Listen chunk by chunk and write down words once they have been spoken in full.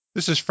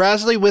This is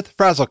Frasley with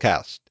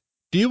Frazzlecast.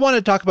 Do you want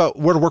to talk about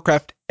World of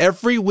Warcraft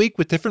every week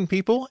with different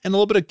people and a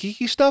little bit of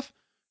geeky stuff?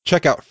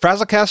 Check out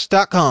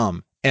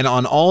Frazzlecast.com and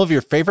on all of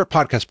your favorite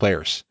podcast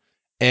players.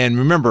 And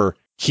remember,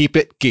 keep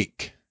it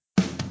geek.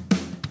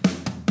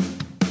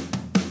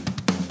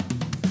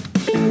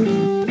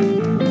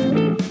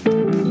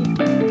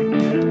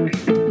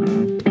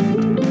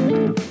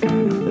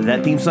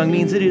 That theme song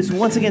means it is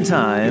once again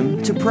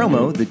time to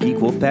promo the Geek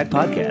Wolfpack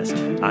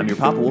podcast. I'm your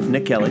Papa Wolf,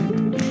 Nick Kelly.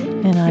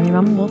 And I'm your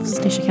Mama Wolf,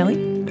 Stacia Kelly.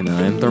 And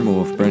I'm Thermal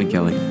Wolf, Brandon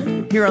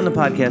Kelly. Here on the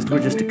podcast,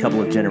 we're just a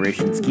couple of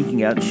generations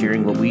geeking out and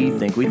sharing what we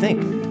think we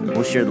think.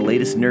 We'll share the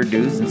latest nerd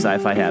news and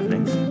sci-fi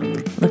happenings.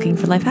 Looking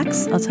for life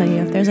hacks? I'll tell you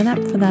if there's an app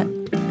for that.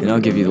 And I'll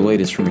give you the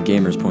latest from a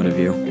gamer's point of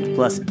view.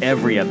 Plus,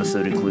 every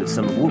episode includes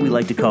some of what we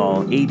like to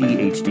call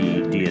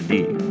ADHD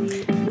D&D.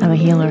 I'm a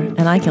healer,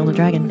 and I killed a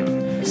dragon.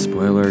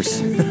 Spoilers.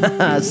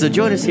 So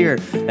join us here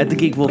at the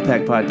Geek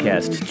Wolfpack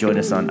podcast. Join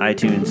us on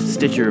iTunes,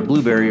 Stitcher,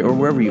 Blueberry, or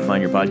wherever you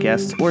find your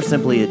podcasts, or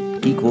simply at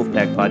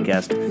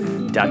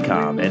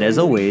geekwolfpackpodcast.com. And as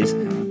always,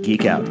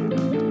 geek out.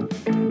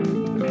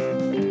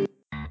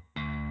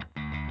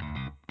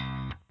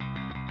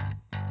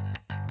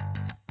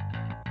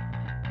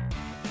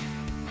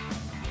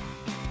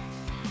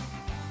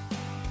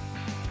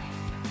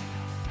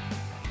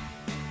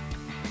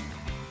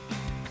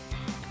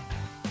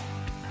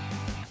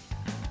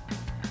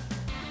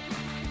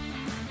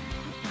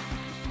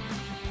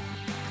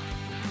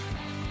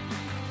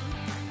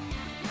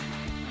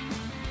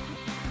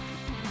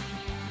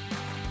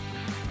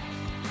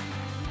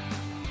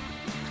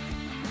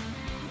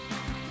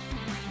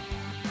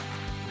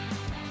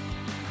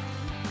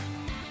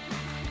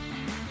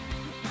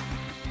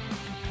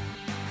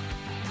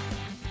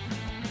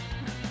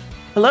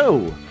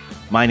 Hello,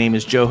 my name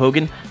is Joe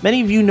Hogan.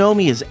 Many of you know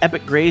me as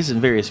Epic Grays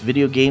in various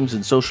video games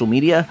and social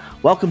media.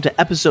 Welcome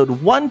to episode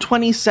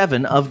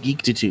 127 of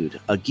Geektitude,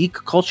 a geek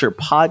culture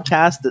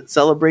podcast that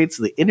celebrates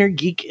the inner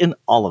geek in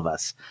all of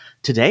us.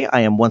 Today,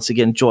 I am once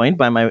again joined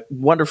by my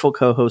wonderful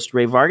co-host,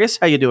 Ray Vargas.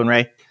 How you doing,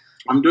 Ray?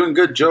 I'm doing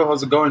good, Joe.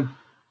 How's it going?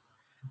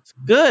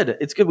 Good.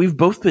 It's good. We've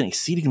both been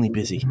exceedingly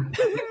busy.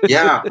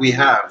 Yeah, we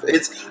have.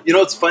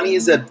 What's funny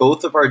is that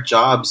both of our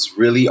jobs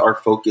really are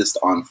focused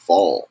on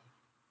fall,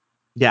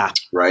 Yeah.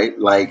 right?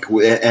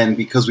 And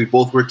because we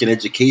both work in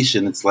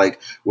education, it's like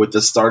with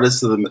the start of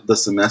the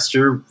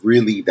semester,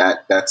 really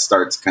that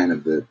starts kind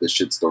of the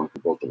shitstorm for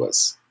both of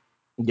us.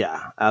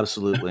 Yeah,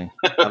 absolutely.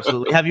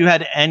 Absolutely. Have you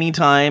had any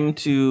time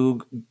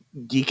to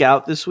geek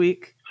out this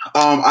week?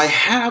 I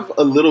have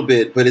a little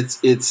bit, but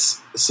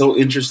it's so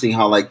interesting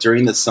how like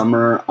during the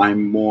summer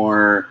I'm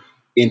more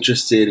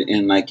interested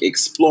in like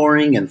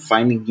exploring and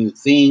finding new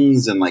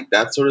things and like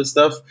that sort of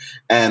stuff.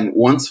 And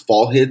once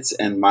fall hits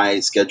and my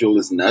schedule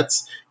is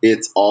nuts,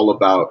 it's all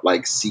about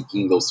like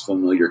seeking those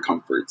familiar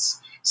comforts.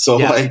 So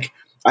Yeah. like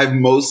I've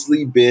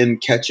mostly been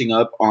catching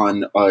up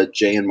on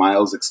Jay and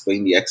Miles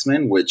Explain the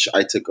X-Men, which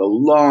I took a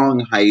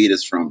long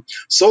hiatus from.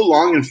 So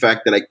long, in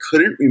fact, that I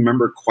couldn't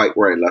remember quite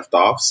where I left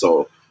off.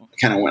 So I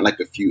kind of went like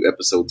a few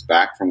episodes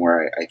back from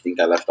where I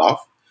think I left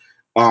off.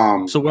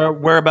 So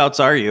whereabouts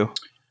are you?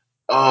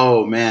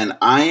 Oh man,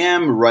 I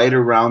am right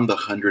around the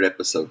 100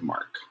 episode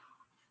mark,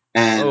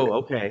 and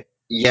Okay.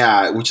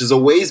 yeah, which is a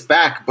ways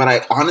back. But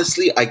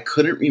I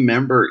couldn't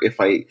remember if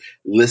I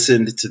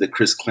listened to the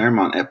Chris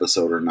Claremont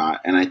episode or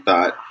not, and I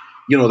thought,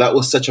 that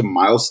was such a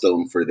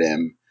milestone for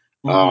them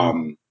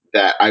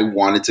that I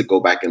wanted to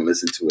go back and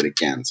listen to it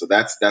again. So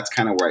that's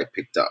kind of where I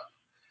picked up.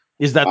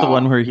 Is that the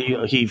one where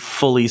he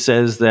fully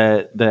says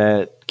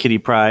that Kitty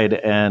Pryde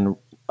and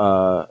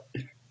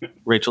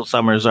Rachel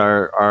Summers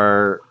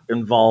are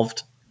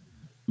involved?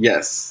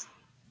 Yes,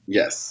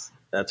 yes.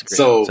 That's a great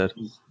So episode.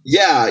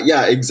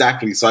 yeah,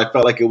 exactly. So I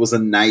felt like it was a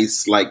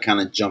nice, like, kind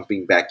of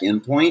jumping back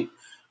in point.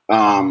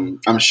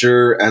 I'm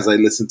sure as I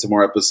listen to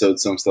more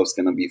episodes, some stuff's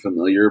gonna be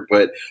familiar,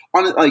 but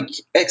on it, like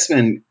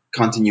X-Men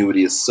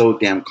continuity is so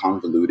damn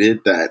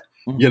convoluted that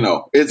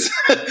it's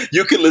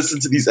you can listen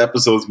to these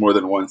episodes more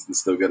than once and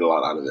still get a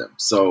lot out of them.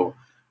 So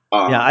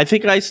Yeah, I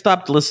think I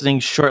stopped listening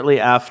shortly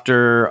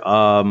after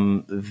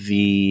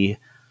the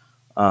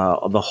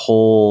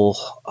whole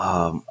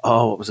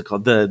what was it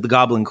called, the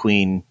Goblin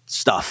Queen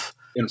stuff.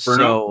 Inferno.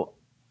 So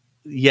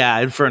yeah,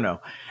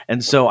 Inferno.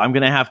 And so I'm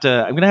gonna have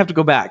to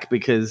go back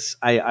because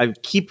I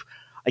keep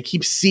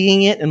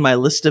seeing it in my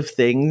list of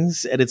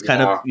things, and it's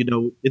kind of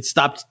it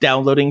stopped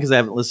downloading because I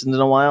haven't listened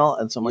in a while,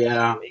 and so I'm like,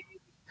 Yeah.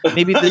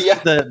 maybe this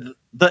Yeah. is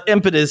the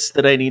impetus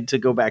that I need to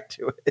go back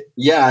to it.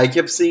 Yeah, I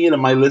kept seeing it in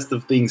my list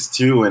of things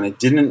too, and it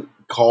didn't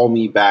call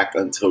me back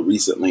until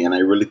recently. And I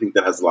really think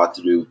that has a lot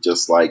to do with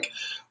just like,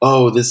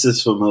 oh, this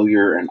is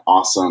familiar and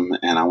awesome,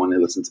 and I want to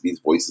listen to these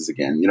voices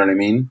again. You know what I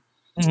mean?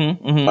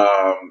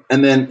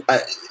 And then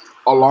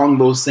along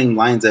those same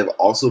lines, I've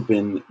also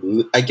been,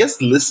 I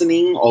guess,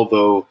 listening,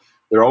 although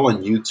they're all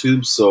on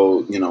YouTube,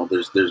 so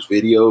there's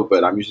video,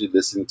 but I'm usually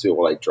listening to it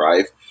while I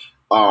drive.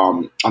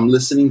 I'm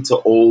listening to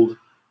old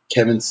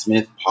Kevin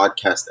Smith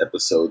podcast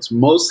episodes,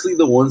 mostly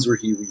the ones where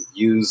he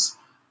reviews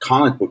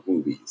comic book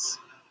movies.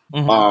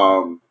 Mhm.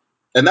 Um,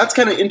 And that's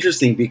kind of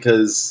interesting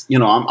because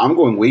I'm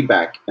going way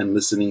back and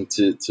listening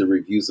to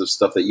reviews of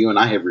stuff that you and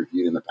I have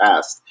reviewed in the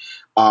past,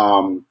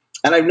 and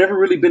I've never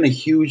really been a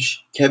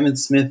huge Kevin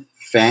Smith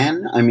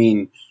fan. I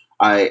mean,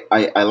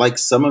 I like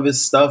some of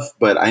his stuff,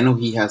 but I know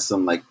he has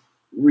some like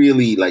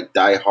really like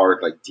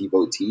diehard like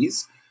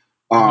devotees.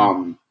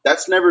 Mhm.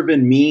 That's never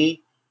been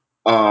me.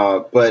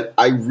 But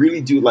I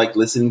really do like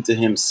listening to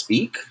him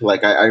speak.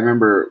 Like I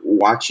remember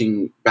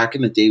watching back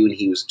in the day when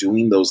he was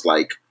doing those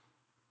like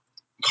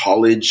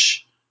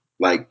college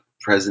like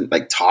present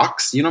like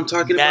talks. You know what I'm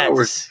talking about?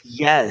 Where Yes,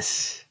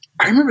 yes.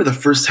 I remember the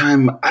first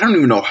time, I don't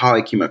even know how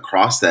I came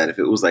across that, if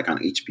it was like on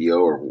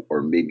HBO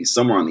or maybe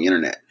somewhere on the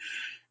internet.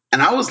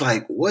 And I was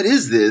like, what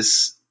is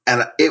this?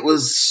 And it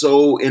was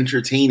so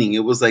entertaining.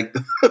 It was like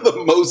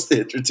the most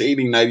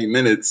entertaining 90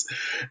 minutes.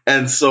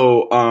 And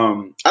so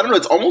I don't know,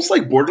 it's almost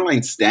like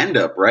borderline stand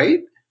up,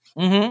 right?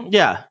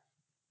 Yeah.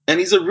 And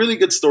he's a really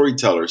good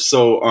storyteller.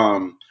 So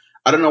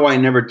I don't know why it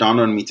never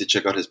dawned on me to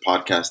check out his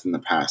podcast in the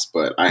past,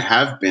 but I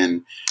have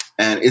been,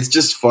 and it's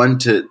just fun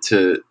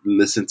to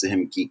listen to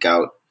him geek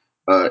out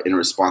in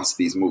response to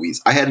these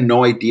movies. I had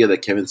no idea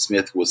that Kevin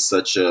Smith was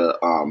such a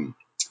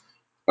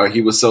or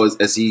he was so,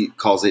 as he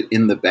calls it,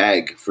 in the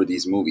bag for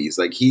these movies.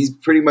 Like he's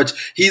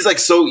like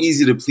so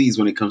easy to please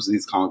when it comes to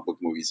these comic book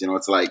movies.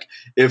 It's like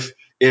if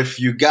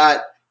you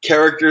got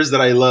characters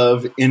that I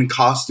love in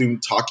costume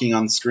talking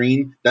on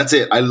screen, that's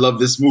it. I love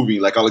this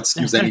movie. Like I'll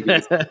excuse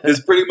anything.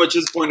 It's pretty much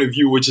his point of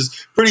view, which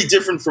is pretty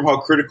different from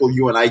how critical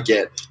you and I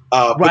get.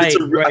 But Right,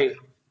 right.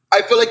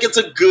 I feel like it's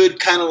a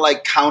good kind of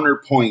like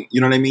counterpoint, you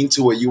know what I mean,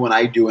 to what you and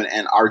I do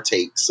and our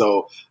take.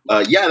 So,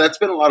 yeah, that's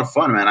been a lot of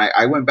fun, man.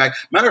 I went back.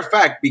 Matter of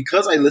fact,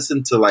 because I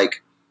listened to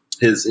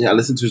his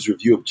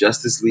review of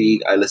Justice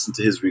League. I listened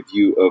to his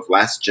review of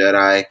Last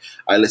Jedi.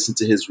 I listened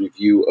to his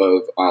review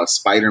of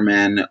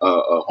Spider-Man,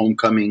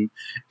 Homecoming,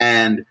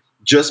 and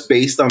just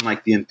based on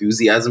like the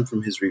enthusiasm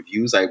from his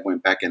reviews, I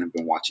went back and have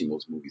been watching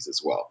those movies as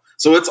well.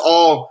 So it's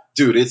all,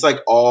 dude, it's like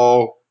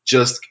all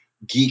just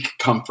geek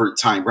comfort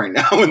time right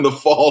now in the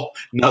fall.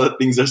 Now that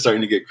things are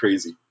starting to get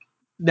crazy.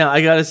 Now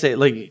I gotta say,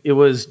 like, it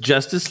was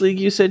Justice League.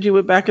 You said you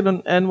went back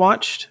and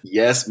watched.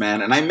 Yes,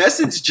 man. And I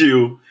messaged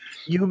you.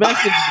 You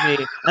messaged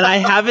me, and I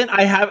haven't.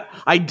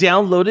 I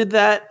downloaded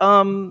that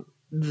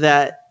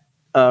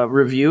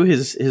review,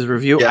 his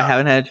review. I Yeah,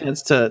 haven't had a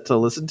chance to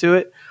listen to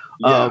it.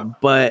 yeah.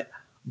 But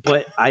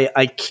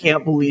I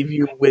can't believe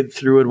you went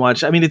through and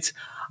watched. I mean,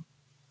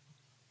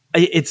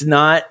 it's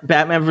not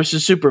Batman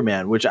versus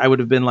Superman, which I would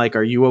have been like,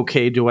 "Are you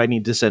okay? Do I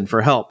need to send for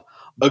help?"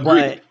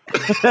 Agreed.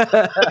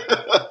 But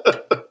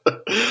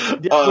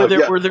were there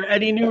Yeah, were there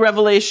any new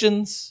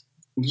revelations?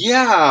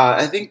 yeah.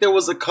 I think there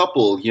was a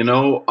couple.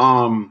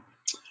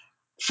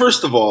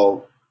 First of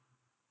all,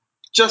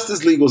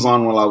 Justice League was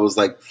on while I was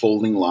like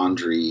folding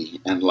laundry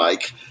and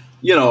like,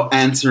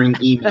 answering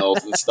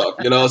emails and stuff,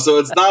 So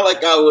it's not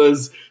like I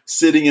was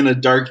sitting in a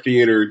dark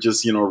theater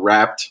just,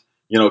 wrapped,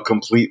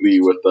 completely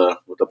with a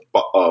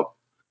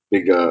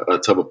big a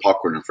tub of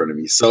popcorn in front of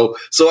me. So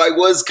I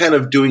was kind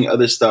of doing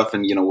other stuff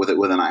and, with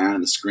an eye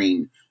on the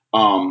screen,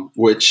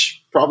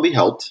 which probably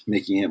helped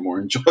making it more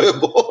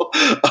enjoyable.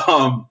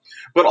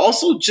 But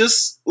also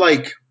just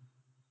like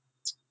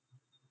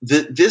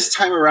this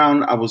time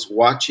around, I was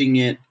watching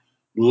it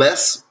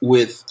less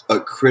with a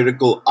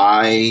critical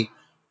eye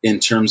in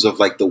terms of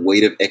like the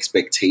weight of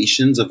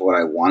expectations of what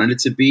I wanted it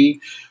to be.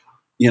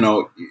 you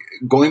know,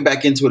 Going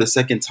back into it a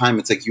second time,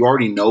 it's like you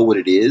already know what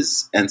it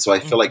is. And so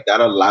I feel like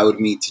that allowed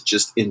me to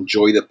just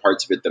enjoy the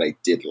parts of it that I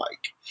did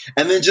like.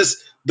 And then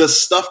just the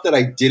stuff that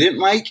I didn't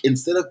like,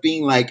 instead of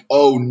being like,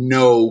 oh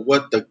no,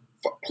 what the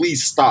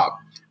please stop.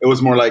 It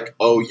was more like,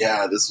 oh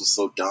yeah, this was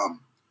so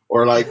dumb.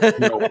 Or like,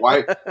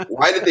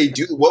 why did they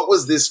do, what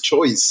was this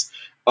choice?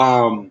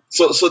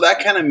 So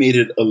that kind of made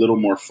it a little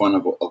more fun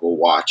of a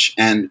watch.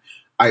 And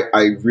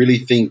I really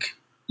think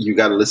you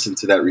got to listen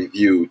to that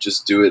review.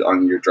 Just do it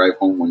on your drive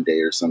home one day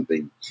or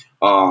something.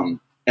 And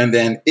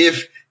then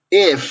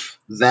if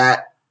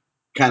that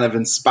kind of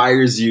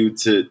inspires you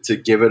to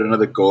give it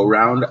another go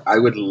around, I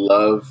would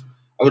love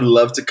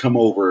to come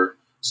over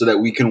so that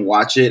we can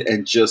watch it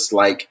and just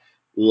like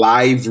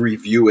live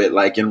review it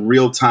like in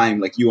real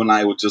time. Like you and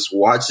I would just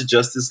watch the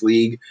Justice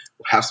League,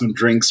 have some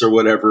drinks or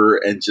whatever,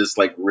 and just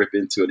like rip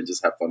into it and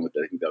just have fun with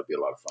it. I think that would be a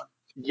lot of fun.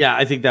 Yeah,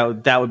 I think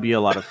that would be a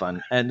lot of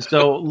fun. And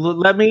so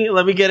let me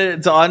get it.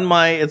 It's on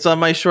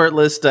my short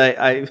list.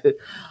 I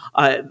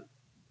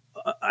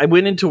I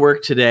went into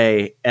work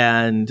today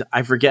and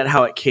I forget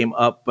how it came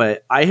up,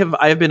 but I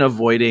have been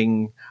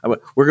avoiding.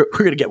 We're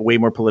going to get way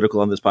more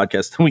political on this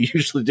podcast than we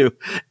usually do,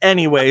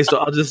 anyway. So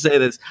I'll just say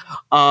this: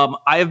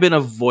 I have been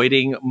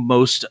avoiding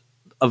most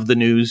of the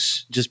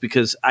news just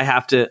because I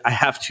have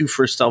to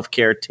for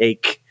self-care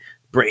take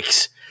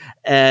breaks,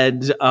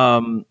 and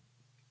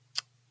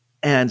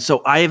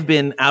so I have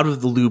been out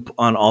of the loop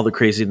on all the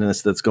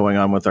craziness that's going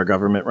on with our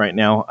government right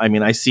now. I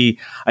mean, I see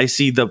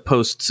the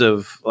posts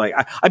of like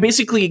I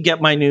basically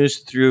get my news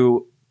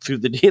through through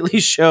the Daily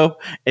Show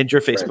and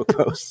your Right. Facebook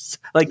posts.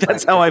 Like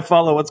that's how Right. I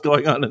follow what's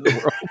going on in the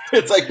world.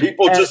 It's like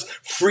people And, just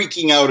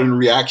freaking out in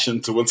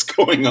reaction to what's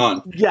going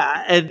on.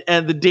 yeah,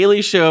 and the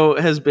Daily Show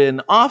has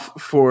been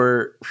off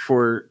for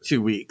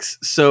 2 weeks,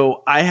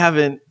 so I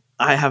haven't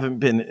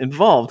been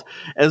involved,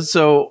 and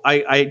so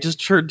I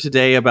just heard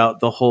today about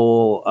the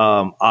whole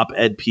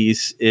op-ed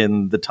piece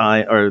in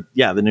the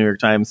New York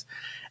Times,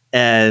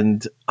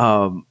 and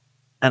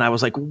and I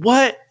was like,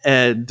 what?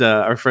 And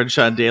our friend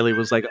Sean Daly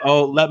was like,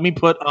 oh, let me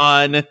put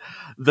on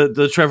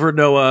the Trevor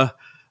Noah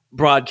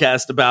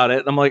broadcast about it.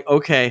 And I'm like,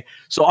 okay.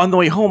 So on the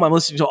way home, I'm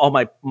listening to all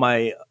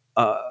my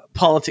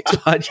politics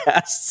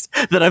podcasts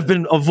that I've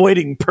been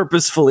avoiding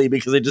purposefully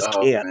because I just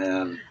Oh can't.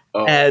 man.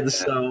 Oh And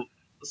man.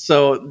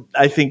 so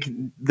I think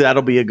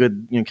that'll be a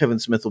good, Kevin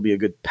Smith will be a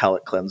good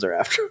palate cleanser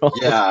after all.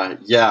 Yeah.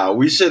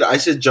 I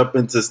should jump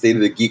into State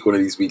of the Geek one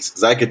of these weeks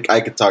because I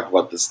could talk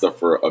about this stuff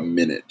for a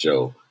minute,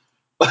 Joe.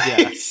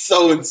 Yeah. It's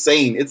so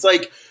insane. It's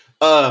like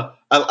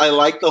I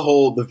like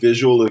the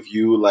visual of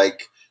you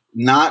like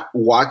not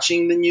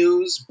watching the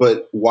news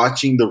but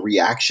watching the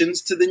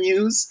reactions to the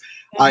news.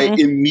 I Mhm.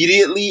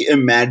 immediately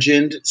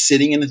imagined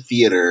sitting in a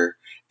theater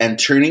and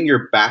turning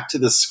your back to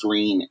the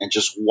screen and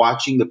just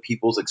watching the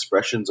people's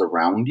expressions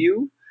around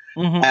you.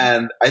 Mhm.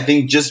 And I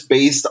think just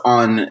based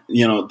on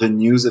the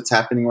news that's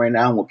happening right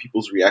now and what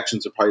people's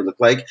reactions would probably look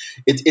like,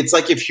 it's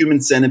like if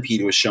Human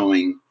Centipede was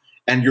showing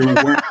and you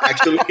weren't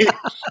actually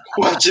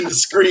watching the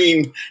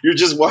screen. You're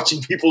just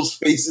watching people's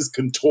faces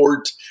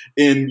contort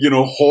in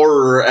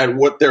horror at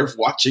what they're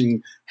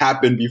watching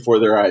happen before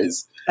their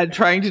eyes. And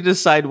trying to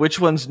decide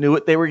which ones knew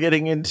what they were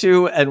getting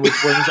into and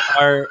which ones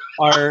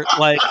are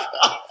like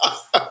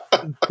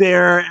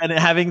there and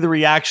having the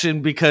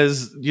reaction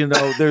because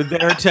they're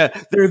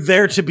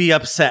there to be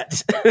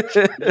upset.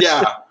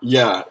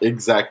 Yeah,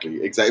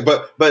 exactly.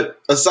 But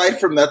aside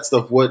from that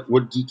stuff, what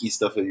geeky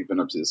stuff have you been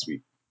up to this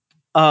week?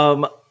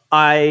 um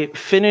I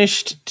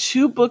finished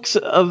 2 books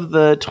of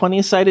the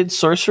 20-sided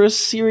sorceress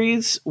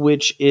series,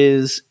 which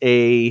is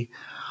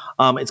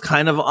it's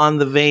kind of on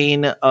the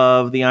vein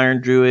of the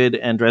Iron Druid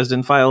and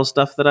Dresden Files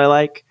stuff that I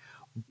like,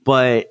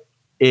 but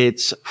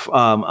it's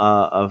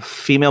a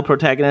female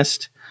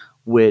protagonist,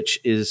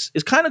 which is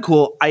kind of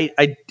cool.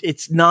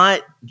 It's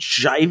not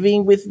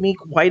jiving with me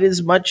quite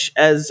as much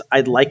as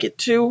I'd like it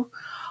to.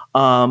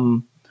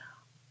 Um,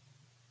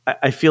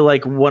 I feel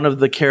like one of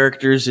the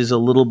characters is a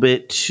little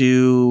bit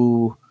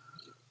too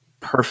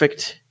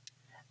perfect.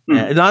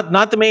 Hmm.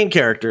 Not the main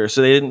character,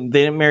 so they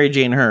didn't marry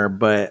Jane her,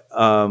 but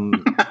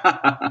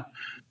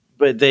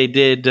they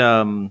did.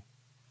 Her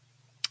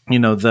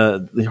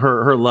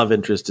love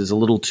interest is a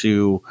little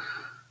too,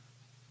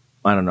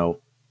 I don't know,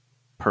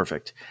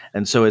 perfect,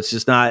 and so it's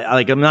just not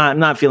like I'm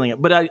not feeling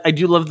it. But I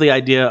do love the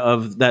idea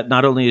of that.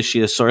 Not only is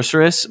she a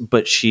sorceress,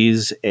 but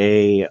she's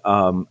a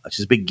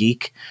big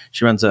geek.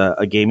 She runs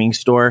a gaming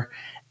store,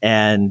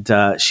 and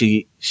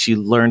she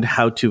learned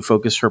how to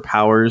focus her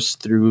powers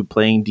through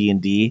playing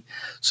D&D.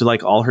 So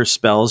like all her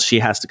spells, she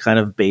has to kind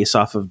of base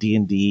off of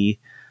D&D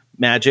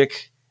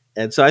magic,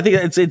 and so I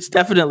think it's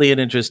definitely an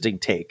interesting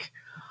take.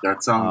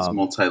 That sounds Um,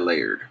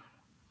 multi-layered.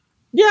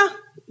 yeah,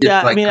 It's yeah.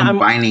 I like mean,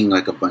 combining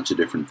like a bunch of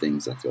different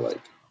things, I feel like.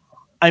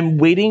 I'm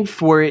waiting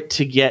for it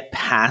to get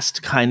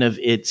past kind of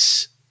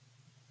its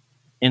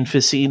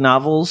infancy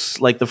novels.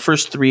 Like the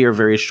first 3 are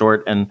very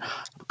short and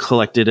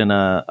collected in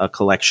a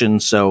collection.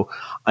 So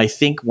I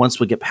think once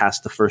we get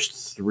past the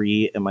first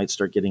 3, it might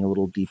start getting a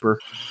little deeper.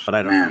 But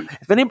I don't know.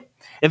 Man,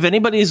 If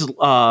anybody's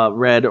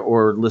read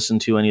or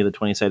listened to any of the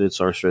 20-sided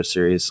sorceress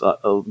series,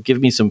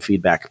 give me some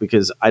feedback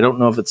because I don't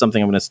know if it's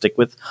something I'm going to stick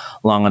with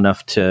long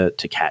enough to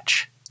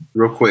catch.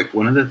 real quick,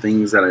 one of the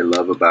things that I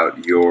love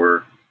about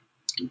your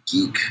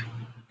geek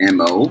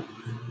mo,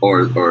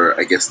 or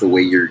I guess the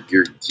way your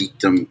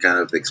geekdom kind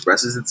of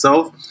expresses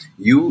itself,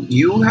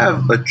 you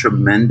have a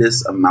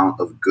tremendous amount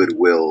of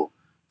goodwill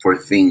for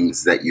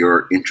things that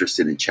you're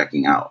interested in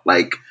checking out.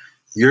 Like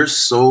you're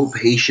so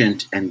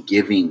patient and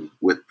giving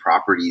with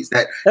properties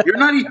that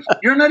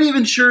you're not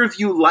even sure if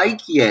you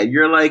like yet.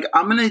 You're like,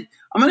 I'm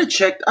gonna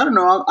check. I don't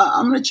know.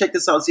 I'm gonna check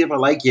this out, see if I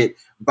like it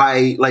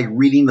by like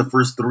reading the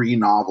first 3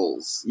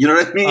 novels. You know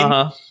what I Uh mean?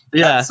 huh.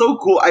 That's Yeah. so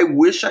cool. I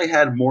wish I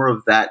had more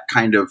of that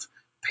kind of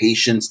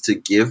patience to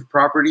give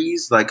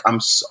properties. Like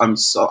I'm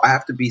so I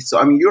have to be so.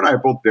 I mean, you and I are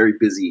both very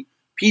busy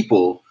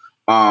people.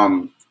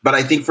 But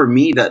I think for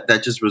me that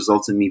just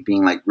results in me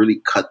being like really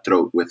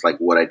cutthroat with like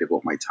what I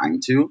devote my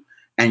time to.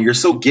 And you're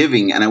so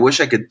giving, and I wish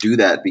I could do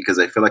that because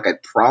I feel like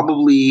I'd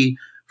probably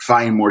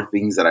find more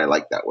things that I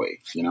like that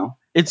way. You know?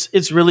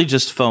 It's really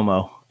just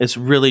FOMO. It's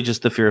really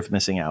just the fear of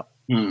missing out.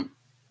 Hmm.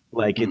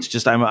 Like Hmm. it's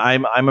just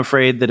I'm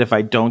afraid that if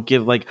I don't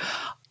give like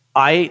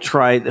I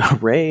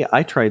tried Ray,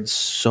 I tried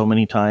so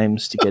many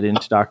times to get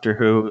into Doctor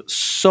Who,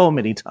 so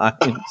many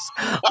times.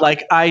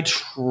 Like I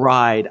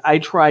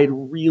tried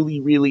really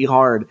really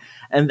hard,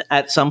 and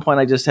at some point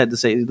I just had to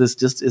say this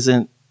just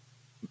isn't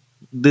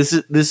this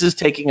is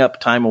taking up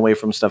time away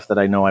from stuff that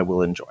I know I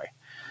will enjoy.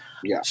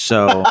 Yeah.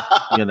 So,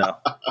 you know.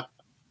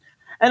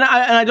 And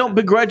I don't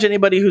begrudge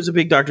anybody who's a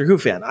big Doctor Who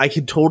fan. I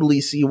can totally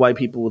see why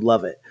people would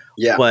love it.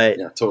 Yeah, But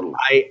yeah, totally.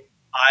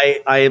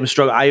 I am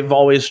struggle. I've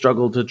always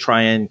struggled to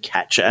try and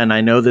catch, and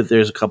I know that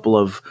there's a couple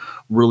of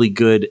really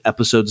good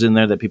episodes in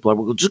there that people are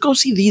well, just go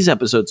see these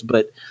episodes.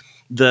 But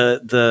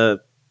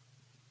the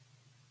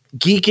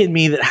geek in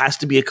me that has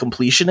to be a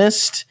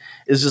completionist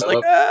is just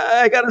like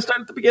I got to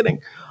start at the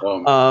beginning.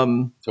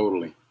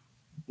 Totally.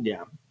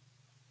 Yeah,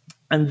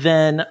 and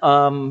then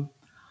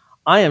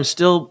I am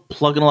still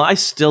plugging along. I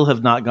still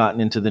have not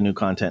gotten into the new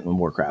content in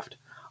Warcraft.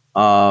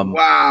 And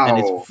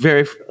it's Wow.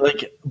 very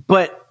like,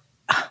 but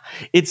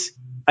it's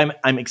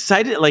I'm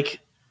excited. Like,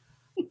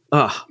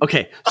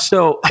 okay,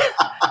 so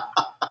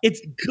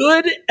it's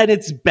good and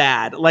it's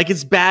bad. Like,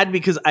 it's bad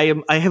because I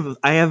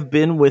have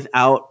been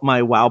without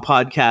my WoW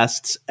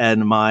podcasts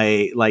and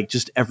my like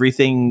just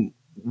everything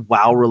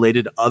WoW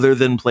related other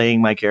than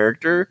playing my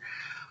character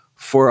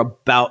for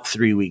about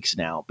 3 weeks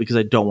now because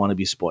I don't want to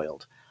be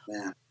spoiled.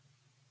 Man.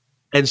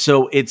 And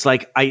so it's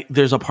like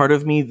there's a part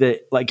of me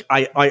that like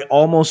I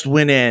almost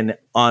went in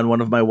on one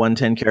of my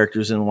 110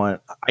 characters and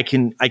want I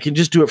can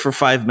just do it for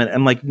 5 minutes.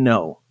 I'm like,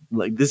 no,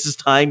 like this is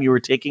time you were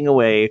taking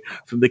away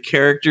from the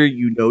character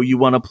you know you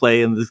want to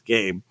play in this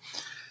game.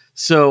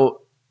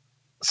 So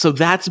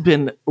that's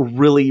been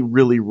really,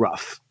 really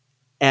rough.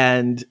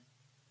 And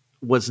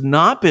what's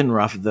not been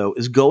rough though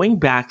is going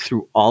back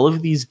through all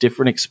of these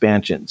different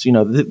expansions. You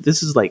know,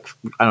 this is like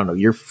I don't know,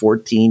 year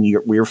 14,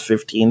 year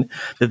 15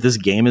 that this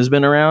game has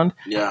been around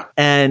Yeah.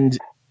 and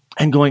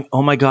going,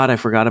 oh my god, I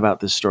forgot about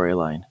this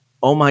storyline.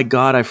 Oh my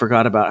god, I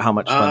forgot about how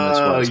much fun this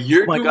was. Oh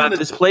You're my doing god,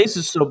 this place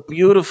is so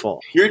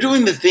beautiful. you're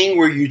doing the thing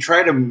where you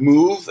try to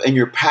move and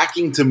you're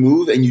packing to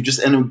move and you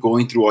just end up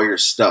going through all your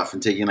stuff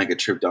and taking like a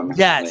trip down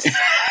memory lane. Yes.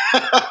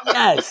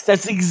 Yes,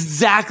 that's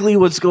exactly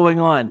what's going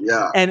on.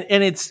 Yeah. And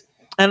it's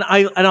and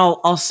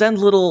I'll send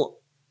little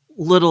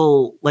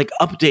like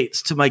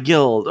updates to my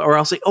guild or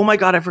I'll say, "Oh my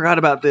god, I forgot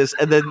about this."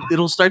 And then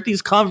it'll start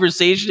these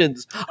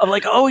conversations of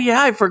like, "Oh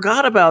yeah, I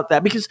forgot about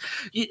that." Because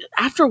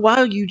after a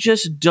while you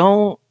just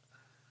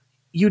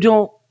you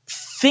don't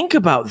think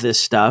about this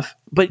stuff,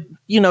 but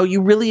you know,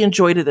 you really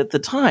enjoyed it at the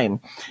time.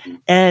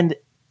 And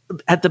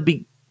at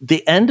the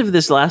end of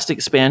this last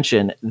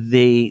expansion,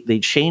 they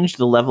changed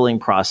the leveling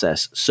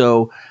process.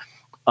 So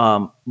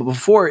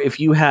before, if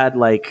you had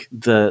like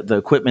the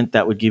equipment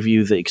that would give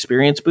you the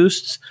experience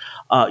boosts,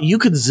 you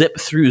could zip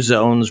through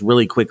zones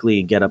really quickly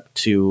and get up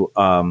to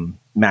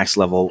max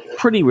level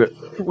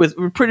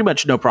with pretty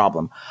much no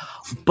problem.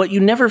 But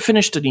you never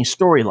finished any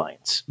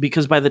storylines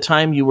because by the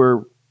time you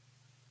were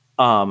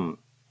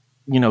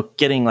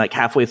getting like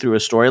halfway through a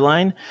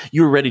storyline,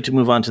 you were ready to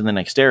move on to the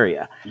next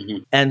area.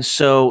 Mhm. And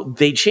so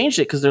they changed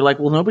it because they're like,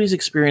 well, nobody's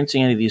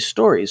experiencing any of these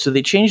stories. So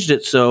they changed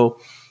it so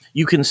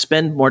you can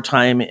spend more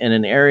time in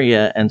an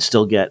area and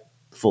still get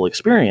full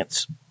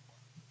experience.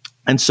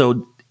 And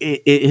so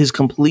it has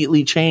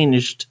completely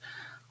changed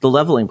the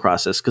leveling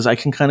process because I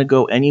can kind of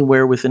go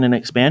anywhere within an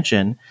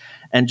expansion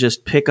and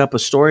just pick up a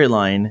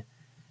storyline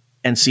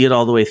and see it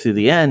all the way through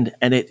the end.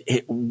 And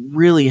it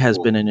really has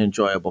Cool. been an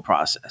enjoyable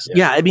process. Yeah.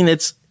 Yeah, I mean,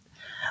 it's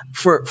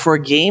for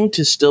a game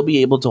to still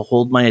be able to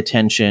hold my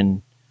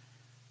attention,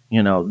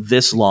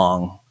 this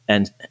long,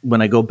 and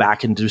when I go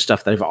back and do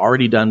stuff that I've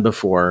already done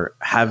before,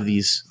 have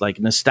these like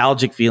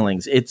nostalgic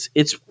feelings. It's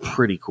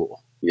pretty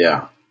cool.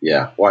 Yeah.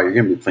 Yeah. Wow, you're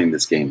gonna be playing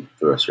this game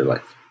for the rest of your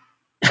life.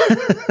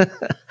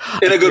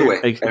 In a good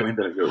way. I mean,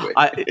 in a good way.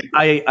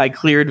 I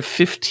cleared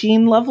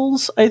 15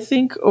 levels, I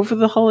think, over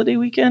the holiday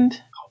weekend.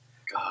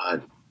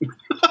 God.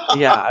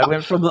 Yeah, I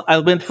went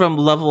from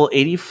level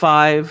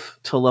 85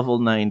 to level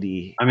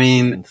 90 I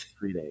mean, in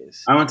 3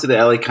 days. I went to the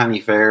LA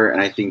County Fair,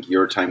 and I think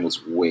your time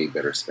was way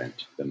better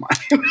spent than mine.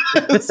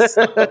 So,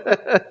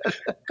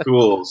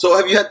 cool. So,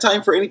 have you had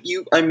time for any?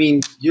 I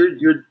mean,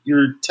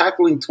 you're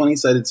tackling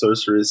 20-sided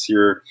sorceress.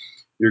 You're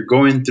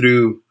going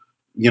through,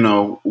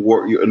 your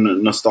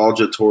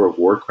nostalgia tour of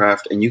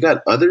Warcraft, and you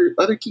got other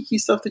geeky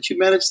stuff that you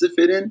managed to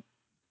fit in.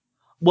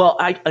 Well,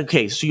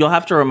 okay, so you'll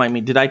have to remind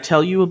me. Did I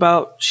tell you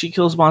about She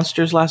Kills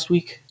Monsters last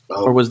week,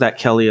 or Oh, was that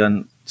Kelly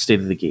on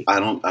State of the Geek? I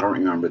don't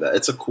remember that.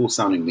 It's a cool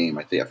sounding name.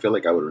 I feel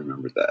like I would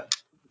remember that.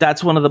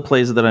 That's one of the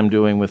plays that I'm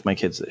doing with my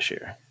kids this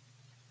year,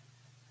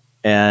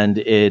 and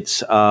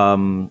it's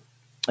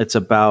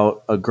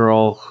about a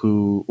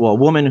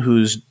woman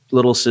whose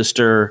little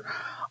sister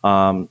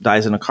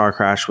dies in a car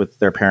crash with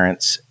their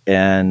parents,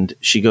 and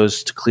she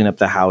goes to clean up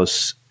the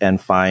house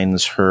and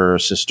finds her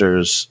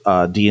sister's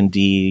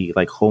D&D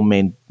like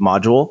homemade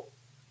module.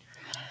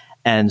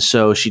 And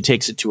so she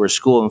takes it to her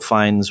school and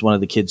finds one of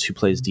the kids who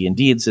plays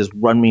D&D and says,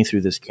 "Run me through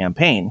this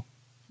campaign."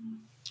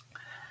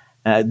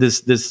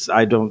 This I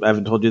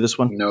haven't told you this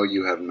one. No,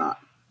 you have not.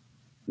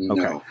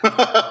 Okay.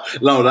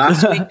 No,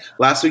 no.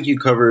 Last week you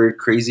covered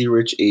Crazy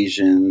Rich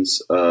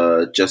Asians,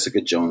 Jessica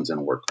Jones,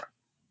 and Warcraft.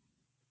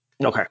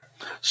 Okay.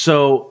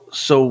 So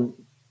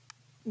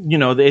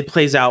it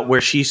plays out where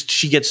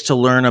she gets to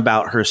learn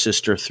about her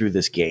sister through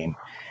this game,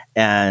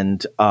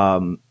 and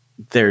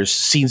there's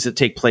scenes that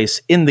take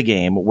place in the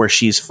game where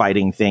she's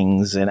fighting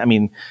things, and I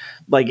mean,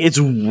 like, it's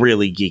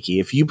really geeky.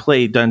 If you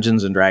play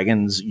Dungeons and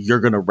Dragons, you're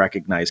gonna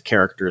recognize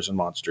characters and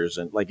monsters,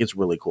 and like, it's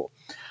really cool.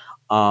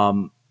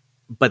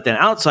 But then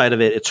outside of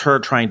it, it's her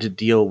trying to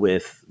deal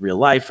with real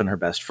life and her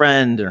best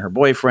friend and her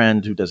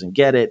boyfriend who doesn't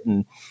get it,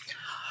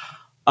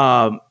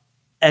 um,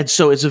 and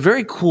so it's a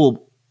very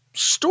cool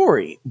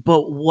story.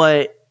 But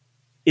what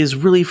is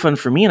really fun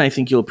for me, and I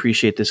think you'll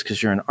appreciate this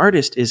because you're an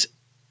artist, is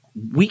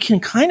we can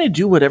kind of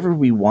do whatever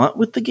we want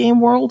with the game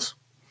world,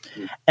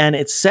 and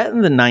it's set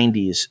in the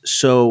 90s,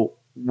 so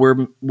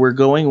we're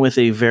going with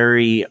a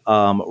very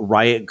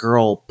Riot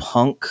Girl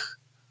punk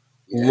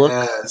look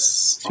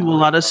Yes. to Oh a my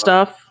lot of god.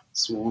 stuff.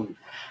 Swoon.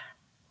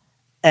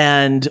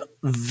 And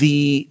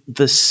the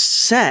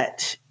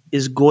set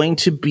is going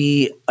to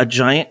be a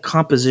giant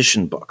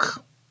composition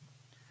book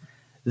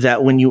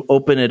that when you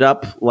open it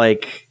up,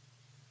 like,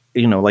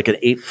 like an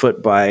 8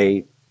 foot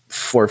by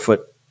 4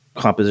 foot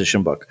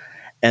composition book,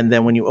 and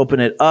then when you open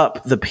it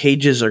up, the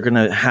pages are going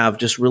to have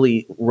just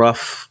really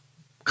rough,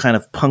 kind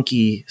of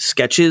punky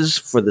sketches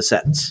for the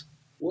sets,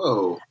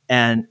 Whoa.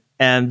 and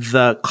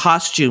the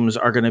costumes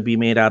are going to be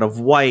made out of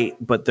white,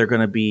 but they're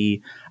going to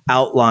be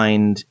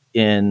outlined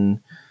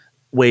in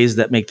ways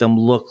that make them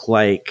look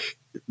like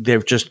they're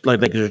just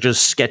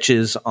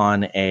sketches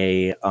on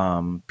a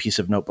piece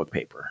of notebook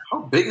paper.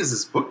 How big is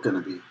this book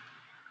gonna be?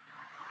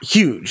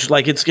 Huge.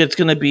 Like, it's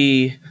going to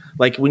be,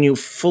 like, when you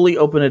fully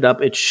open it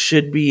up, it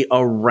should be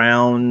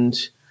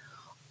around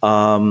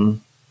 8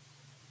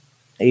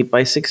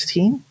 by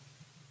 16.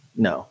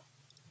 No,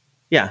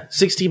 yeah,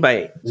 16 by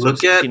 8. So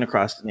Look at 16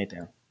 across and 8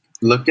 down.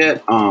 look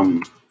at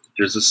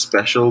there's a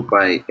special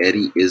by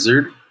Eddie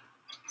Izzard.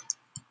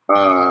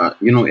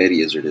 You know who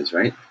Eddie Izzard is,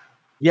 right?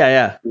 Yeah,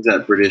 yeah. He's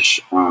that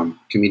British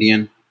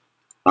comedian.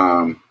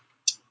 Um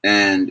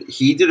and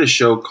he did a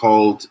show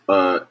called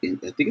I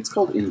think it's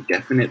called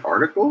Indefinite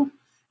Article.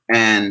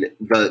 And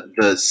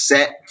the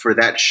set for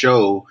that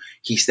show,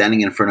 he's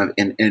standing in front of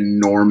an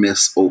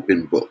enormous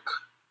open book.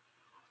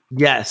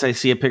 Yes, I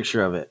see a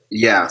picture of it.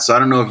 Yeah, so I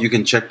don't know if you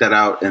can check that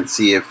out and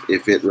see if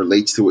it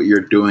relates to what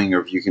you're doing,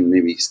 or if you can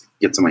maybe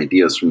get some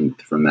ideas from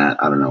that.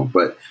 I don't know,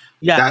 but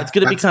Yeah, it's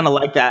going to be that's kind of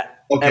like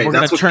that, and okay. we're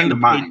going That's to what turn came the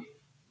to page. mind.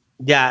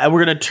 Yeah, and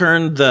we're gonna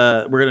turn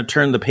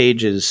the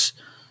pages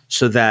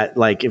so that,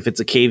 like, if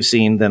it's a cave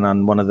scene, then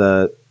on one of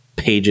the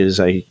pages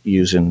I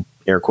use in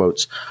air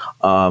quotes,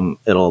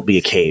 it'll be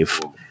a cave.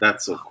 Cool.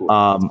 That's so cool.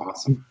 That's Um,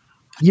 awesome.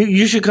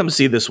 you should come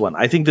see this one.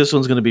 I think this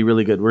one's going to be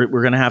really good. We're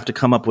going to have to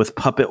come up with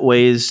puppet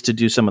ways to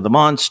do some of the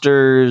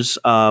monsters.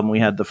 We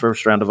had the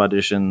first round of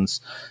auditions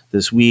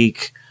this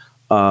week.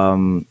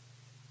 Um,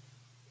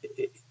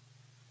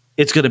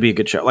 it's going to be a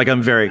good show. Like,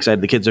 I'm very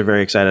excited. The kids are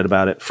very excited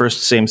about it.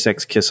 First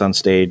same-sex kiss on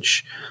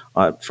stage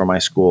for my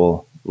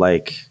school.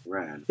 Like,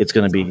 Rad. it's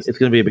going to That's be awesome. it's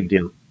going to be a big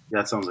deal. Yeah,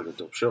 that sounds like a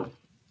dope show.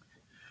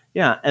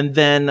 Yeah, and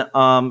then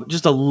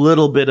just a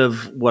little bit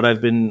of what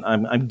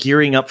I'm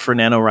gearing up for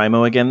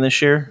NaNoWriMo again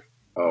this year,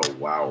 Oh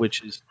wow.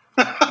 which is,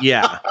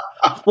 yeah.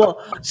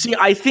 Well, see,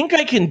 I think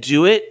I can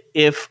do it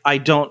if I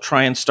don't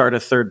try and start a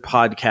third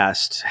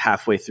podcast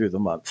halfway through the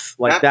month.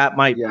 Like, That that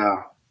might.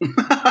 yeah.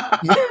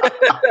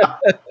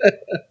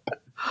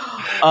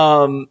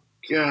 Um,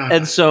 and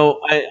God.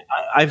 so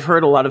I've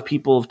heard a lot of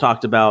people have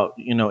talked about,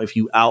 if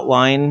you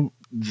outline,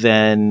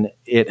 then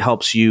it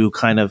helps you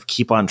kind of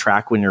keep on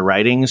track when you're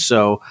writing.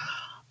 So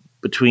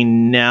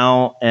between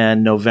now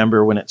and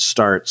November, when it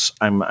starts,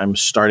 I'm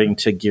starting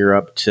to gear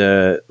up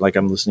to, like,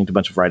 I'm listening to a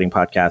bunch of writing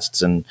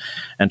podcasts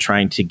and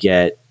trying to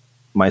get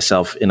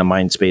myself in a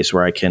mind space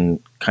where I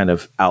can kind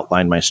of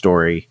outline my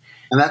story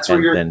And that's where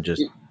and then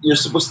just you're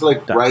supposed to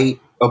like done. write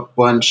a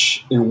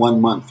bunch in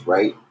 1 month,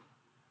 right?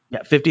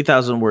 Yeah,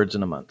 50,000 words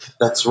in a month.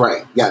 That's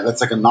right. Yeah,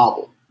 that's like a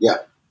novel. Yeah.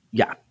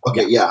 Yeah,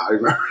 Okay. yeah. Yeah, I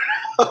remember.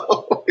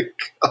 Oh my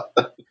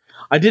God.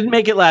 I didn't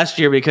make it last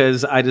year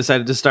because I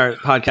decided to start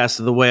Podcast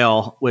of the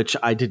Whale, which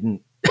I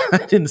didn't I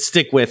didn't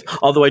stick with.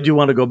 Although I do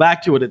want to go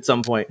back to it at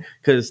some point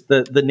because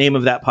the name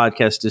of that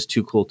podcast is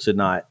too cool to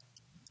not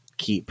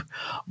keep.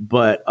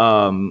 But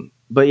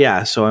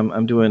yeah, so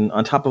I'm doing,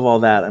 on top of all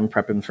that, I'm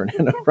prepping for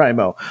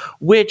NaNoWriMo,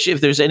 which,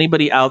 if there's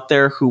anybody out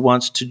there who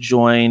wants to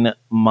join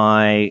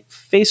my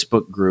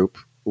Facebook group,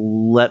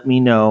 let me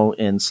know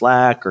in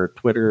Slack or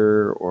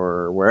Twitter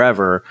or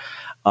wherever,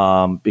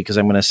 because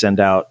I'm going to send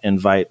out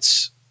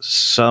invites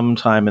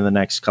sometime in the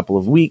next couple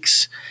of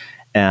weeks,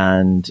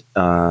 and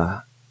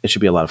it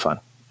should be a lot of fun.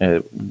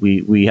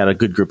 We had a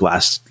good group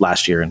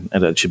last year, and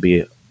it should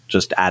be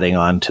just adding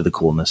on to the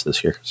coolness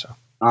this year. So.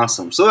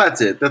 Awesome. So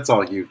that's it. That's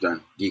all you've done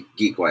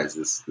geek wise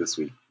this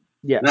week.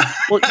 Yeah.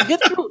 Well, you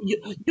get through.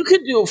 You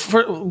could do,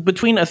 for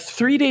between a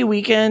 3-day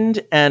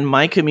weekend and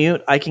my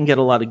commute, I can get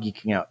a lot of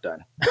geeking out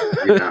done.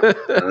 Yeah,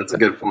 that's a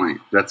good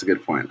point. That's a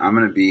good point. I'm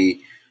going to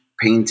be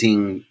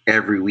painting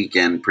every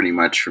weekend pretty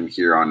much from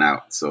here on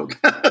out. So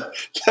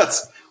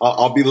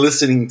I'll be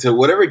listening to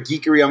whatever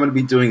geekery I'm going to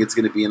be doing. It's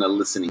going to be in a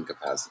listening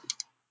capacity.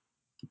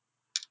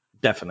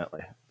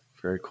 Definitely.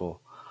 Very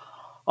cool.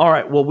 All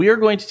right. Well, we are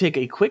going to take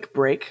a quick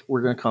break.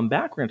 We're going to come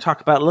back. We're going to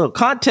talk about a little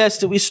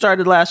contest that we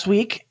started last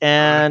week,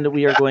 and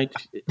we are going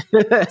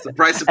to,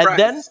 Surprise, and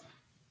surprise.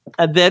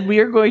 then we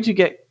are going to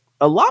get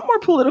a lot more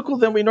political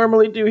than we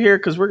normally do here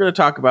because we're going to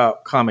talk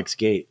about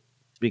Comicsgate.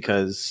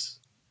 Because,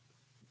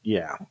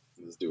 yeah.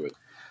 Let's do it.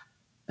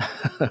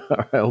 All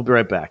right. We'll be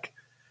right back.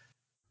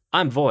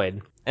 I'm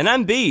Void. And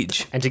I'm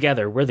Beej. And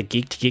together, we're the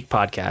Geek to Geek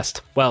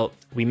podcast. Well,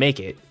 we make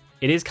it.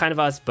 It is kind of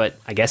us, but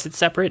I guess it's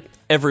separate.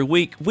 Every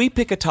week, we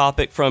pick a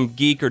topic from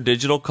geek or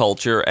digital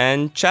culture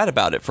and chat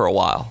about it for a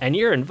while. And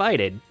you're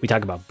invited. We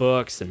talk about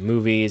books and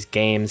movies,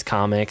 games,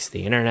 comics,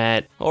 the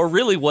internet. Or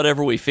really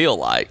whatever we feel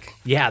like.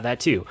 Yeah,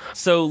 that too.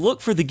 So look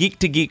for the Geek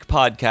to Geek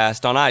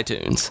podcast on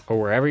iTunes. Or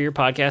wherever your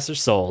podcasts are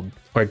sold.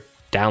 Or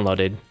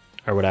downloaded.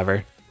 Or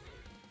whatever.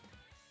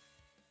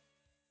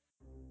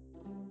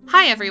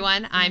 Hi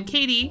everyone, I'm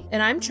Katie.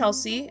 And I'm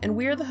Chelsea, and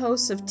we are the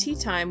hosts of Tea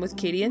Time with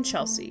Katie and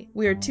Chelsea.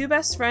 We are two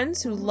best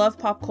friends who love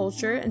pop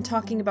culture and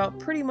talking about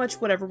pretty much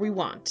whatever we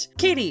want.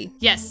 Katie!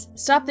 Yes.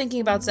 Stop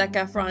thinking about Zac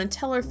Efron and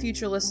tell our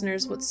future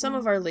listeners what some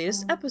of our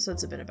latest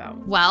episodes have been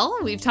about. Well,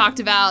 we've talked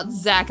about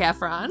Zac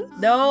Efron.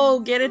 No,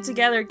 get it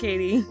together,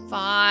 Katie.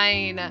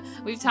 Fine.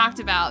 We've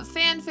talked about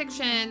fan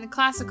fiction,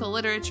 classical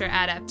literature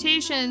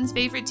adaptations,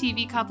 favorite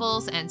TV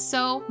couples, and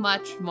so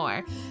much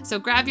more. So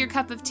grab your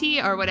cup of tea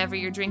or whatever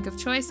your drink of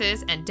choice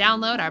is and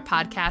download our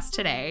podcast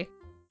today.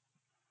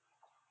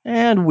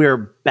 And we're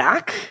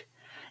back.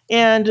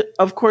 And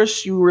of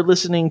course, you were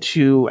listening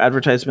to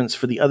advertisements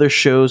for the other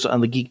shows on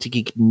the Geek to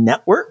Geek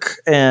network.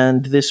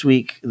 And this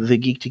week, the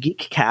Geek to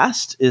Geek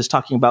cast is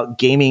talking about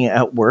gaming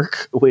at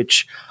work,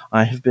 which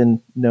I have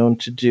been known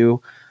to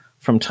do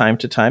from time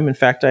to time. In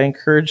fact, I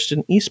encouraged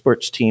an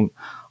esports team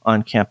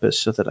on campus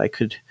so that I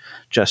could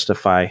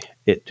justify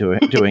it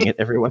doing it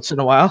every once in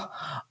a while.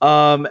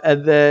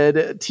 And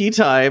then Tea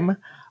Time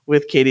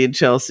with Katie and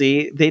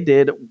Chelsea, they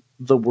did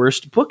the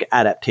worst book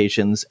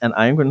adaptations, and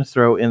I'm going to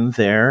throw in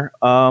there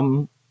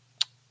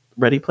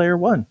Ready Player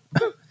One.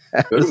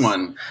 Good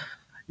one.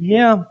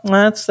 Yeah,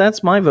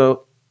 that's my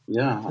vote.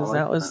 Yeah, I Because like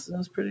that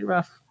was pretty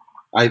rough.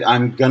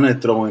 I'm gonna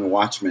throw in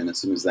Watchmen as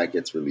soon as that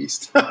gets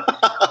released.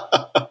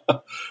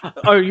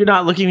 Oh, you're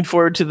not looking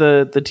forward to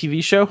the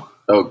TV show?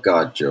 Oh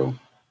God, Joe.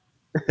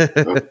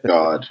 Oh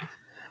God.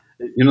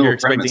 You know You're the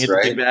expecting premise, it to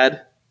right? be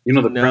bad? You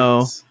know the No.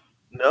 premise.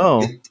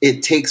 No.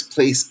 It takes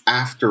place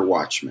after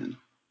Watchmen.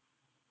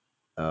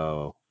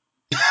 Oh.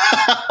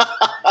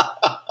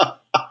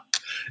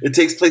 It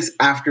takes place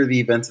after the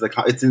events of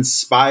the it's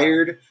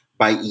inspired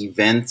by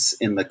events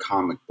in the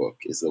comic book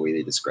is the way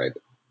they describe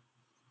it.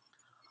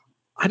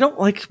 I don't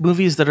like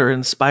movies that are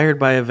inspired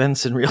by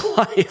events in real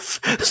life.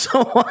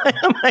 So why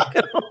am I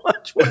going to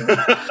watch one?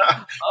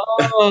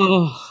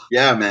 Oh.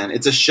 Yeah, man,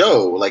 it's a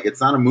show. Like it's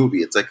not a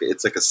movie. It's like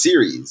a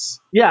series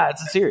Yeah,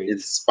 it's a series.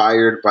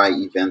 inspired by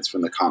events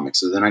from the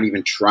comics. So they're not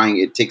even trying.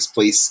 It takes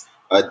place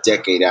a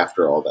decade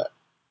after all that.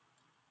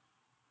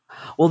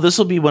 Well, this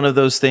will be one of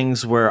those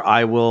things where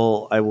I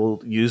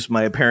will use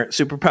my apparent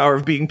superpower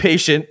of being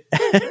patient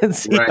and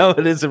see Right. how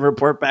it is and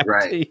report back to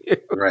Right. you.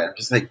 Right. I'm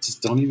just like,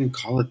 just don't even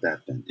call it that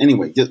then.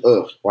 Anyway,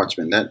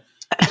 Watchmen.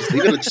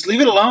 Just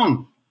leave it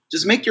alone.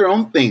 Just make your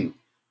own thing.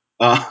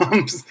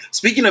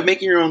 Speaking of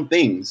making your own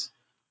things,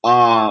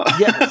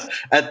 Yes.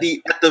 at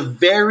the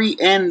very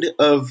end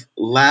of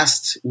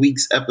last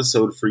week's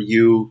episode, for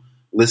you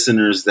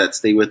listeners that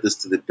stay with us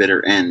to the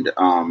bitter end,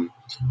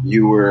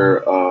 you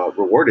were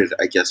rewarded,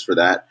 I guess, for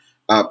that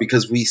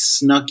because we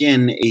snuck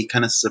in a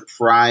kind of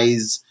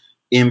surprise,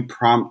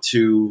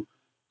 impromptu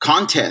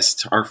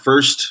contest, our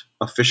first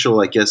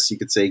official, I guess you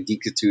could say,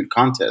 Geekitude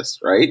contest,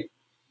 right?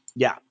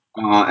 Yeah.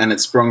 And it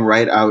sprung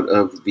right out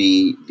of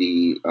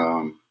the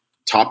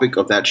topic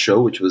of that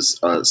show, which was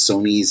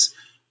Sony's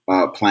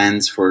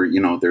plans for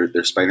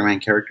their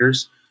Spider-Man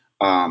characters,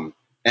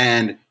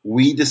 and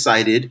we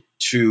decided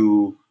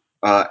to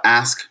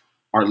ask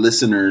our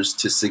listeners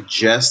to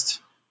suggest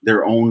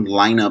their own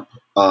lineup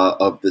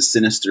of the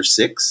Sinister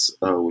Six,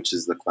 which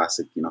is the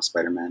classic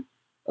Spider-Man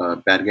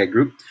bad guy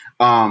group,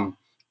 and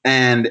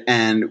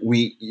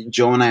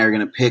Joe and I are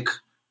going to pick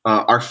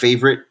our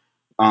favorite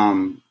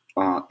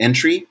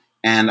entry.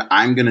 And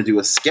I'm going to do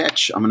a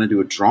sketch. I'm going to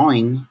do a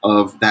drawing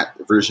of that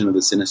version of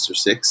the Sinister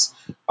Six.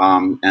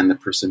 And the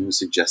person who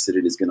suggested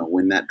it is going to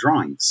win that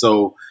drawing.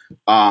 So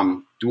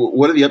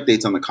what are the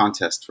updates on the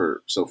contest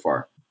for so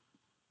far?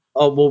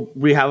 Oh, well,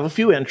 we have a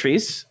few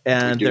entries,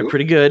 and We they're do?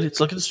 pretty good. It's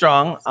looking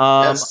strong.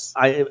 Yes.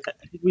 I think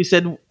we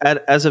said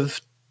as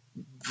of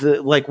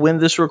when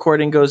this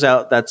recording goes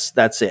out, that's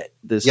it.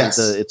 Yes.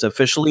 It's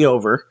officially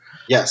over.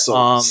 Yeah,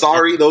 so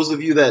sorry, those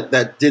of you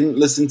that didn't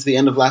listen to the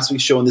end of last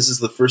week's show, and this is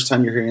the first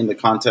time you're hearing the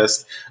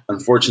contest.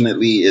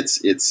 Unfortunately,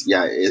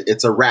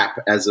 it's a wrap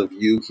as of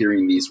you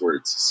hearing these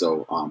words.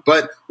 So,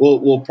 but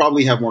we'll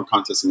probably have more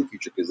contests in the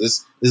future because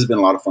this has been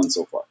a lot of fun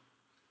so far.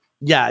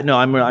 Yeah, no,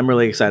 I'm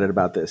really excited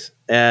about this,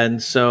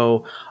 and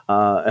so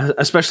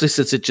especially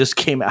since it just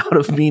came out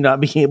of me not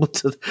being able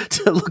to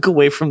look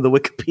away from the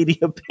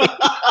Wikipedia page.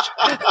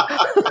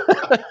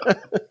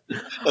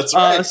 That's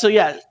right. So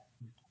yeah.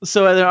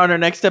 So on our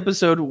next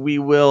episode, we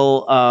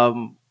will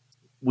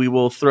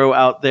throw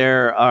out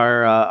there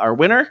our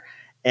winner,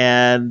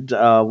 and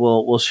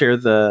we'll share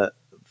the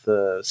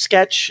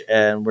sketch,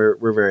 and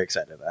we're very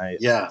excited.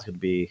 Yeah. It's gonna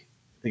be.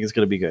 I think it's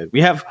gonna be good.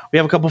 We have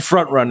a couple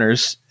front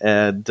runners,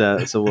 and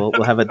so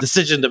we'll have a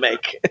decision to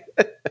make.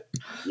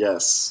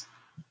 Yes.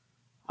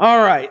 All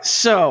right,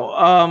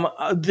 so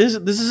this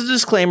is a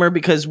disclaimer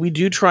because we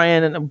do try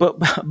and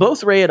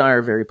both Ray and I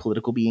are very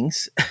political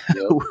beings.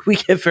 Yep. We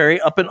get very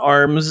up in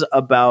arms Our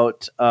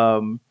about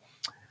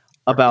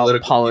political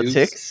views.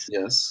 politics,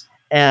 Yes.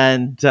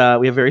 and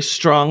we have very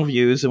strong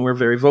views, and we're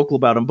very vocal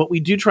about them. But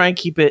we do try and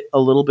keep it a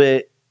little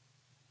bit,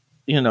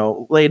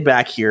 laid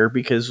back here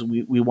because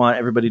we want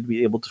everybody to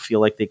be able to feel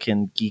like they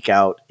can geek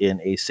out in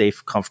a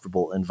safe,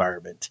 comfortable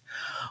environment.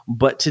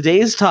 But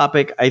today's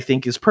topic, I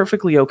think, is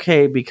perfectly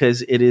okay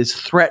because it is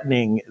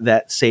threatening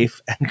that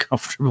safe and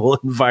comfortable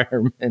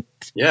environment.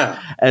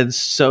 Yeah. And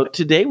so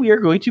today we are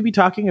going to be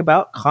talking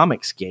about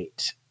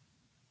Comicsgate.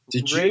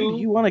 Did Ray, do you?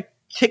 you want to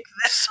kick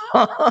this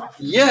off?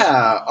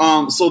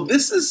 Yeah. So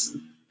this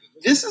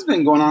has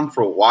been going on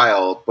for a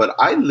while, but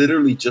I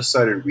literally just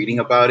started reading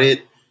about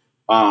it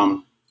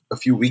um, a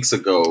few weeks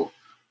ago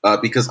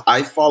because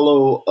I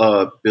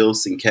follow Bill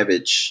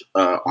Sienkiewicz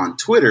on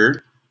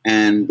Twitter,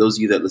 and those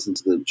of you that listen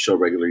to the show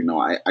regularly know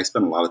I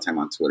spend a lot of time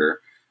on Twitter,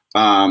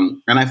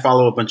 and I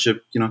follow a bunch of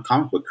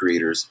comic book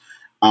creators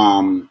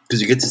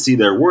because you get to see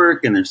their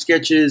work and their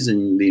sketches,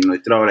 and they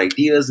throw out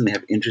ideas and they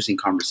have interesting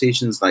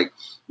conversations. Like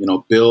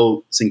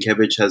Bill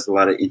Sienkiewicz has a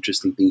lot of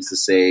interesting things to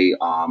say.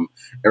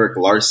 Eric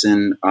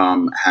Larson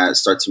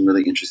has started some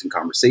really interesting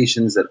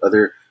conversations that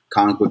other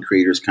comic book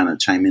creators kind of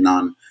chime in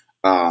on.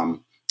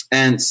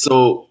 And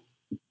so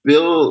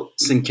Bill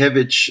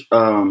Sienkiewicz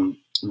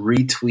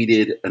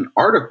retweeted an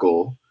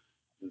article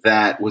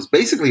that was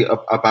basically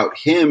about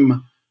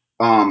him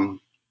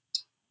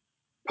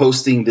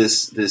posting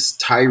this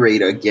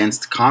tirade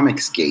against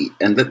Comicsgate,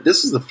 and that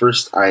this is the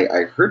first I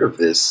heard of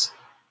this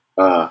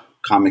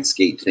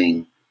Comicsgate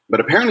thing. But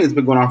apparently, it's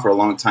been going on for a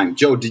long time.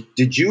 Joe,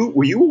 did you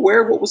were you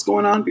aware of what was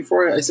going on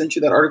before I sent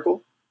you that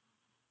article?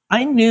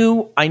 I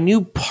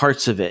knew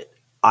parts of it.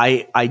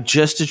 I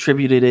just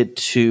attributed it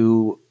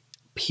to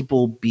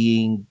people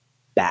being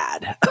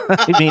bad.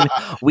 I mean,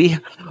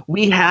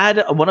 we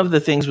had one of the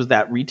things was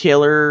that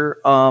retailer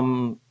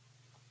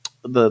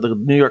the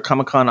New York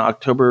Comic Con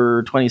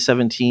October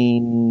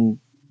 2017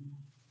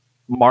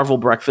 Marvel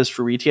Breakfast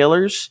for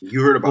Retailers.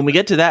 You heard When about we that?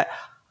 get to that,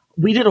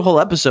 we did a whole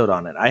episode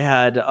on it. I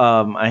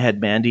had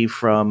Mandy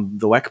from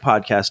the WEC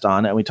podcast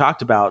on, and we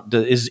talked about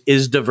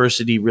is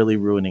diversity really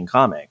ruining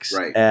comics?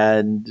 Right.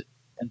 And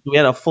we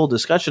had a full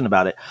discussion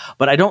about it.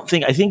 But I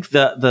think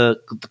the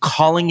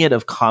calling it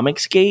of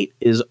Comicsgate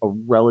is a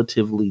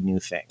relatively new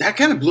thing. That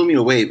kind of blew me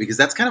away because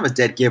that's kind of a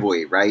dead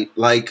giveaway, right?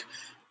 Like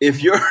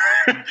if you're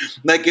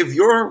if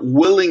you're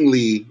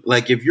willingly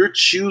if you're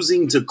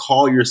choosing to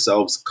call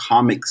yourselves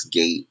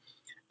Comicsgate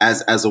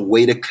as a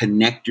way to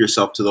connect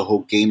yourself to the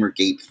whole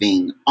Gamergate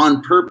thing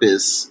on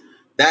purpose,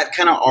 that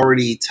kind of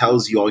already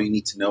tells you all you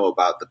need to know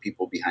about the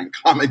people behind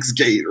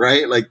Comicsgate,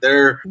 right? Like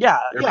Yeah,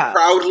 they're yeah.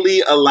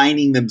 proudly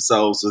aligning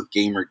themselves with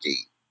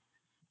Gamergate.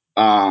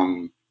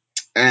 Um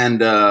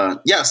and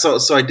yeah, so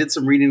I did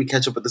some reading to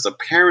catch up with this.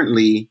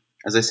 Apparently,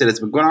 as I said, it's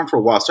been going on for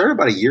a while. Started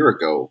about a year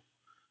ago.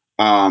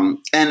 And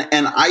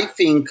I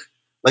think,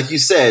 like you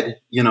said,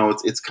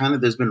 it's kind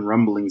of there's been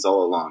rumblings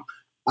all along.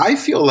 I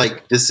feel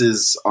like this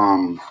is,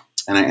 and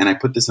I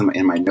put this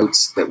in my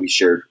notes that we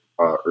shared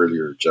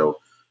earlier, Joe.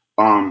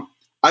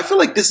 I feel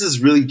like this is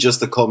really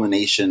just a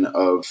culmination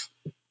of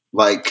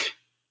like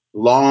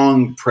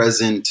long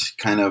present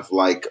kind of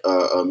like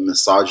a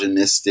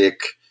misogynistic,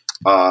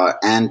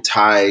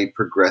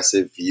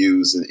 anti-progressive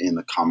views in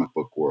the comic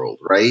book world,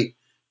 right?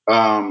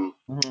 Mhm.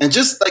 And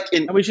just like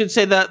in And we should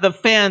say that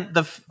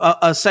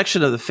a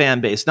section of the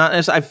fan base, not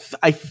as I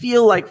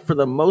feel like for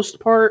the most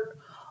part,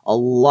 a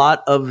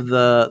lot of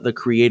the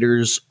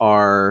creators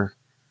are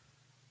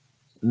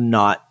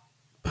not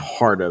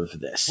part of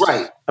this.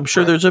 right, I'm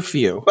sure right. there's a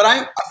few,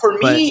 But for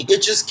but me,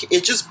 it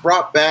just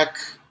brought back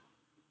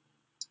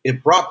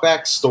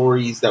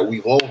stories that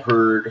we've all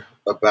heard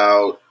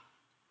about,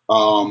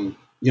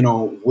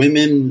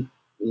 women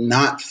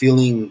not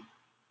feeling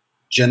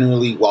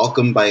generally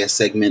welcomed by a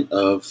segment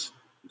of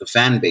the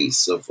fan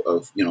base of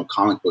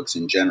comic books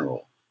in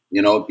general.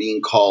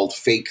 Being called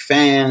fake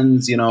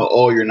fans.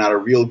 Oh, you're not a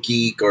real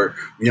geek, or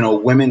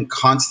women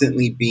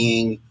constantly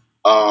being,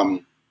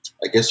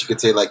 I guess you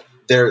could say, like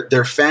their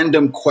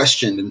fandom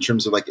questioned in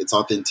terms of like its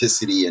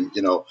authenticity, and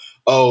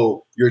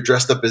oh, you're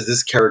dressed up as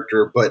this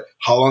character, but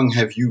how long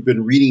have you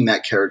been reading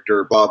that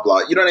character? Blah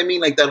blah. You know what I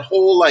mean? Like that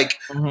whole like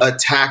Mhm.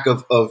 attack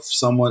of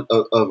someone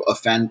of a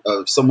fan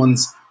of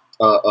someone's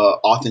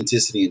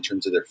authenticity in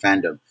terms of their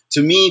fandom.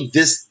 To me,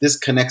 this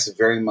connects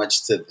very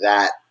much to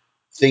that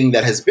thing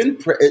that has been.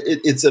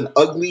 It's an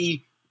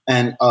ugly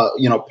and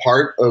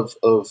part of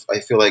I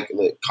feel like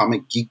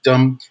comic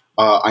geekdom.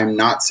 I'm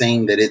not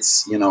saying that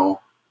it's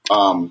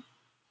um,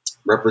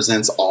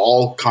 represents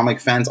all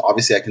comic fans.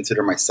 Obviously, I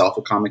consider myself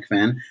a comic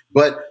fan,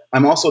 but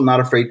I'm also not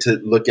afraid to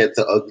look at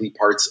the ugly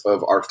parts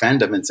of our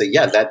fandom and say,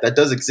 yeah, that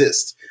does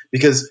exist,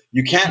 because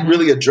you can't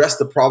really address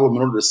the problem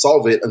in order to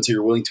solve it until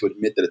you're willing to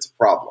admit that it's a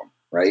problem,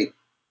 right?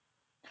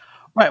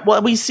 Right.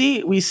 Well, we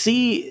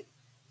see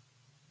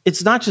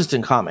it's not just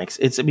in comics.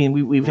 It's I mean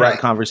we've had Right.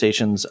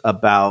 conversations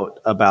about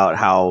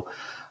how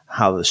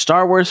the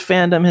Star Wars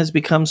fandom has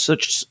become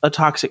such a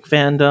toxic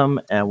fandom,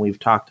 and we've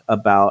talked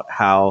about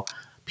how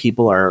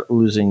people are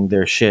losing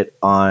their shit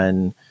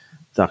on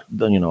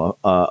the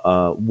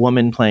a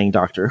woman playing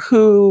Doctor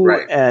Who,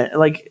 Right.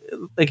 like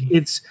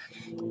it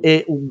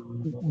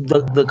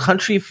the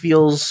country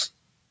feels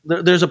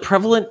there's a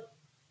prevalent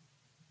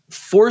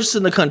force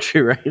in the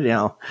country right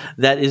now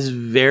that is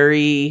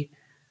very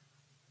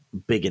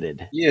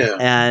bigoted, Yeah.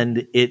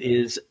 and it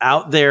is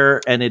out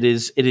there, and it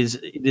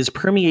is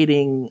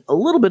permeating a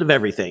little bit of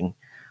everything,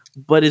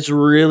 but it's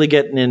really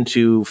getting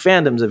into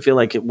fandoms. I feel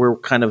like we're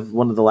kind of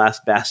one of the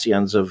last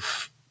bastions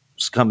of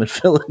scum and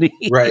Right.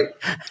 villainy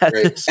at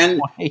Right. this And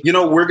point.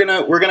 we're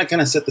gonna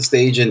kind of set the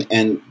stage and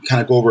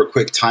kind of go over a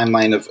quick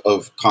timeline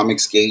of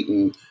Comicsgate,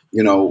 and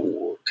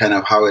kind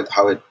of how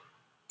it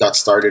got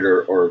started,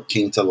 or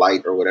came to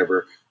light, or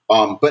whatever.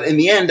 But in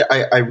the end,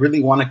 I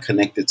really want to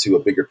connect it to a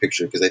bigger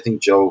picture, because I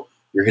think, Joe,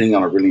 you're hitting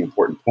on a really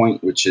important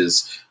point, which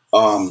is,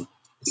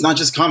 it's not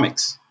just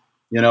comics,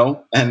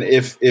 and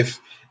if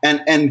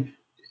and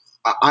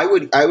I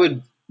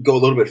would go a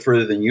little bit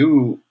further than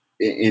you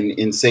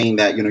in saying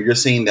that, you're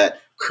saying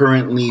that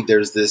currently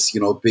there's this,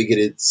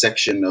 bigoted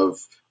section of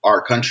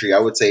our country. I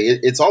would say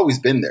it's always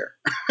been there.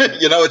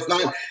 It's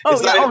not Oh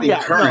it's yeah, not oh anything yeah,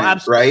 no, current,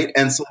 absolutely, right?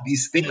 And so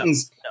these no,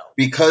 things, no.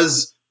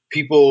 because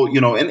people,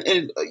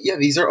 and yeah,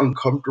 these are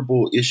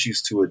uncomfortable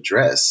issues to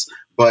address,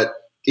 but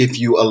if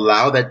you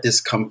allow that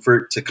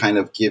discomfort to kind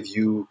of give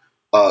you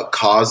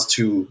cause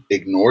to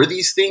ignore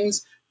these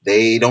things,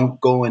 they don't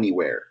go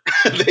anywhere.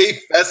 They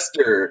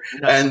fester,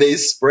 No. and they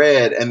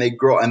spread, and they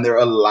grow, and they're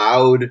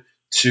allowed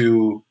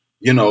to,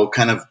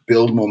 kind of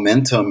build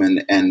momentum,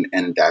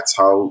 and that's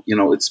how,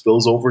 it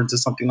spills over into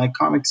something like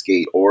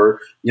Comicsgate, or,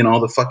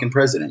 the fucking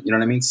president. You know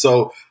what I mean?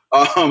 So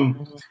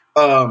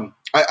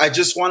I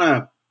just want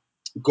to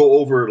go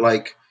over,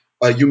 like,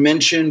 you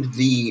mentioned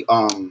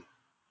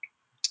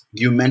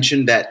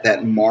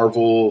that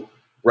Marvel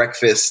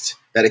breakfast,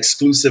 that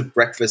exclusive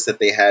breakfast that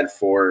they had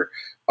for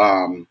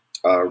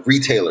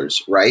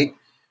retailers, right?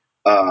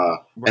 And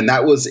Right.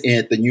 that was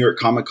at the New York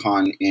Comic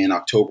Con in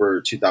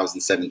October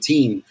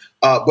 2017.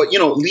 But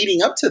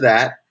leading up to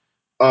that,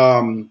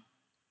 um,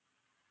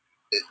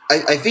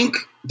 I think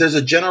there's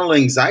a general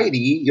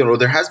anxiety.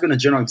 There has been a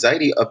general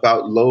anxiety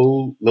about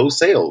low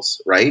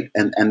sales, right?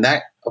 And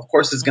that, of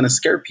course, is going to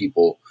scare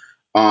people.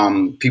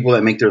 People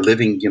that make their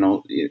living,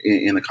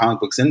 in the comic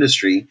books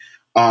industry.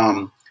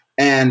 Um,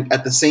 and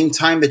at the same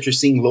time that you're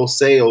seeing low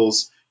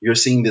sales, you're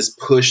seeing this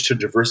push to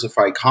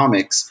diversify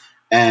comics.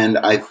 And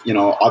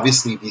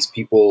obviously these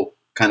people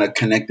kind of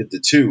connected the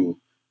two.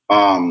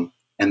 And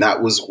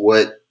that was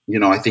what,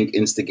 I think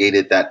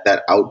instigated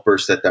that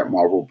outburst at that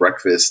Marvel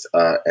breakfast,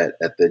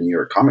 at the New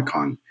York Comic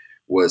Con,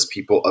 was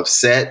people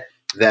upset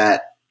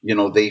that,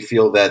 they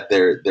feel that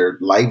their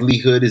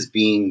livelihood is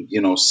being,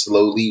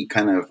 slowly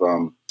kind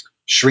of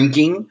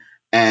shrinking,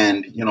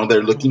 and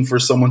they're looking for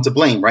someone to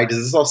blame. Right? Does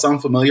this all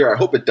sound familiar? I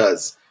hope it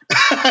does.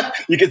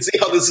 You can see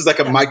how this is like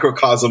a Yeah.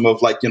 microcosm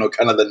of, like,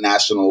 kind of the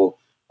national,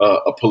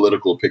 a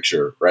political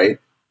picture, right?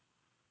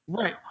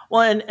 Right.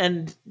 Well,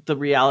 and the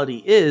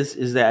reality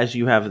is that, as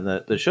you have in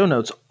the show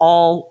notes,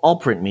 all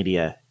print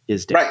media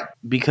is down Right.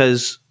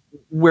 because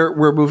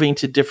we're moving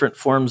to different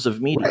forms of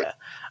Right. media.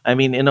 I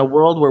mean, in a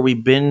world where we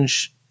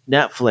binge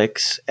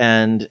Netflix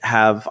and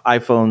have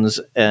iPhones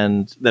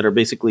and that are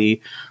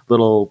basically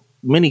little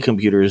mini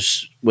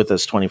computers with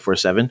us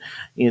 24/7,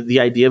 the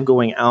idea of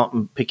going out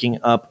and picking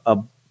up a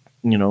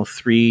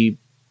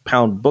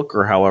 3-pound book,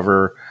 or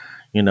however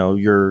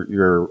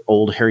your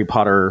old Harry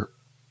Potter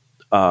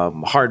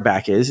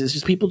hardback is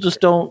just people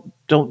just don't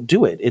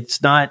do it.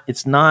 It's not Yeah.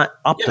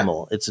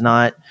 optimal. It's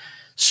not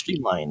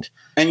streamlined.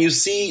 And you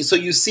see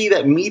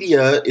that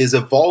media is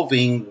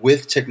evolving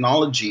with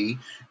technology,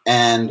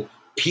 and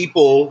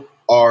people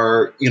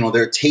are,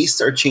 their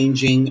tastes are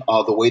changing,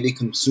 the way they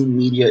consume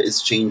media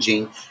is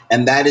changing,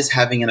 and that is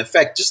having an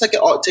effect, just like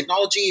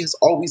technology has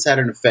always had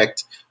an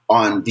effect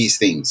on these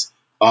things.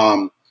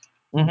 Mhm.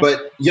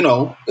 But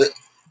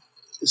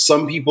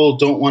some people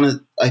don't want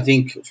to, I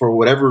think, for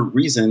whatever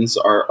reasons,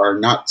 are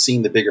not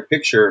seeing the bigger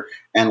picture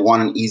and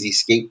want an easy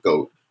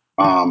scapegoat.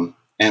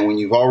 And when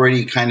you've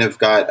already kind of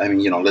got, I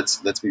mean,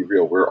 let's be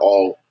real, we're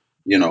all,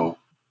 you know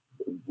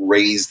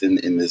raised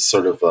in this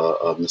sort of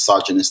a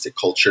misogynistic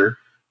culture.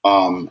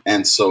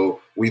 And so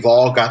we've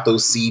all got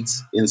those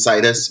seeds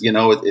inside us.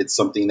 It's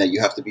something that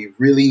you have to be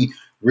really,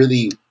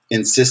 really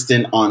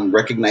insistent on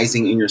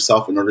recognizing in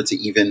yourself in order to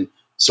even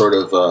sort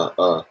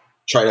of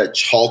try to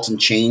halt and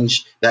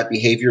change that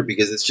behavior,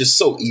 because it's just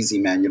so easy,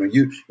 man.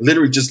 You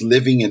literally just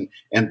living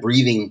and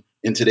breathing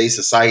in today's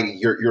society.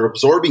 You're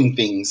absorbing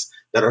things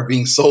that are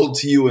being sold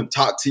to you and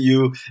taught to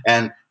you,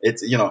 and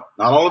it's not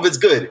all of it's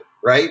good,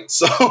 right?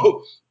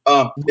 So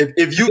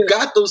If you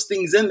got those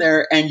things in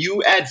there and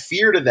you add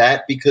fear to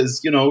that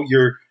because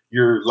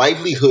your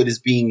livelihood is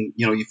being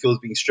you feel is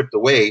being stripped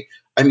away.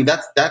 I mean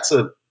that's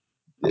a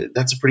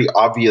pretty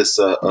obvious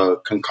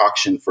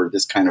concoction for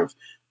this kind of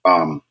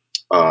um,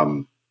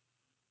 um,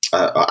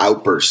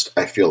 outburst.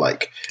 I feel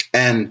like,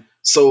 and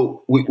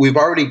so we've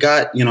already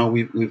got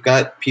we've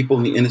got people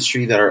in the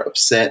industry that are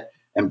upset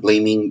and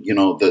blaming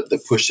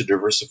the push to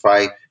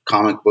diversify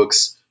comic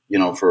books,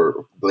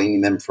 for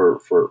blaming them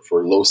for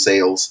low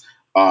sales,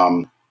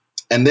 and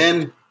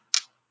then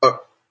uh,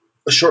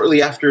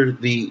 shortly after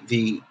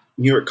the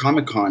New York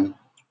Comic Con,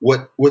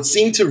 what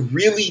seemed to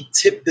really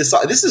tip this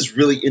off. This is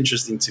really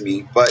interesting to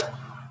me, but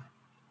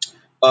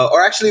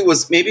or actually, it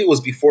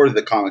was before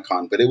the Comic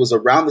Con, but it was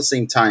around the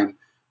same time.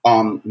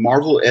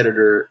 Marvel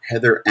editor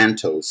Heather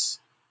Antos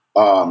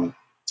um,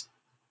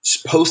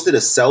 posted a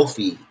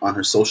selfie on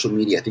her social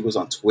media. I think it was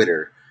on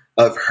Twitter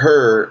of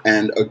her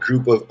and a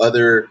group of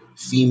other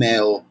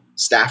female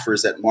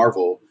staffers at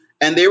Marvel,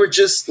 and they were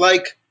just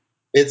like,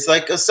 it's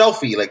like a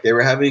selfie. Like they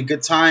were having a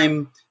good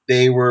time.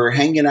 They were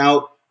hanging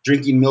out,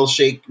 drinking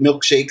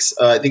milkshakes.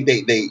 I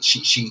think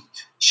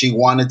she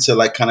wanted to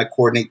like kind of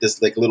coordinate this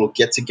like little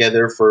get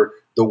together for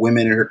the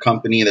women in her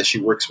company that she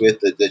works with,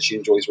 that she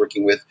enjoys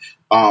working with.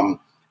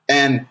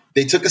 And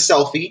they took a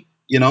selfie,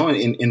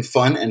 in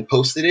fun, and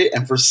posted it.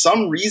 And for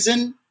some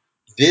reason,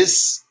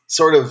 this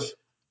sort of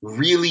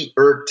really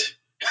irked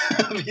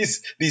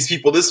these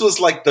people. This was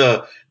like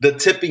the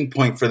tipping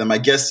point for them. I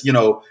guess,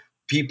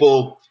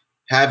 people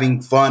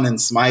having fun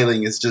and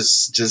smiling is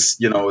just it's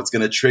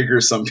going to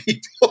trigger some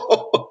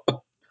people.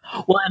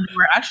 Well, and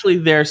we're actually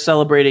there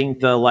celebrating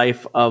the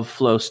life of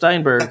Flo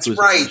Steinberg, That's who's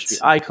an right. industry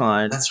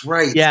icon. That's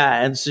right.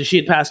 Yeah, and so she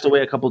had passed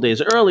away a couple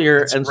days earlier,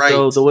 That's and right.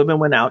 so the women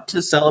went out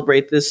to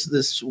celebrate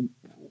this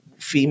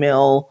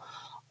female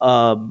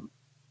um,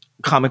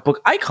 comic book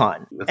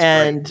icon, That's right.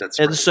 and That's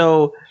and right.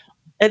 so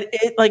and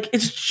it like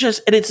it's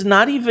just and it's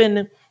not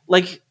even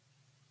like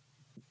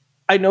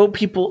I know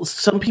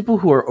some people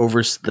who are over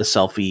the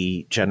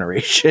selfie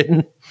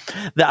generation,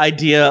 the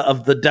idea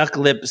of the duck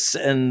lips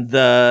and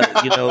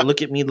the,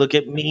 look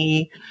at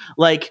me.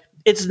 Like,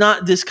 it's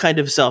not this kind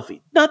of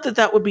selfie. Not that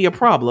that would be a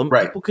problem.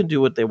 Right. People can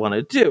do what they want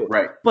to do.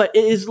 Right. But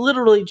it is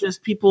literally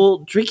just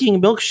people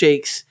drinking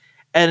milkshakes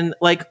and,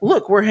 like,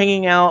 look, we're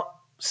hanging out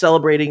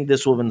celebrating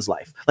this woman's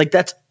life. Like,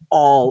 that's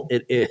all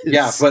it is.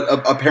 Yeah,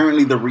 but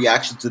apparently the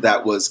reaction to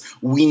that was,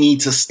 we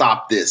need to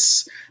stop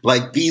this.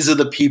 Like, these are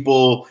the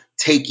people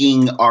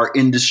taking our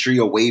industry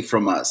away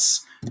from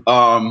us.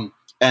 And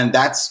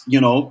that's,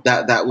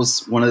 that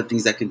was one of the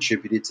things that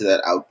contributed to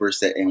that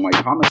outburst at NY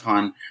Comic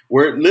Con,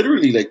 where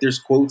literally, like, there's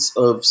quotes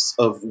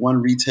of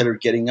one retailer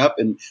getting up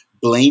and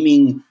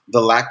blaming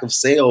the lack of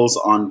sales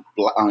on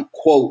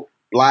quote,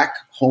 black,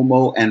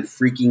 homo, and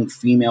freaking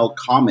female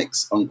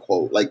comics,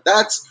 unquote. Like,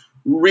 that's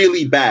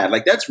really bad.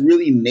 Like, that's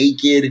really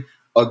naked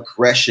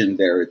aggression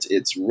there.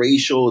 It's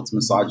racial, it's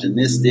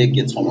misogynistic,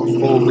 it's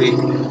homophobic,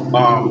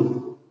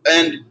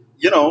 and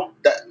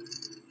that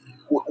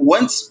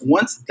once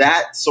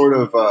that sort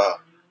of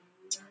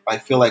I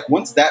feel like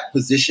once that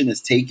position is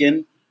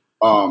taken,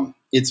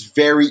 it's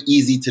very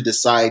easy to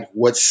decide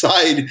what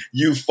side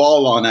you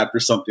fall on after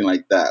something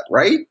like that,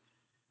 right?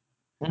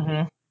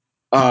 Mm-hmm.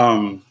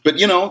 But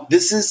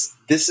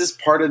this is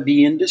part of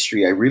the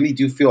industry. I really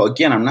do feel,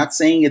 again, I'm not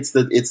saying it's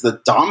the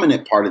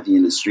dominant part of the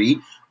industry,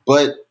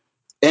 but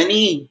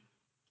any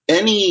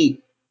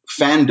any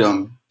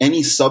fandom,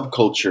 any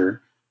subculture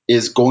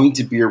is going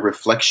to be a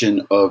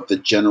reflection of the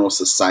general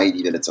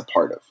society that it's a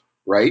part of,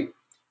 right?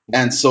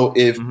 And so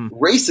if Mm-hmm.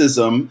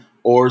 racism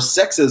or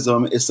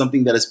sexism is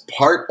something that is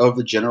part of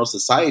the general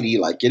society,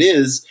 like it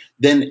is,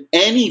 then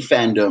any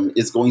fandom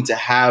is going to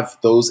have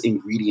those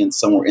ingredients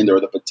somewhere in there,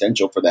 or the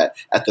potential for that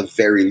at the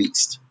very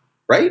least,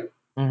 right?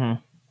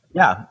 Mm-hmm.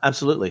 Yeah,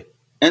 absolutely.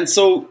 And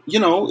so,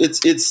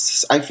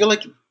 it's I feel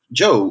like,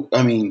 Joe,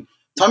 I mean,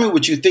 tell me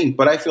what you think,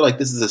 but I feel like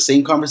this is the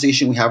same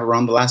conversation we have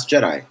around The Last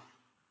Jedi.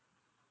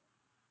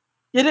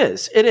 It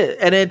is. It is.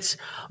 And it's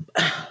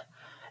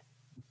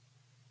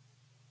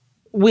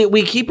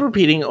we keep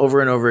repeating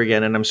over and over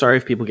again, and I'm sorry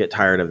if people get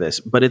tired of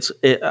this, but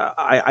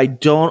I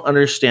don't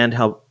understand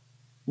how.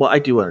 Well, I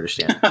do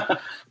understand.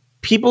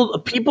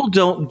 People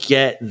don't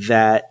get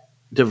that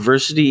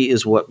diversity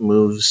is what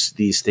moves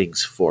these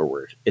things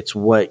forward. It's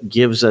what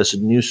gives us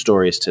new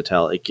stories to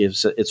tell.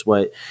 It's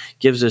what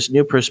gives us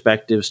new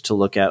perspectives to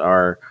look at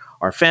our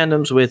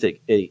fandoms with.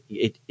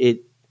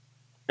 It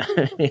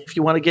if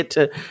you want to get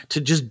to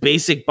just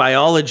basic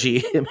biology,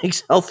 it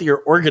makes healthier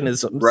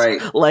organisms.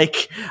 Right.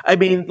 Like, I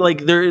mean,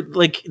 like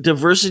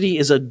diversity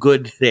is a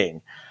good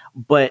thing,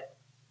 but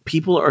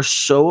people are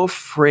so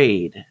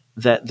afraid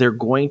that they're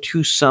going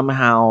to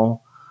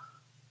somehow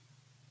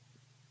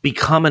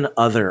become an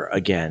other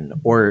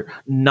again, or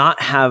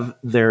not have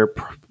their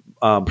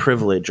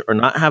privilege, or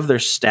not have their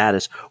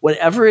status,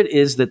 whatever it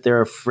is that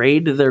they're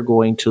afraid they're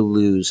going to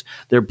lose.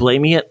 They're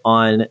blaming it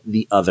on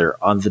the other,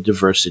 on the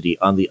diversity,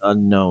 on the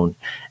unknown.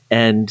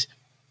 And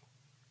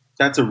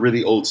That's a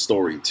really old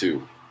story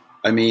too.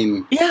 I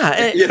mean,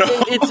 Yeah, you know,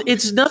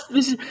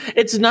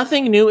 it's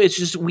nothing new. It's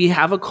just we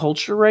have a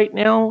culture right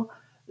now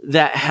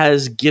that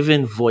has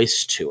given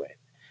voice to it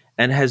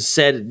and has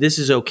said this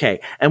is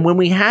okay. And when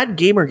we had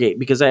Gamergate,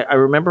 because I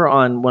remember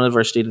on one of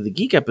our State of the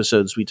Geek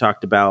episodes, we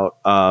talked about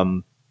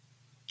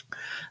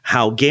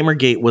how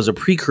Gamergate was a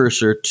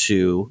precursor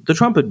to the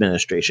Trump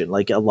administration.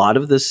 Like a lot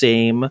of the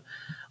same,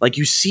 like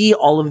you see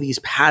all of these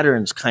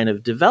patterns kind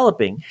of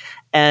developing,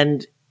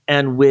 and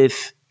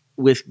with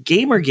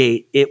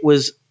Gamergate, it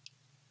was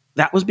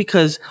that was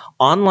because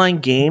online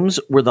games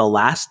was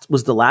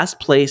the last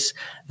place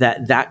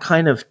that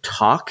kind of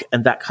talk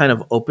and that kind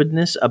of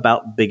openness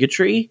about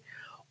bigotry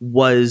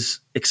was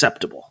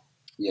acceptable.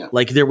 yeah,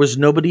 Like there was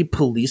nobody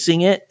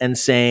policing it and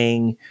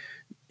saying,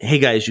 "Hey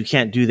guys, you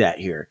can't do that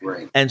here."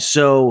 right, And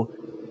so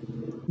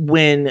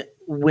when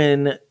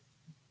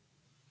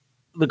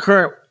the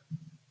current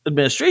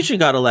administration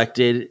got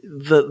elected,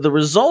 the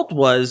result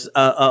was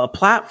a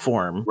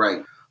platform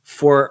right,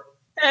 for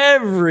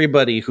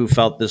everybody who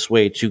felt this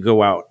way to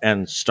go out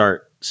and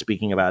start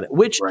speaking about it,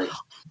 which right.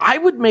 I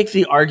would make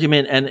the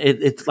argument, and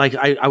it's like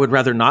I would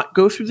rather not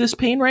go through this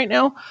pain right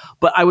now,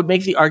 but I would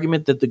make the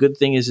argument that the good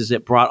thing is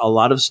it brought a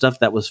lot of stuff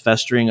that was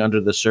festering under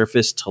the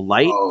surface to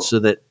light Oh, so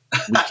that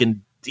we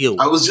can deal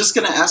I with was it. just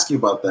going to ask you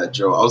about that,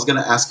 Joe. I was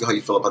going to ask you how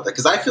you feel about that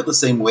because I feel the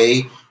same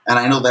way, and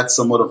I know that's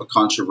somewhat of a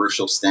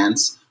controversial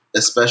stance,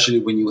 especially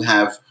when you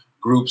have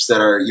groups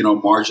that are,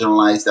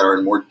 marginalized that are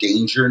in more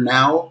danger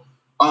now.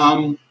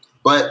 Um,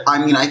 but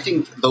I mean, I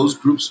think those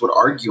groups would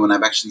argue, and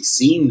I've actually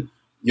seen,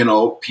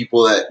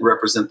 people that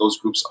represent those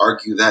groups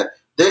argue that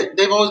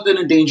they've always been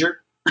in danger.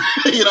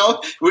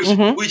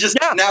 We just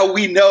Yeah. now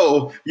we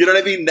know, you know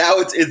what I mean? Now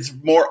it's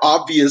more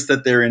obvious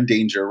that they're in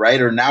danger,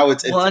 right? Or now Well,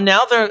 it's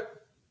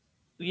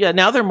and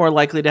now they're more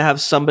likely to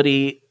have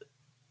somebody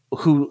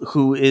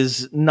who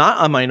is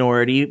not a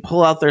minority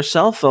pull out their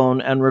cell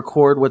phone and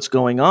record what's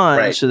going on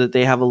right, so that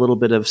they have a little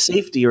bit of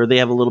safety or they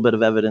have a little bit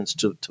of evidence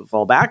to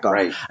fall back on.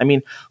 right. I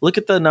mean, look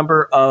at the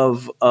number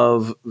of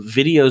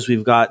videos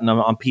we've gotten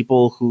on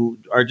people who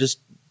are just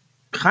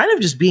kind of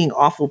just being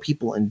awful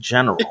people in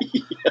general.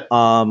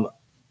 Um,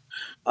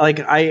 like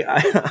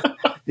I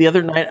the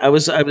other night I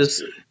was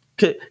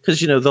because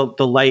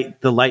the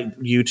light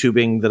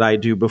YouTubing that I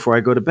do before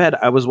I go to bed,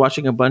 I was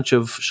watching a bunch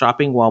of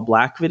shopping while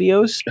black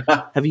videos.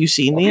 Have you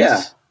seen Oh yeah,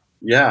 these?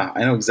 yeah.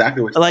 I know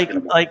exactly what you're talking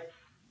Like about. like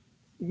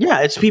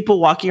yeah, it's people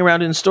walking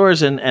around in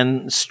stores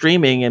and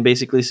streaming and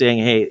basically saying,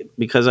 "Hey,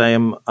 because I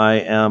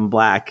am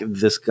black,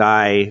 this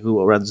guy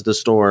who runs the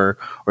store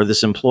or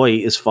this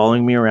employee is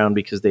following me around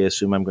because they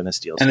assume I'm going to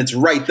steal And it's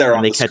something." right there And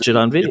on they the catch it screen.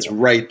 on It's video.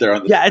 right there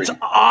on the Yeah, it's screen.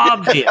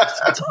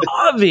 obvious. It's Yeah,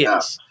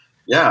 obvious.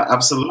 yeah,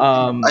 absolutely.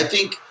 I Um,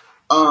 think,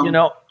 you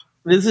know,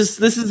 this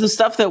is the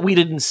stuff that we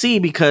didn't see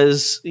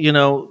because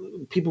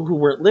people who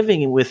weren't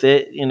living with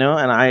it, and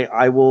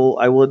I will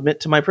admit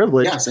to my yeah,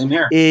 privilege, same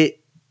here.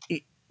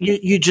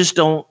 you just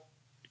don't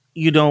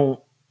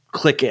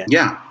click in,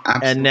 Yeah, and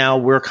absolutely. now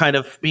we're kind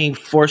of being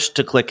forced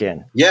to click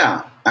in.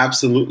 Yeah,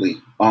 absolutely.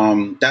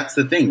 That's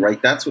the thing,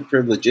 right? That's what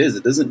privilege is.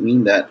 It doesn't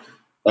mean that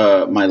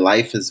my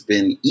life has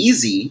been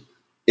easy.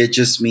 It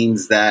just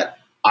means that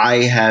I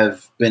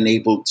have been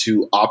able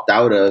to opt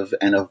out of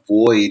and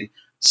avoid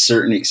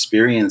certain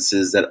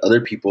experiences that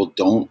other people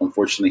don't,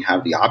 unfortunately,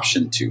 have the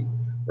option to,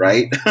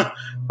 right?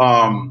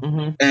 um,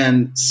 Hmm.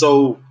 and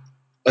so,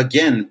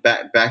 again,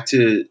 back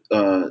to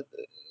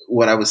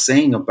what I was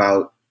saying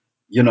about,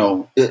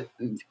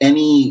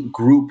 any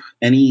group,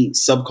 any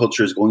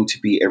subculture is going to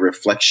be a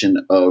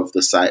reflection of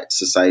the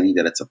society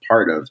that it's a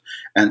part of,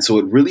 and so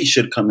it really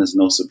should come as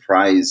no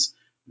surprise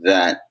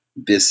that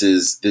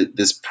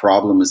this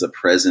problem is a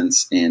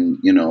presence in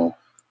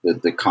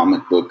the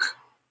comic book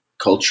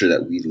culture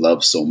that we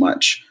love so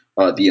much.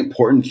 The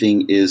important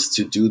thing is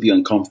to do the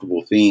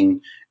uncomfortable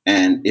thing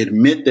and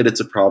admit that it's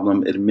a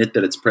problem, admit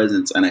that it's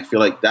present, and I feel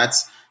like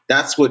that's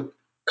what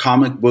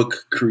comic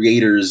book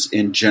creators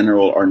in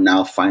general are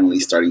now finally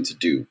starting to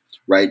do,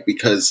 right?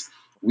 Because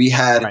we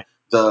had Right.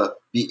 the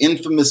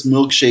infamous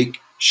milkshake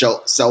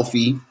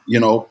selfie,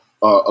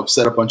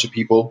 upset a bunch of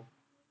people,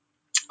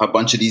 a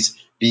bunch of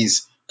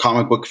these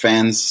comic book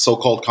fans,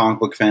 so-called comic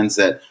book fans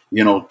that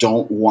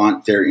don't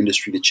want their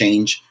industry to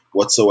change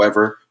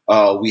whatsoever.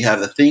 We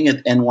have a thing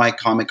at NY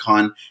Comic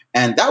Con,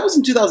 and that was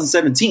in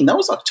 2017. That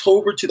was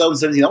October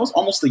 2017. That was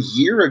almost a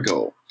year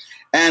ago.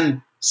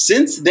 And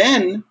since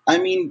then, I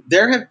mean,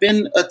 there have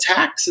been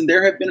attacks and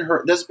there's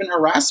been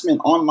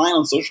harassment online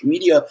on social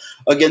media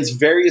against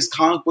various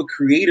comic book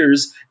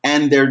creators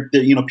and their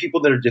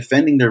people that are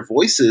defending their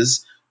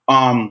voices.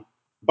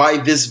 By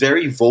this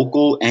very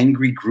vocal,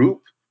 angry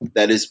group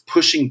that is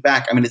pushing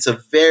back. I mean, it's a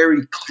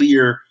very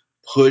clear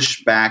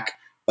pushback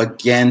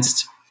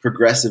against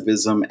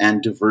progressivism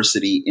and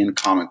diversity in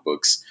comic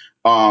books.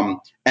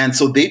 And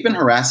so they've been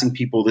harassing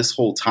people this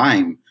whole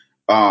time.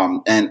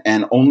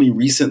 And only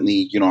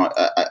recently,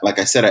 like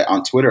I said,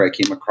 on Twitter, I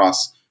came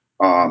across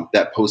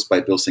that post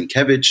by Bill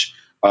Sienkiewicz,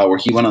 where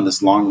he went on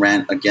this long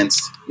rant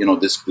against,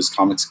 this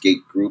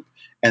Comicsgate group,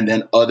 and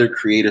then other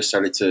creators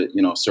started to,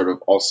 sort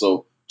of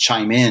also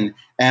chime in.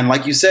 And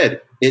like you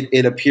said,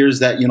 it appears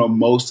that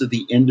most of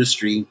the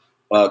industry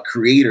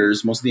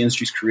creators, most of the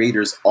industry's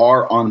creators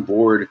are on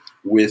board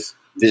with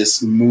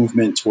this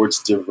movement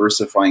towards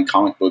diversifying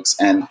comic books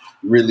and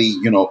really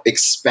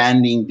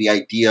expanding the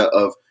idea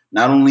of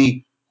not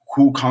only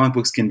who comic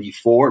books can be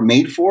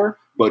made for,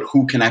 but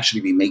who can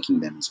actually be making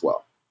them as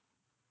well.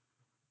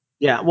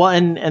 Yeah, well,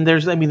 and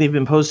there's, I mean, they've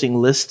been posting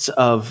lists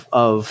of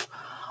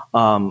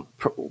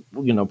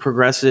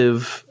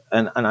progressive,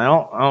 and I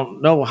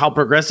don't know how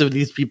progressive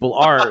these people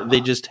are.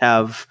 They just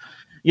have,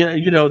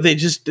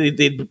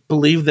 they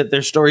believe that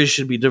their stories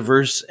should be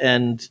diverse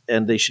and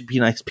they should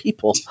be nice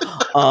people.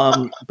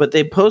 But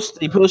they post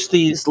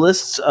these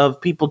lists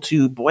of people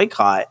to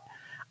boycott,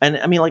 and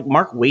I mean, like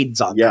Mark Wade's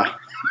on there. Yeah.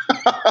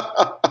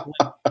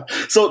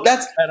 So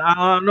that's And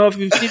I don't know if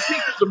you've seen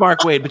pictures of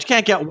Mark Wade, but you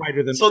can't get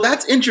wider than So that.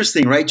 that's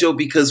interesting, right, Joe?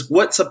 Because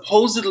what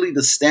supposedly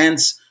the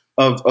stance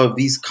of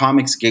these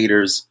comics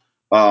gators,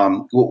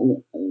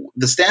 the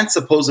stance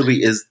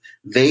supposedly is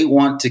they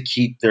want to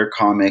keep their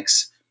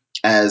comics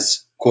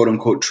as quote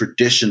unquote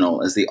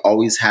traditional as they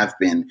always have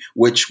been,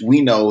 which we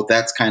know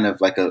that's kind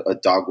of like a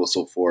dog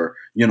whistle for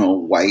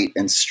white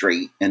and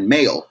straight and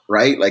male,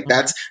 right? Like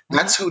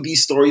that's who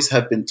these stories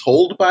have been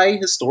told by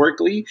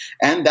historically,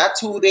 and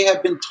that's who they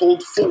have been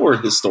told for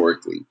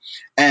historically,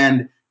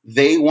 and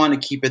they want to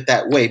keep it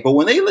that way. But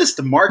when they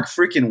list Mark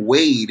freaking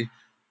Wade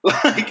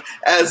like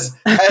as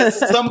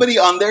somebody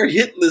on their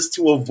hit list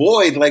to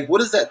avoid, like what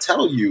does that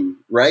tell you,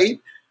 right?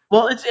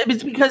 Well,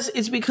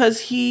 it's because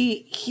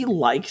he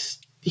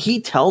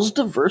tells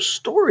diverse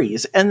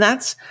stories, and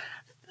that's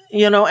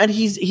and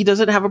he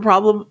doesn't have a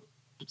problem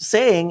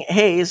saying,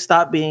 "Hey,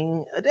 stop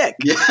being a dick."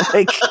 Yeah.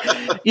 Like,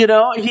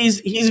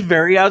 he's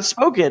very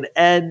outspoken,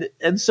 and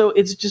so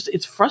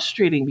it's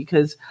frustrating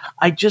because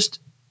I just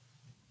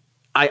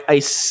I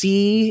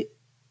see.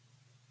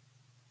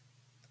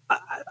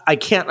 I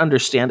can't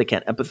understand. I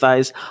can't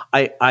empathize.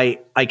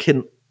 I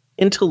can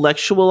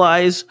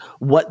intellectualize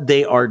what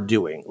they are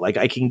doing. Like,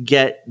 I can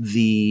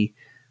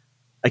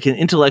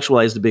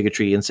intellectualize the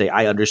bigotry and say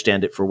I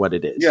understand it for what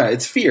it is. Yeah,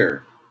 it's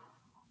fear.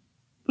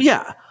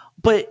 Yeah,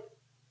 but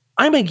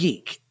I'm a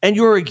geek and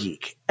you're a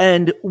geek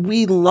and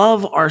we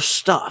love our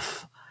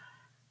stuff.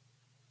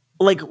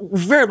 Like,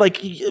 very, like,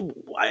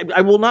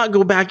 I will not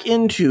go back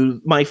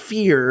into my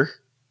fear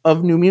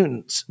of New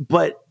Mutants,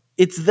 but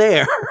it's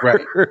there.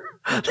 Right.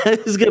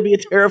 That is going to be a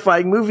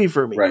terrifying movie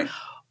for me. Right.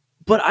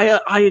 But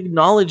I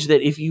acknowledge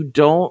that if you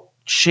don't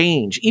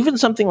change, even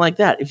something like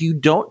that, if you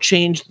don't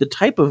change the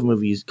type of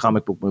movies,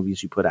 comic book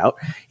movies you put out,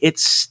 it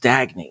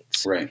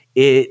stagnates. Right.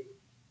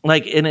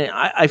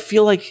 I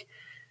feel like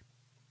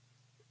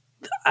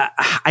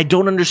I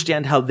don't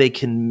understand how they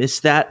can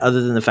miss that,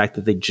 other than the fact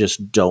that they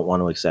just don't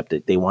want to accept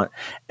it. They want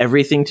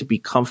everything to be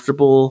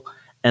comfortable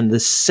and the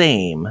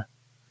same.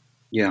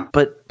 Yeah.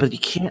 But you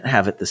can't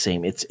have it the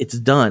same. It's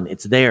done.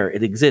 It's there.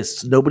 It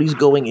exists. Nobody's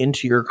going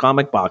into your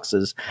comic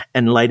boxes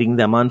and lighting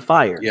them on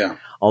fire. Yeah.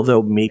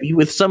 Although maybe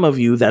with some of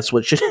you that's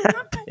what should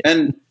happen.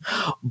 And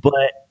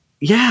But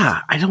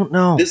yeah, I don't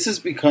know. this has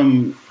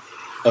become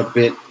a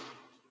bit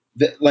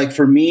like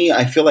for me,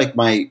 I feel like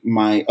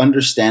my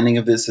understanding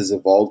of this has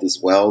evolved as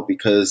well,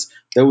 because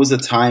there was a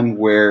time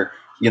where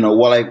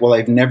while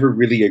I've never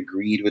really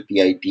agreed with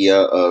the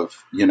idea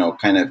of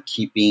kind of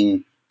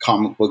keeping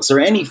comic books or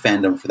any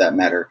fandom for that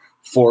matter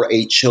for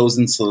a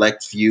chosen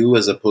select few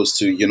as opposed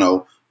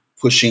to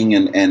pushing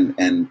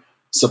and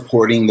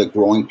supporting the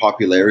growing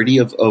popularity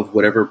of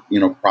whatever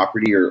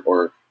property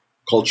or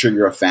culture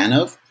you're a fan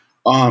of.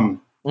 Hmm.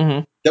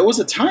 There was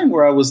a time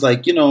where I was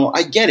like,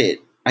 I get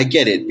it. I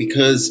get it.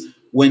 Because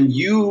when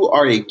you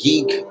are a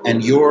geek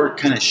and you're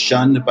kind of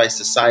shunned by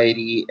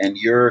society and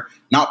you're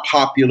not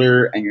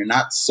popular and you're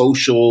not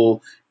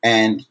social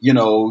and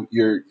you're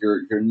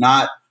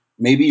not,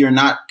 maybe you're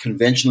not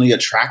conventionally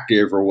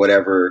attractive or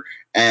whatever,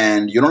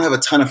 and you don't have a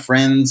ton of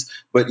friends,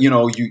 but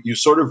you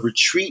sort of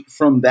retreat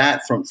from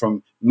that,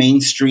 from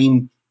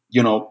mainstream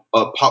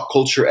pop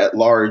culture at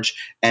large,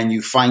 and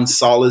you find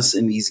solace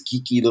in these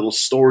geeky little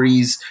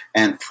stories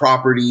and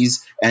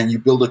properties, and you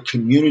build a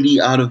community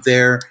out of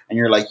there, and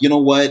you're like, you know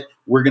what,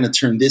 we're going to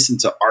turn this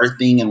into our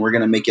thing, and we're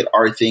going to make it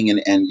our thing,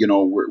 and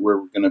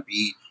we're going to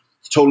be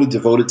totally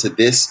devoted to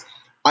this.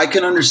 I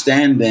can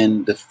understand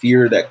then the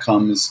fear that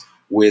comes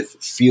with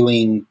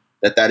feeling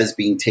that is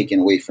being taken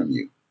away from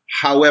you.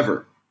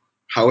 However,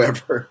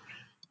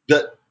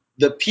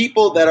 the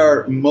people that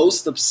are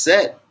most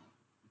upset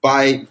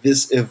by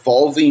this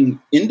evolving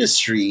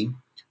industry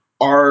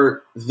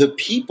are the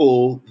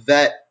people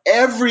that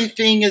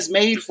everything is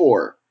made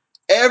for.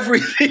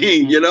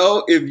 Everything,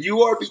 if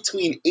you are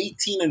between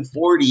 18 and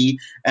 40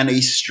 and a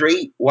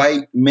straight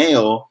white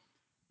male,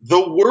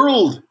 the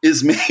world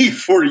is made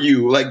for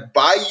you, like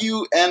by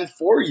you and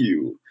for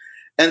you.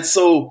 And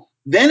so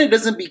then it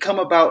doesn't become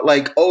about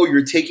like, oh,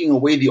 you're taking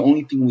away the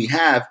only thing we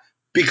have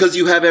because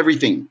you have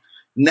everything.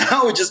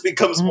 Now it just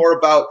becomes more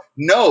about,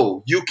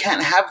 no, you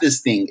can't have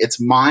this thing. It's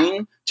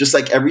mine, just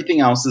like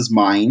everything else is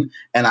mine.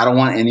 And I don't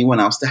want anyone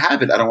else to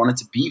have it. I don't want it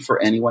to be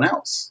for anyone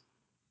else.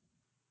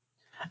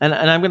 And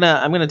I'm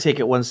gonna take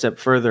it one step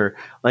further.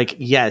 Like,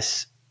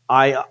 yes,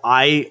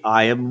 I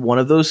am one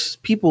of those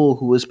people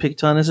who was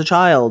picked on as a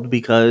child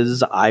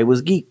because I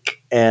was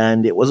geek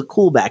and it wasn't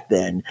cool back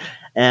then.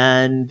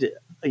 And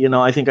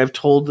I think I've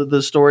told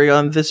the story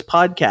on this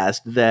podcast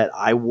that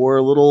I wore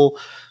a little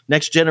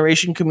next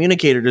generation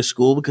communicator to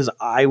school because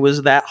I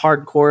was that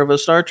hardcore of a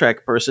Star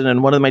Trek person,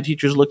 and one of my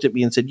teachers looked at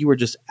me and said, "You were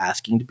just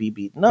asking to be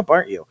beaten up,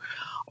 aren't you?"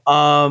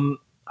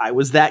 I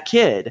was that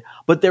kid,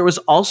 but there was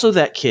also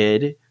that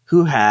kid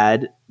who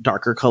had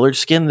darker colored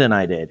skin than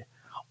I did,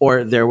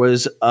 or there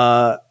was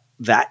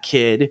that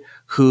kid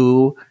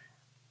who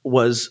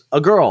was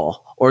a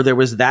girl, or there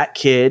was that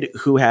kid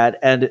who had,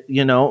 and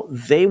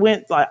they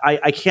went.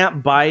 I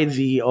can't buy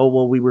the, oh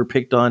well, we were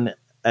picked on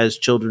as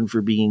children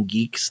for being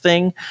geeks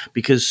thing,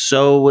 because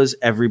so was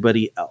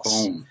everybody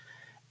else, Boom.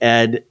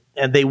 and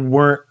they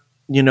weren't,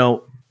 you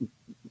know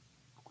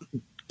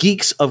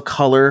geeks of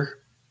color,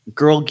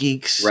 girl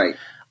geeks, Right.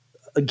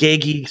 gay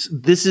geeks.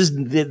 They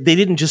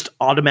didn't just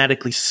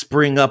automatically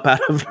spring up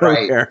out of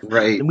Right. nowhere.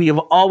 Right. We have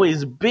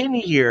always been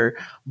here,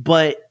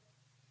 but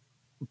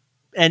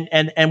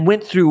and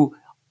went through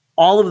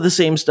all of the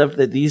same stuff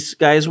that these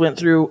guys went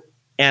through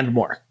and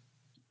more.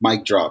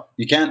 Mic drop.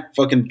 You can't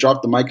fucking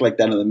drop the mic like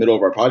that in the middle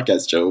of our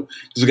podcast, Joe,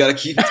 because we got to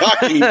keep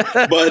talking.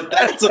 But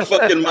that's a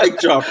fucking mic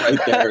drop right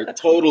there.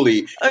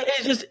 Totally.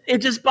 It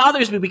just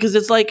bothers me because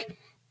it's like,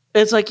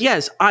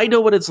 yes, I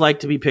know what it's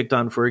like to be picked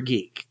on for a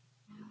geek.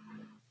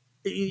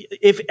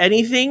 If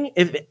anything,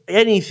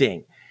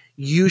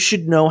 you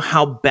should know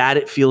how bad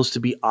it feels to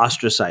be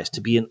ostracized,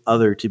 to be an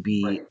other, to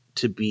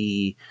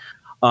be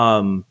Right.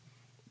 um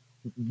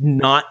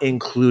not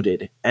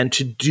included, and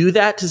to do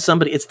that to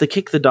somebody. It's the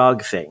kick the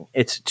dog thing.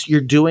 You're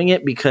doing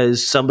it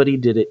because somebody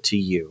did it to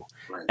you,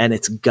 Right. and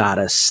it's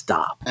gotta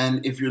stop.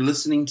 And if you're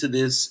listening to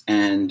this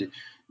and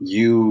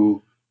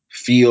you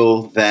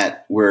feel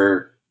that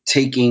we're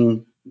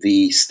taking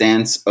the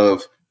stance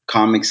of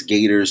comics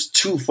gators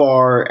too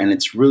far, and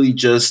it's really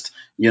just,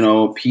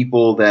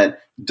 people that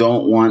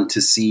don't want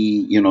to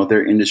see,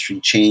 their industry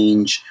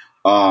change,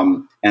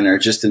 and are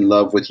just in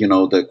love with,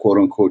 the quote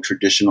unquote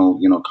traditional,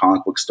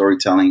 comic book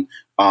storytelling,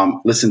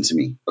 listen to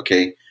me,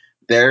 okay?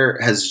 There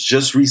has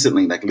just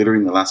recently, like literally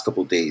in the last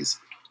couple of days,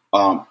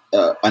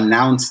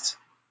 announced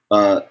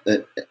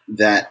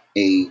that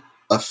a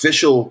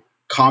official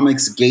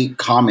Comicsgate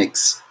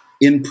Comics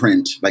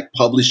imprint, like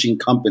publishing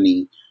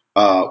company,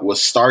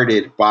 was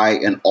started by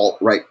an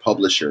alt-right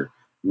publisher.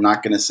 I'm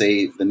not going to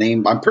say the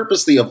name. I'm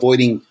purposely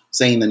avoiding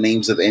saying the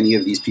names of any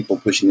of these people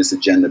pushing this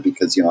agenda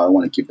because I don't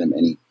want to give them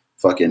any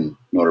fucking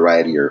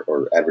notoriety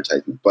or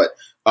advertisement. But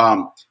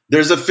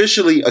there's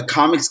officially a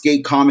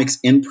Comicsgate Comics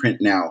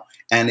imprint now,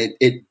 and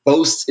it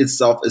boasts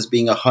itself as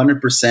being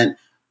 100%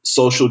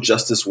 social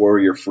justice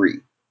warrior free.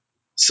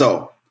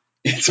 So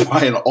it's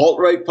by an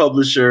alt-right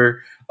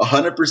publisher,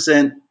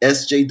 100%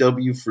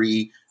 SJW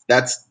free.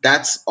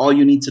 That's all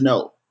you need to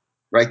know,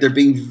 right? They're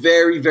being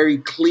very, very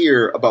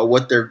clear about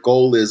what their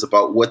goal is,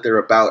 about what they're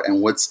about,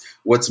 and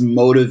what's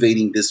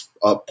motivating this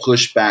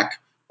pushback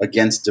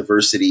against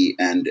diversity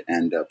and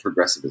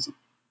progressivism.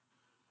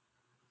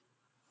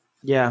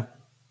 Yeah,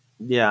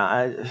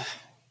 yeah.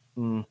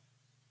 Mm,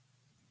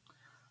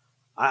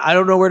 I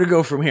don't know where to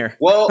go from here.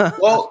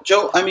 Well,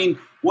 Joe. I mean,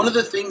 one of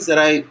the things that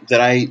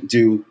I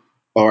do,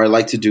 or I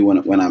like to do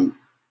when I'm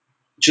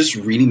just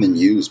reading the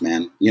news,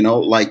 man.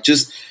 Like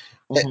just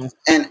Mhm.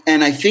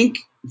 and I think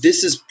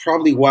this is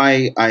probably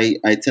why I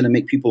tend to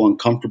make people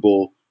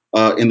uncomfortable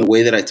in the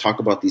way that I talk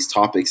about these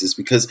topics, is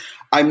because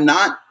I'm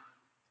not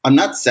I'm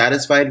not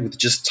satisfied with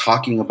just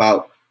talking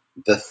about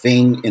the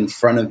thing in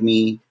front of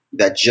me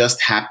that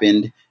just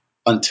happened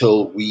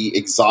until we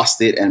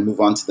exhaust it and move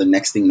on to the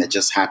next thing that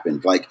just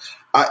happened. Like,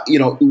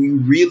 we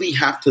really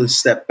have to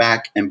step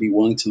back and be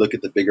willing to look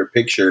at the bigger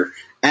picture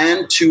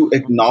and to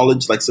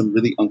acknowledge like some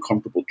really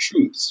uncomfortable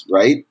truths,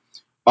 right?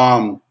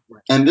 Um,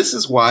 and this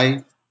is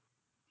why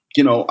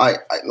I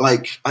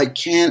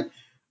can't.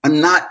 I'm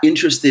not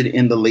interested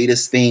in the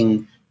latest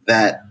thing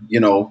that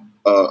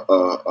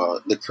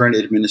the current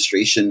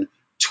administration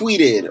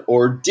tweeted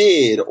or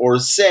did or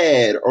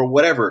said or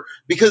whatever,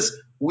 because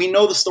we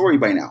know the story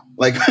by now.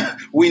 Like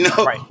we know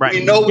Right.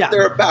 we know what Yeah.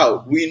 they're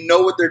about. We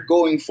know what they're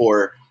going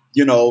for.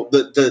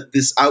 The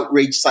this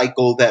outrage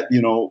cycle that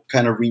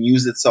kind of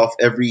renews itself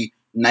every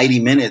 90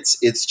 minutes.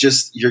 It's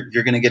just you're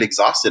going to get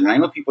exhausted, and I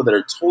know people that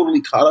are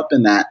totally caught up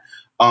in that.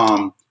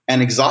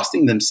 And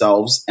exhausting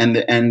themselves, and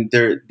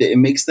it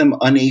makes them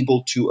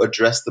unable to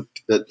address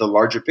the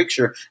larger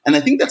picture. And I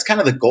think that's kind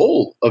of the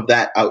goal of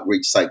that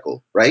outrage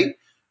cycle, right?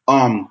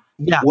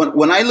 Yeah.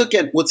 When I look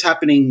at what's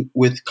happening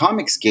with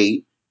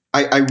Comicsgate,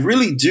 I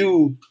really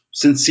do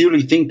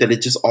sincerely think that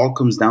it just all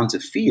comes down to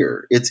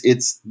fear.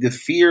 It's the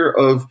fear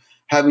of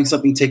having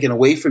something taken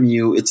away from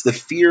you. It's the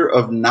fear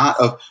of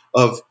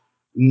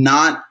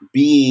not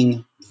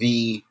being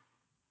the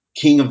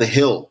king of the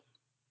hill,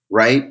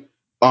 right?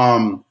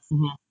 Um,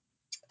 Mhm.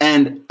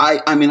 and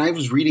I mean, I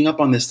was reading up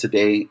on this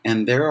today,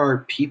 and there are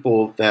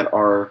people that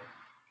are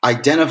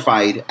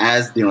identified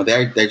as,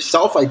 they're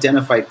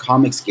self-identified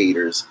comics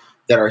gators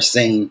that are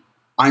saying,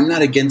 I'm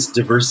not against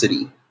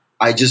diversity.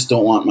 I just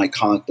don't want my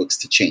comic books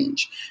to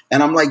change.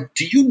 And I'm like,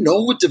 do you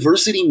know what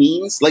diversity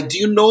means? Like, do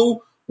you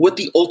know what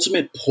the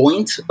ultimate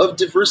point of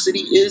diversity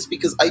is?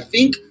 Because I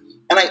think,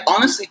 and I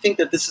honestly think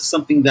that this is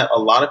something that a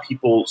lot of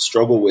people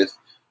struggle with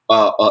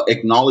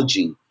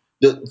acknowledging.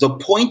 The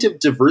point of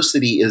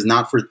diversity is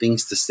not for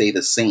things to stay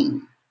the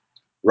same,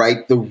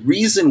 right? The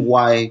reason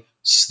why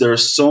there are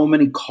so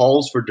many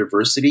calls for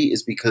diversity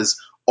is because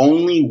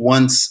only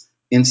once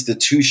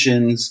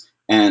institutions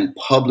and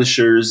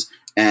publishers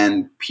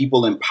and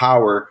people in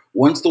power,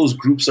 once those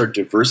groups are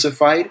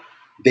diversified,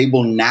 they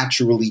will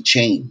naturally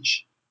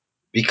change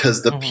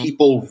because the Mhm.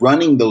 people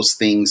running those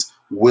things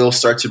will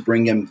start to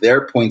bring in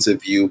their points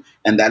of view,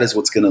 and that is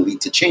what's going to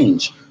lead to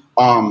change.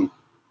 Um,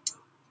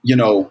 you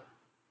know,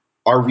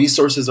 our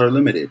resources are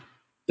limited.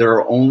 There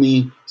are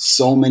only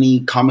so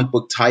many comic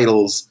book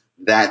titles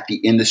that the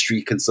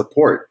industry can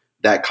support,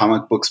 that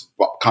comic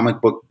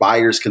book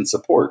buyers can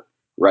support,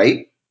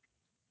 right?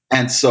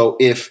 And so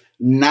if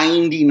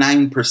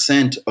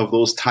 99% of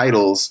those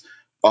titles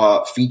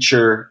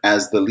feature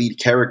as the lead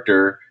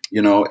character,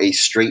 a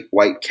straight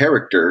white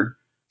character,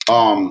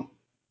 um,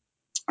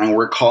 and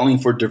we're calling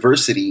for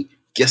diversity,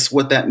 guess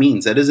what that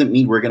means? That doesn't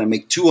mean we're going to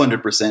make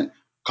 200%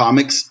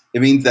 comics.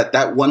 It means that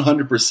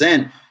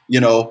 100%,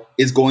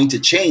 is going to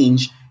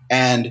change.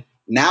 And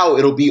now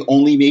it'll be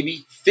only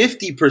maybe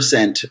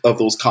 50% of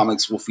those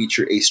comics will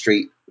feature a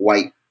straight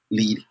white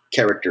lead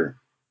character.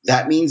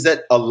 That means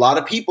that a lot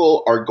of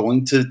people are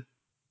going to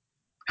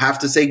have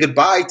to say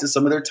goodbye to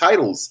some of their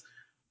titles.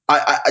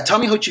 Tell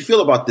me what you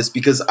feel about this,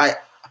 because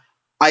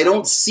I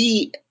don't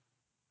see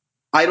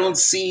I don't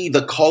see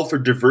the call for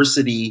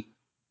diversity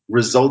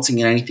resulting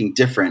in anything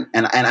different,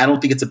 and I don't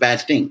think it's a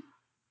bad thing.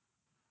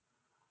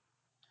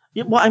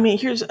 Yeah, well, I mean,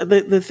 here's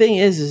the thing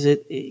is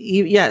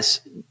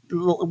yes,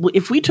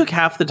 if we took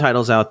half the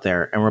titles out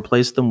there and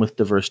replaced them with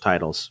diverse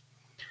titles,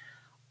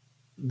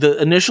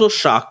 the initial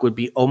shock would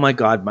be, oh my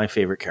god, my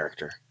favorite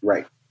character.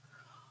 Right.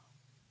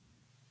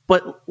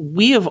 But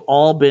we've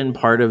all been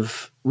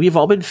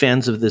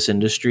fans of this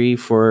industry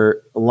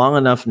for long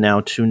enough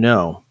now to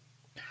know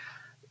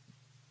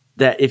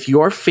that if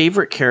your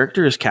favorite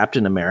character is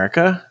Captain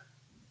America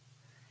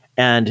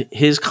and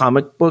his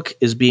comic book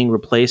is being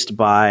replaced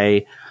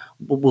by,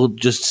 we'll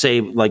just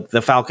say, like,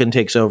 the Falcon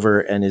takes over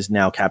and is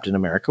now Captain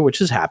America, which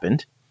has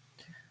happened,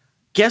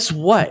 guess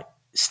what?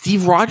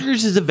 Steve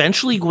Rogers is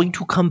eventually going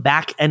to come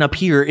back and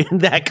appear in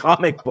that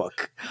comic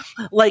book.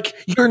 Like,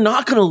 you're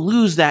not going to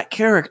lose that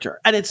character.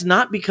 And it's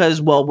not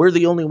because, well, we're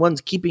the only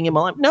ones keeping him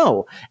alive.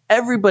 No,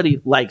 everybody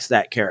likes that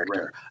Right.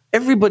 character.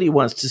 Everybody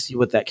wants to see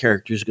what that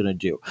character is going to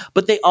do.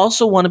 But they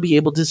also want to be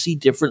able to see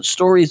different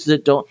stories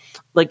that don't,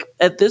 like,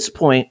 at this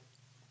point,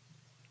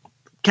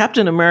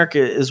 Captain America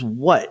is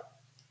what,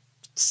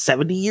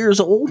 70 years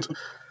old?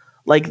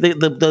 Like,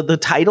 the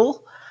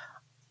title?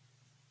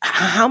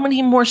 How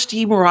many more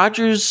Steve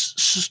Rogers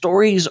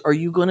stories are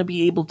you going to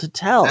be able to That's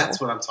tell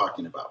what I'm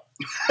talking about.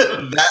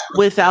 that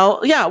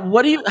without, yeah,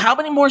 how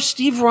many more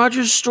Steve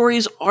Rogers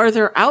stories are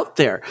there out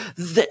there?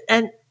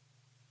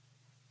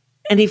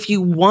 And if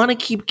you want to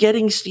keep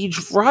getting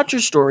Steve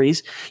Rogers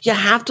stories, you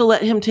have to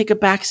let him take a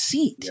back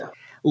seat. Yeah.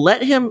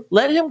 Let him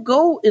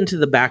go into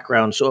the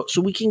background so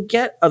we can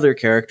get other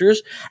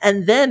characters,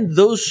 and then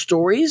those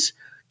stories,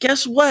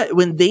 guess what?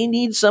 When they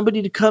need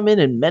somebody to come in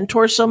and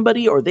mentor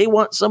somebody, or they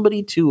want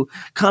somebody to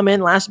come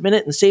in last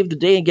minute and save the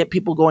day and get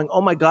people going,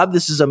 "Oh my god,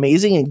 this is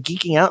amazing," and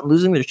geeking out and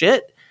losing their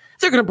shit,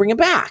 they're going to bring it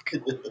back.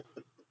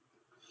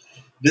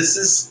 This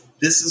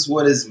is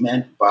what is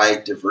meant by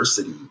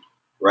diversity,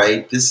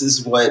 right? This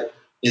is what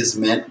is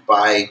meant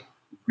by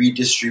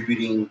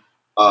redistributing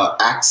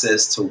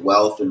access to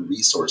wealth and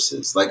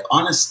resources. Like,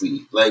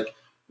 honestly, like,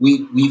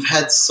 we've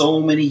had so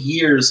many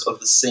years of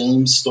the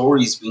same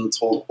stories being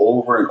told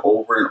over and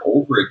over and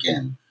over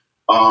again.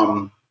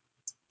 Um,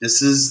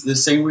 this is the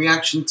same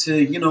reaction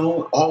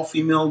to, all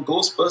female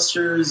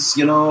Ghostbusters,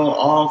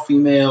 all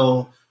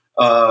female,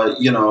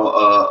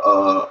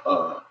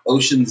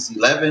 Ocean's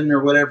 11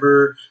 or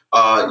whatever,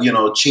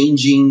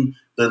 changing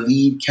the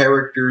lead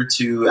character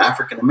to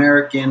African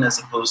American as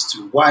opposed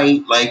to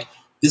white. Like,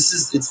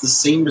 it's the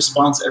same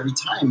response every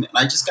time. And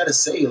I just got to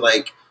say,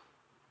 like,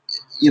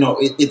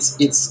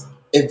 it's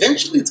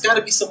eventually it's got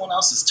to be someone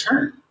else's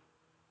turn,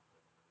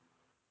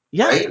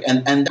 Yeah, right?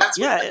 And that's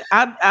what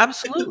yeah,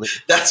 absolutely.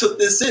 that's what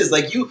this is.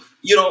 Like,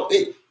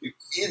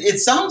 it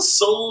sounds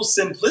so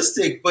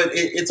simplistic, but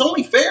it's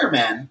only fair,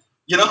 man.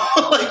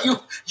 Like,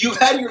 you've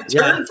had your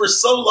Yeah. turn for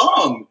so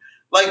long.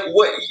 Like,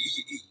 what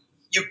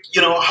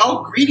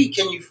how greedy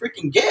can you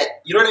freaking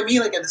get? You know what I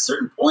mean? Like, at a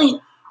certain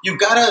point, you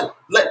gotta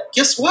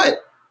guess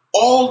what?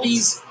 All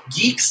these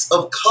geeks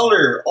of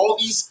color, all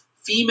these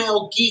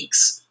female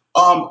geeks,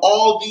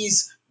 all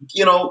these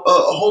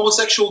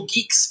homosexual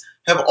geeks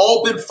have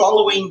all been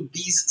following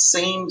these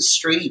same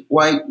straight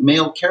white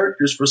male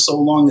characters for so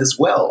long as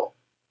well,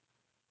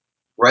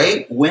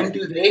 right? When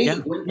do they? Yeah,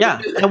 When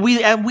yeah, do and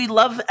we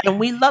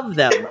love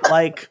them.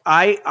 Like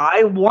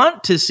I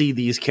want to see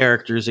these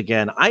characters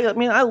again. I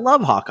mean, I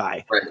love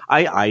Hawkeye.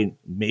 right? I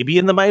may be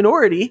in the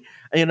minority.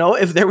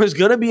 If there was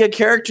going to be a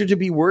character to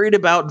be worried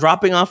about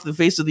dropping off the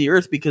face of the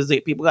earth because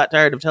people got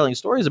tired of telling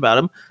stories about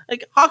him,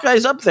 like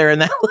Hawkeye's up there in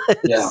that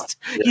Yeah, list.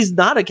 yeah, He's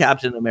not a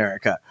Captain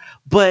America,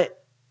 but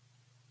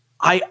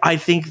I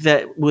think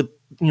that with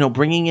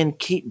bringing in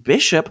Kate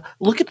Bishop,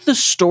 look at the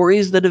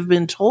stories that have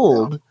been yeah,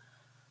 told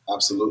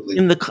absolutely.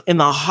 in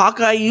the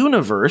Hawkeye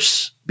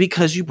universe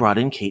because you brought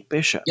in Kate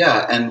Bishop.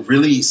 Yeah, and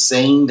really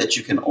saying that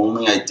you can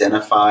only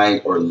identify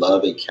or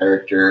love a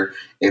character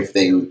if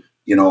they,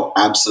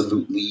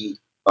 absolutely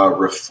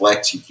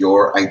reflect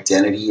your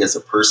identity as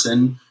a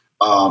person,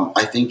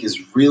 I think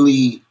is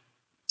really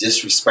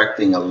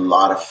disrespecting a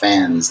lot of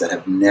fans that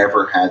have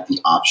never had the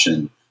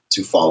option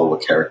to follow a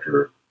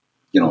character,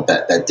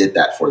 that did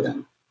that for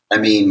them. I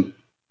mean,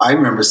 I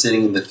remember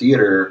sitting in the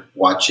theater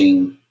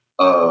watching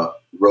Rogue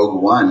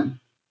One,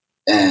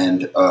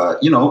 and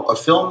a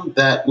film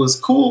that was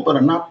cool, but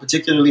I'm not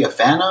particularly a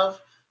fan of.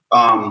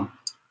 Um,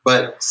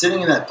 but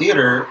sitting in that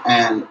theater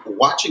and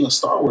watching a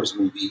Star Wars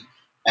movie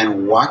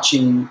and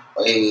watching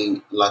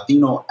a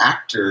Latino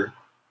actor,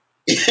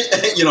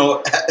 you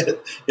know,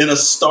 in a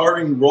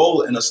starring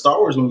role in a Star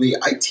Wars movie,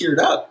 I teared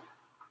up.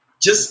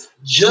 It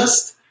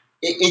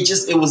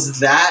was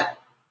that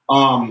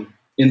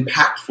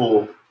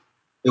impactful.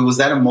 It was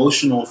that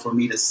emotional for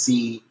me to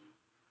see,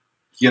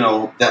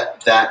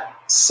 that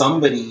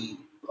somebody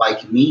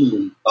like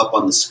me up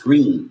on the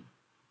screen.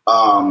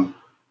 Um,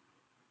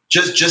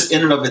 just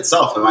in and of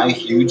itself, am I a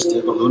huge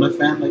Diego Luna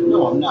fan? Like,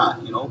 no, I'm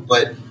not.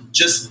 But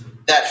just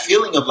that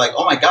feeling of like,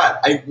 oh my god,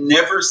 I've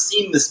never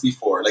seen this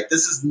before. Like,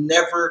 this has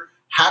never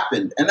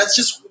happened, and that's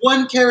just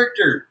one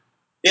character.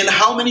 In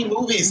how many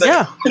movies? Like,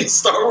 Yeah, how many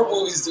Star Wars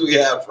movies do we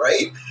have,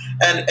 right?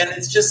 And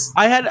it's just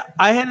I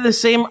had the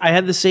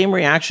same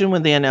reaction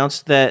when they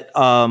announced that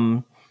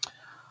um,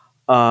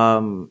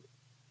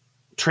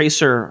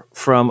 Tracer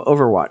from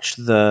Overwatch,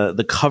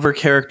 the cover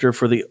character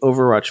for the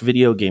Overwatch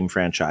video game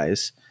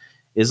franchise,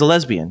 is a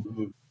lesbian.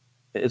 mhm,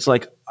 It's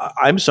like,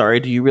 I'm sorry,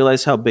 do you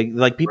realize how big?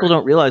 Like, people right,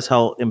 don't realize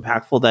how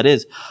impactful that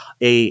is.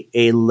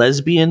 A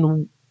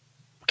lesbian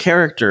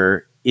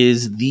character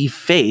is the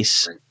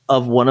face right,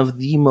 of one of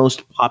the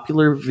most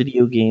popular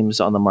video games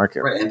on the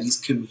market right. right And now. these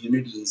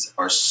communities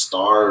are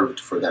starved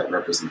for that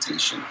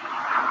representation.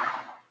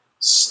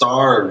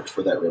 Starved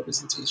for that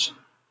representation.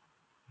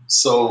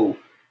 So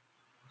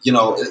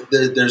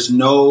there's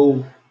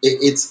no.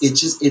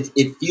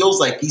 It feels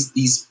like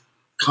these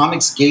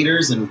comics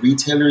gators and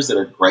retailers that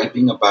are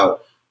griping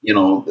about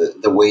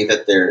the way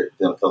that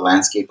the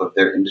landscape of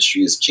their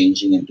industry is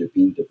changing and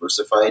being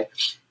diversified.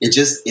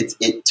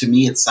 It to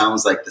me it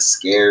sounds like the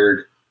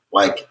scared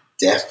like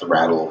death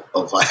rattle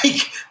of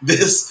like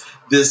this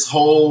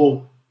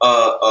whole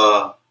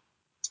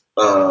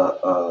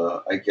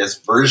I guess,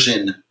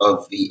 version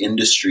of the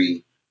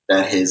industry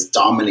that has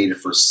dominated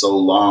for so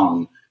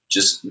long,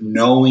 just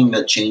knowing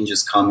that change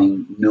is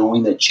coming,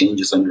 knowing that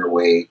change is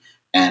underway,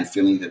 and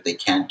feeling that they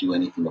can't do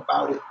anything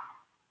about it.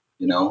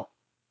 You know?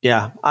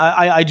 Yeah,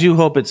 I do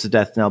hope it's the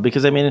death knell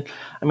because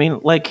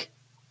like,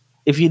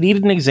 if you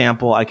need an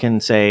example, I can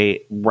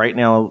say right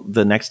now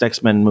the next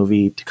X-Men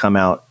movie to come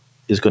out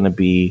is going to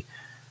be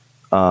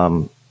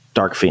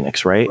Dark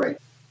Phoenix, right? Right.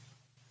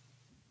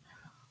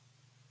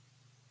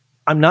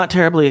 I'm not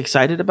terribly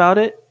excited about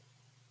it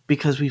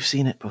because we've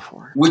seen it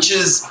before. Which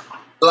is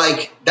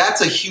like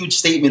that's a huge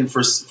statement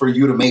for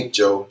you to make,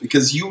 Joe,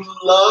 because you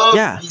love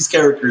Yeah, these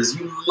characters,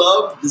 you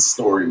love this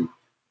story.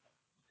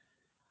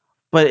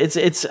 but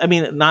it's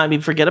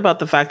forget about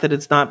the fact that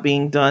it's not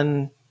being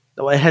done.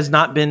 It has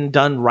not been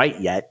done right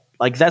yet.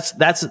 Like, that's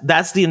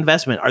the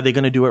investment. Are they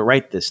going to do it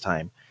right this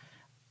time?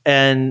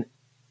 And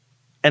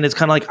it's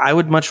kind of like, I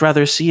would much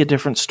rather see a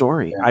different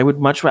story. Yeah, I would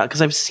much rather,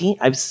 because I've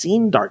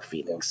seen Dark yeah.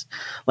 Phoenix.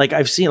 Like,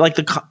 I've seen, like,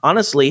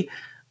 honestly,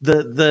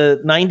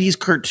 the '90s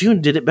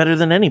cartoon did it better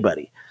than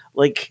anybody.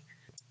 Like,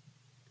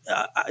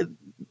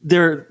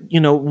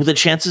 the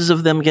chances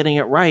of them getting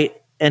it right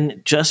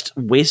and just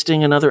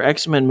wasting another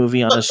X-Men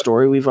movie on a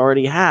story we've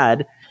already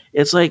had,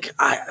 it's like,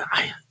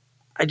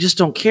 I just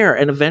don't care.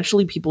 And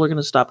eventually people are going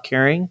to stop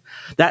caring.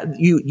 That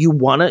you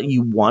want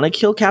to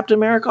kill Captain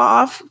America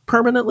off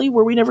permanently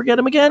where we never get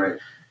him again. Right.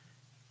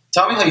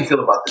 Tell me how you feel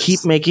about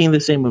Keep this. making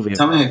the same movie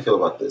Tell every me how time. you feel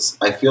about this.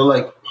 I feel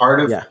like part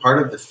of Yeah.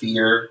 part of the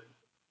fear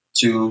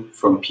too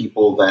from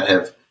people that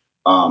have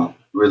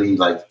really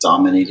like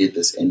dominated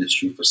this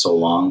industry for so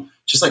long.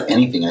 Just like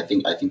anything, I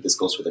think this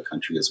goes for the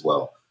country as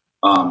well.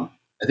 I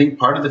think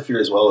part of the fear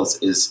as well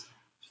is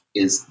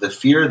the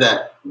fear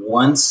that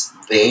once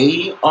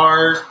they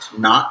are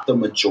not the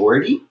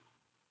majority,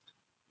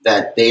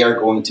 that they are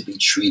going to be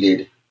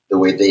treated the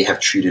way they have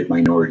treated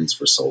minorities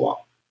for so long.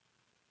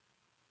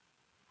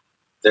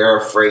 They're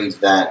afraid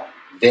that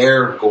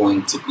they're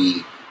going to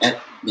be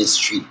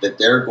mistreated, that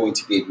they're going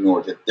to be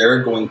ignored, that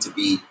they're going to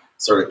be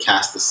sort of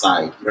cast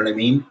aside. You know what I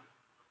mean?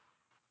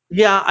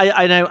 Yeah,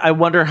 I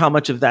wonder how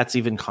much of that's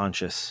even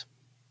conscious.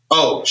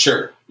 Oh,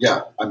 sure.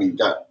 Yeah. I mean,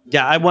 that.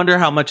 Yeah, I wonder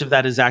how much of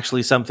that is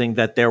actually something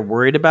that they're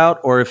worried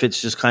about, or if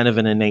it's just kind of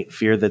an innate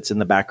fear that's in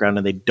the background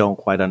and they don't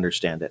quite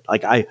understand it.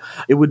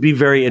 It would be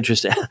very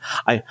interesting.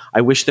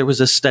 I wish there was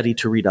a study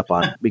to read up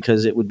on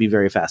because it would be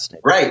very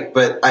fascinating. Right,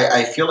 but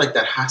I feel like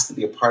that has to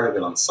be a part of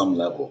it on some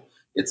level.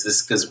 It's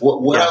this because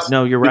what Yeah, else?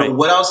 no, you're right.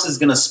 What else is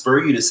going to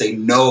spur you to say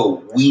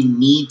no? We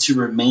need to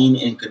remain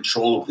in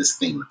control of this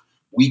thing.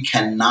 We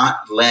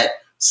cannot let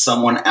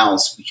someone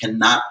else. We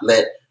cannot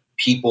let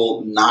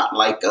people not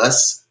like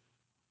us,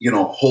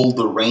 hold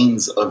the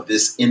reins of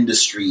this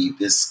industry,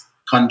 this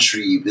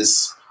country,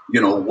 this,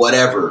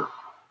 whatever.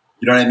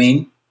 You know what I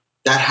mean?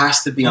 That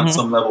has to be on Mhm.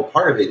 some level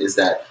part of it is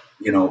that,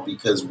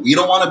 because we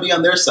don't want to be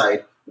on their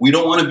side. We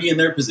don't want to be in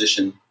their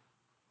position,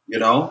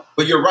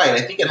 But you're right.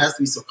 I think it has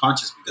to be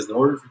subconscious because in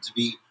order for it to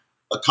be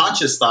a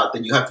conscious thought,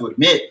 then you have to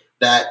admit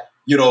that,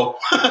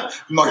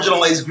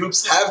 marginalized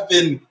groups have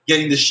been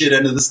getting the shit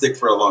end of the stick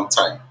for a long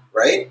time,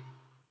 right?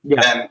 Yeah,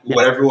 And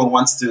what yeah, everyone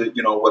wants to,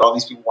 what all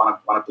these people want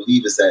to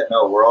believe is that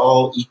no, we're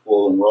all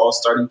equal and we're all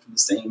starting from the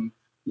same,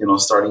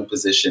 starting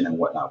position and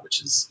whatnot,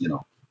 which is,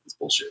 it's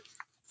bullshit.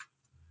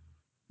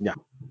 yeah.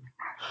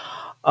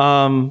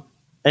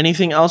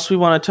 Anything else we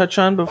want to touch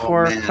on Oh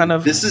before kind man,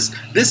 of? this is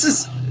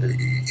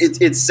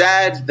it's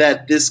sad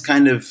that this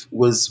kind of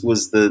was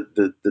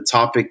the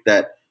topic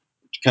that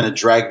kind of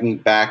dragged me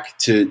back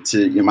to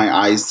my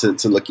eyes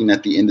to looking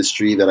at the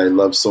industry that I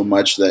love so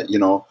much that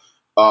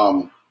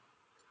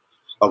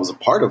I was a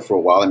part of for a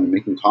while. I mean,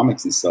 making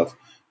comics and stuff.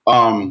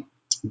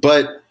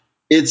 But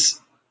it's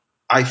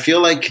I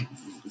feel like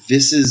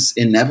this is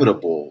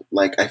inevitable.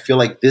 Like I feel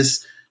like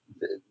this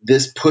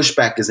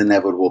pushback is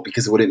inevitable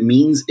because what it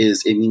means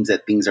is it means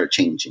that things are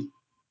changing.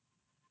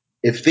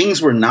 If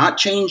things were not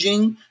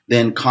changing,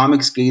 then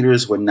comic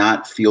skaters would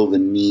not feel the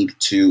need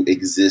to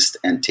exist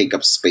and take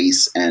up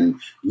space and,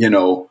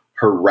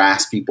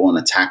 harass people and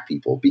attack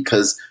people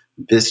because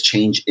this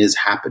change is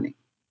happening.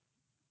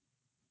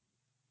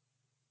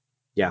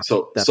 Yeah,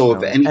 So if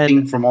definitely. And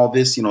anything from all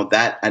this,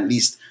 that at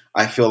least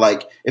I feel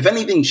like if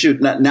anything,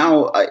 shoot,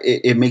 now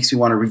it makes me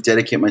want to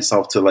rededicate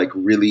myself to like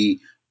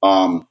really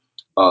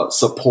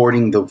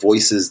supporting the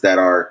voices that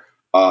are,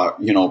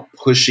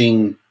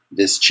 pushing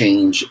this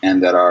change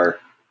and that are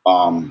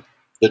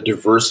the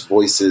diverse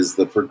voices,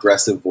 the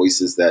progressive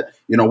voices that,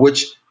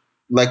 which,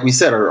 like we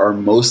said, are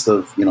most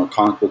of,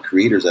 comic book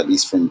creators, at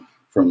least from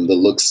the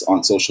looks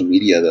on social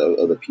media,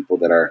 of the people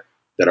that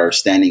are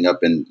standing up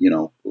and,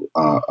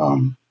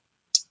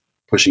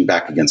 pushing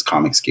back against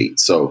Comicsgate.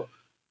 So,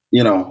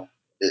 you know,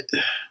 it,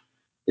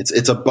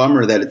 it's a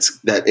bummer that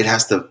it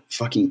has to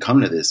fucking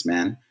come to this,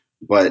 man.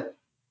 But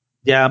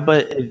yeah,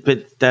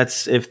 but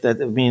that's if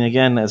that I mean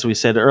again, as we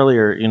said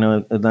earlier,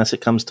 unless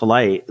it comes to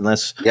light,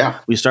 unless yeah,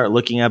 we start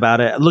looking at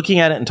it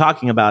and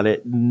talking about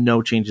it,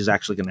 no change is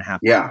actually going to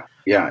happen.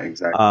 yeah,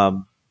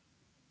 exactly.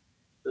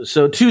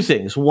 So two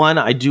things. One,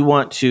 I do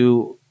want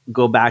to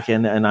go back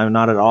and I'm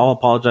not at all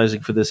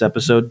apologizing for this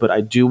episode, but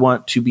I do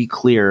want to be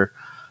clear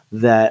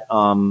that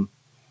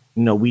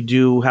we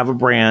do have a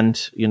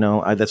brand.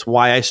 That's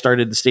why I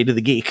started the State of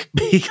the Geek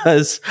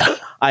because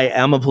I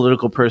am a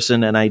political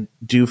person and I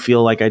do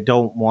feel like I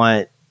don't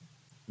want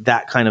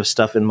that kind of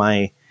stuff in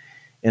my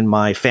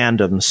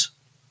fandoms.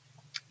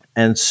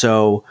 And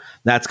so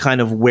that's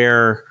kind of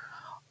where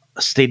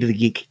State of the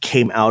Geek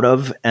came out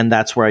of, and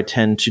that's where I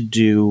tend to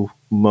do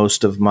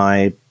most of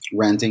my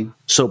Ranting.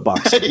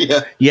 soapbox.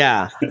 Yeah.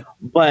 Yeah.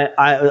 But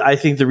I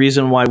think the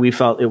reason why we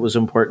felt it was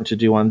important to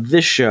do on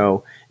this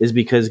show is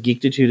because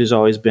Geektitude has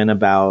always been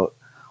about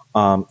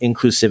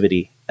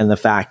inclusivity and the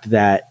fact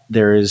that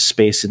there is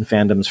space in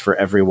fandoms for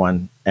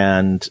everyone.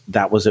 And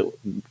that was it.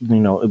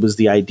 It was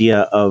the idea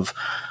of,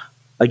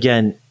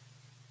 again,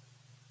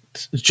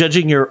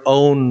 judging your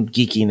own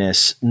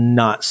geekiness,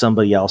 not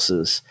somebody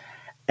else's.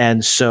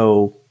 And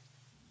so,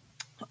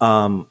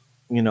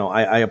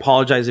 I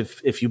apologize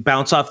if you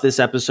bounce off this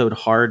episode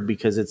hard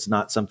because it's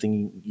not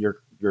something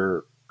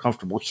you're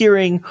comfortable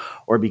hearing,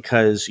 or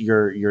because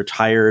you're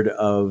tired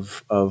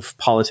of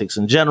politics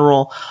in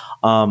general.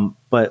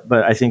 But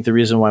I think the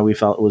reason why we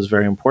felt it was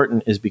very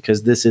important is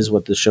because this is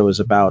what the show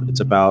is about. It's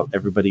about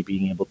everybody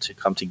being able to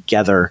come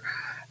together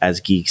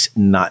as geeks,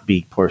 not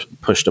be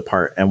pushed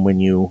apart. And when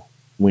you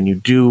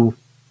do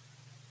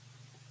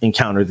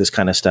encounter this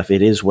kind of stuff,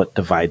 it is what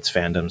divides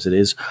fandoms. It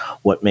is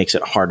what makes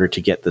it harder to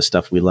get the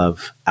stuff we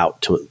love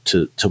out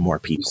to more You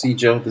people. see,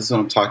 Joe, this is what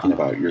I'm talking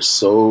about. You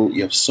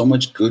have so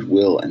much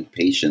goodwill and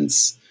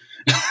patience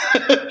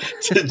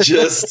to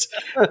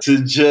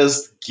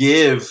just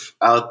give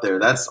out there.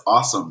 That's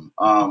awesome.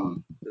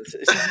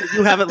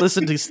 You haven't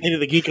listened to State of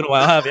the Geek in a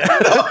while, have you?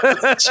 No,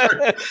 that's true.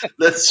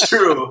 That's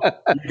true.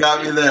 You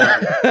got me there.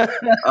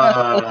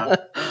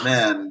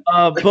 Man.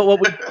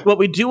 But what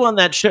we do on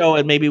that show,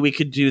 and maybe we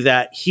could do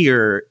that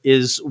here,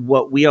 is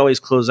what we always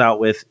close out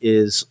with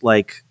is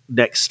like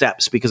next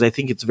steps, because I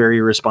think it's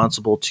very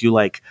responsible to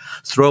like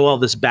throw all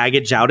this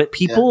baggage out at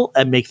Yeah. people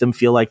and make them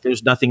feel like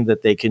there's nothing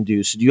that they can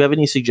do. So do you have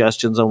any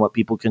suggestions on what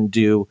people can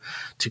do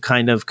to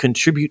kind of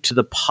contribute to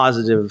the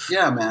positive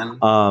Yeah,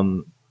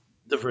 man.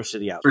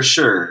 diversity out For there.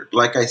 sure.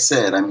 Like I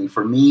said, I mean,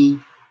 for me,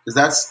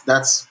 because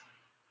that's a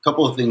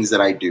couple of things that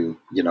I do,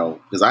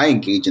 because I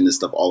engage in this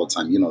stuff all the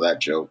time. You know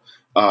that, Joe.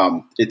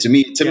 To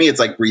me, it's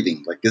like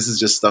breathing. Like this is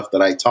just stuff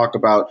that I talk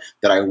about,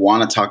 that I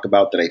want to talk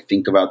about, that I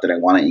think about, that I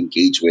want to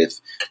engage with.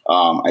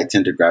 I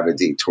tend to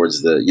gravitate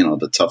towards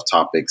the tough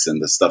topics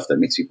and the stuff that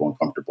makes people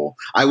uncomfortable.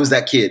 I was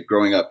that kid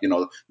growing up,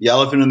 the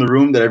elephant in the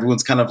room that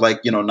everyone's kind of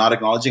like, not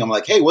acknowledging. I'm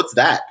like, hey, what's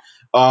that?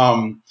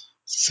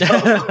 So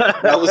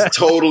that was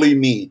totally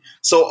me.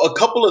 So a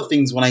couple of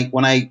things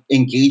when I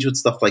engage with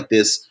stuff like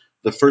this,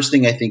 the first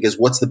thing I think is,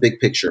 what's the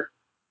big picture,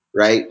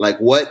 right? Like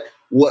what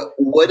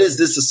is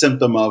this a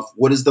symptom of?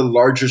 What is the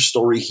larger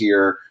story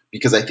here?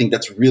 Because I think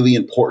that's really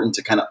important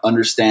to kind of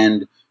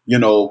understand,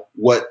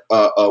 what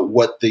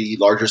the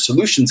larger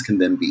solutions can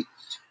then be.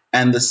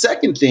 And the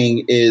second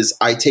thing is,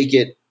 I take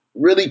it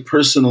really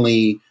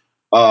personally,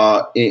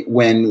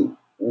 when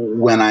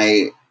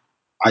I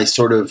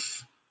sort of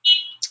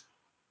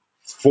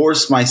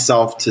force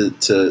myself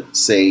to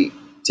say,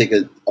 take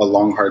a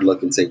long hard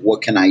look and say,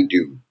 what can I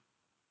do?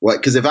 What?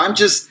 Because if I'm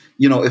just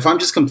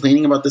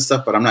complaining about this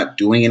stuff, but I'm not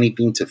doing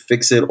anything to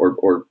fix it,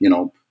 or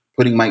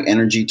putting my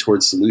energy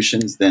towards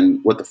solutions, then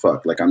what the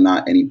fuck? Like, I'm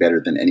not any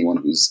better than anyone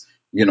who's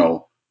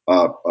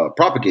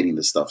propagating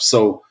this stuff.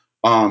 So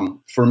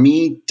for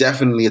me,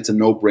 definitely, it's a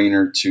no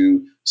brainer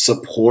to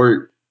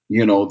support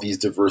these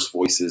diverse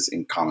voices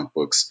in comic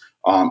books.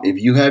 If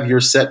you have your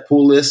set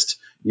pool list,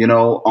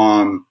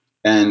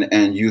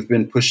 and you've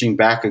been pushing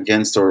back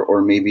against,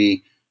 or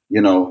maybe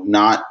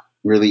not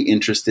really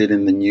interested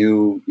in the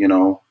new,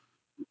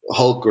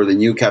 Hulk, or the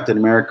new Captain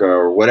America,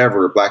 or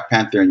whatever, Black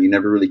Panther, and you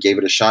never really gave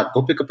it a shot,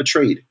 go pick up a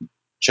trade,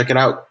 check it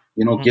out,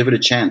 give it a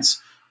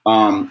chance.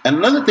 And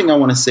another thing I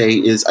want to say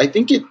is, I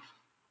think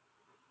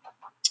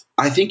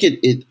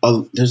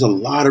there's a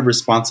lot of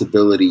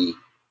responsibility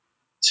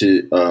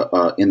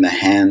to in the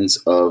hands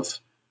of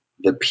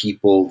the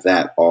people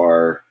that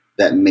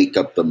make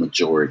up the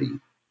majority.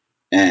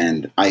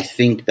 And I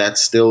think that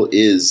still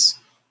is,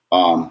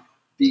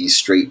 the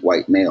straight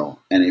white male.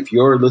 And if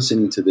you're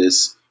listening to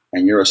this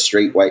and you're a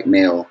straight white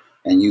male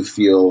and you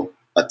feel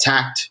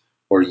attacked,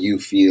 or you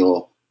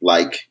feel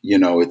like,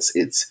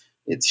 it's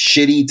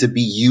shitty to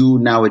be you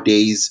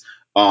nowadays,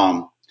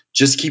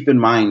 just keep in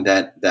mind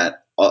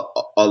that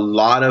a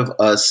lot of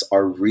us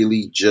are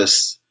really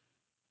just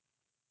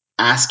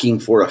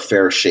asking for a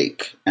fair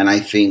shake. And I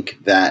think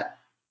that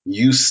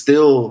you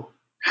still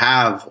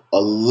have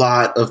a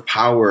lot of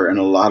power and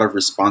a lot of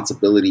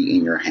responsibility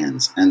in your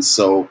hands. And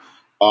so,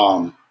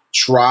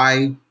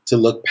 try to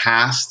look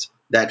past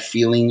that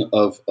feeling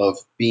of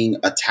being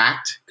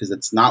attacked, because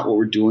it's not what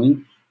we're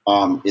doing.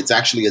 It's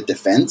actually a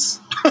defense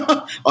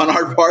on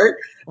our part.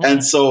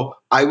 And so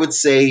I would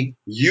say,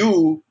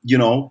 being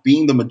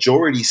the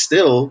majority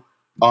still,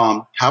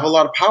 have a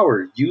lot of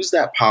power. Use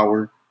that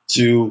power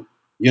to,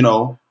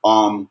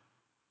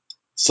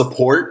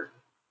 support,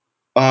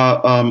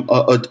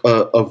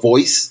 a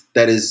voice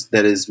that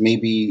is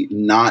maybe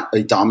not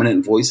a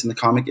dominant voice in the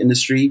comic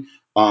industry,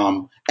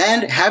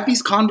 and have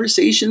these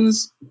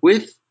conversations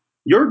with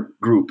your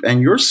group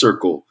and your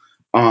circle.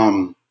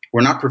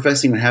 We're not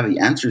professing to have the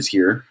answers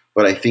here,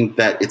 but I think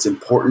that it's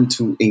important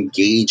to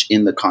engage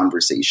in the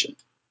conversation.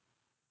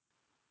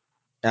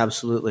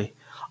 Absolutely.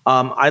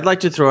 I'd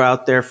like to throw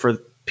out there, for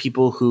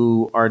people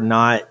who are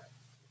not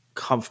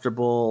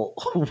comfortable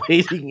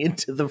wading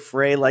into the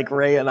fray like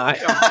Ray and I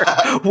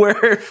are,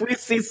 where if we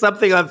see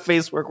something on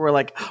Facebook, we're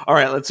like, all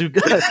right, let's do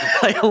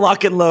like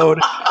lock and load.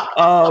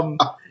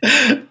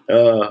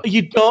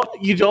 You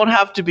don't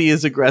have to be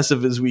as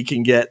aggressive as we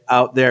can get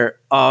out there.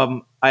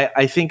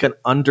 I think an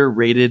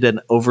underrated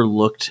and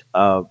overlooked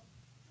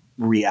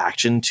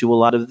reaction to a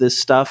lot of this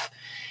stuff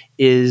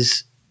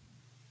is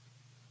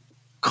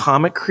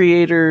comic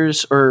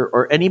creators,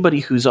 or anybody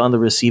who's on the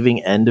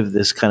receiving end of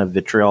this kind of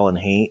vitriol and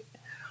hate.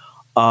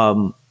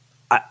 um,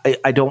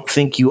 I don't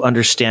think you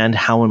understand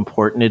how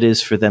important it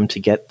is for them to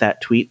get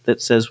that tweet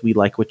that says, we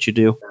like what you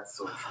do. That's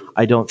so true.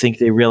 I don't think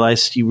you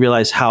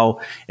realize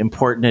how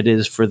important it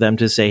is for them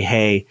to say,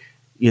 hey,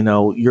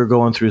 you're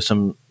going through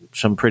some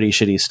pretty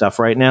shitty stuff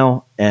right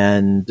now,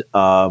 but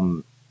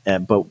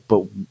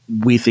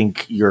we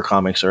think your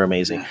comics are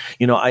amazing.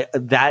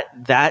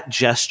 That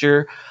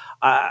gesture,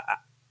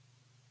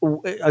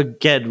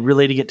 again,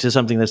 relating it to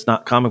something that's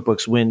not comic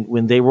books,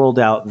 when they rolled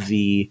out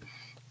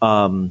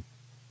um,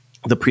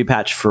 the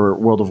pre-patch for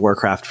World of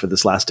Warcraft for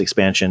this last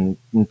expansion,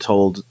 and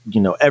told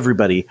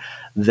everybody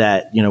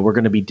that we're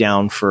going to be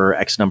down for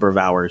X number of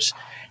hours.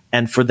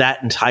 And for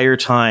that entire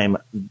time,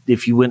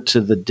 if you went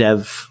to the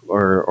dev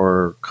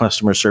or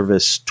customer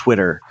service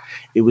Twitter,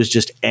 it was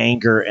just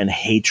anger and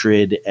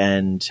hatred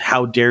and,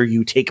 how dare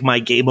you take my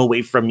game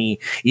away from me,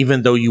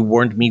 even though you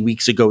warned me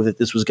weeks ago that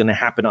this was going to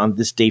happen on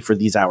this day for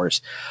these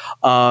hours.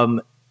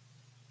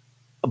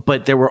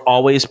 But there were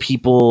always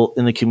people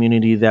in the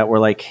community that were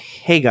like,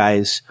 hey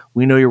guys,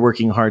 we know you're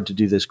working hard to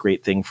do this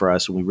great thing for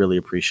us, and we really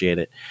appreciate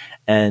it.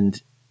 And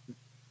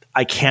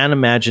I can't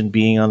imagine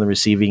being on the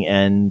receiving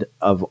end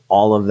of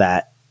all of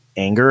that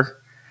anger,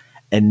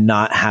 and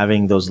not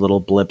having those little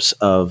blips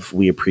of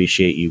we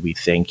appreciate you, we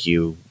thank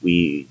you,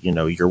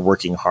 you're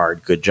working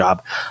hard, good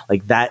job.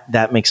 Like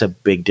that makes a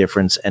big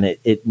difference, and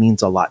it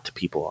means a lot to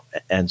people.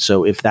 And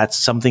so if that's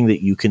something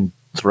that you can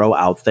throw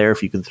out there,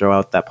 if you can throw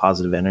out that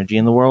positive energy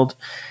in the world,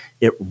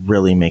 it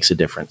really makes a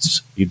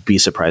difference. You'd be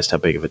surprised how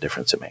big of a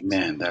difference it makes.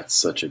 Man, that's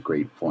such a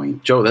great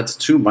point. Joe, that's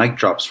 2 mic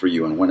drops for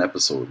you in one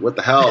episode. What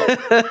the hell?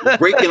 We're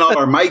breaking all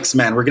our mics,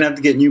 man. We're going to have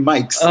to get new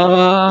mics.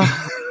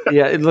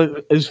 Yeah,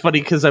 it's funny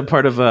because I'm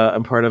part of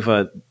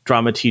a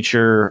drama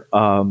teacher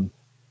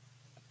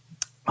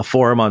a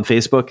forum on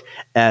Facebook,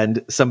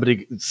 and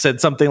somebody said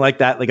something like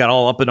that. They got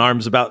all up in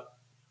arms about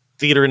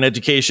theater and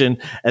education,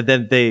 and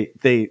then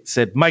they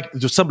said Mike.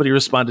 Somebody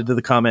responded to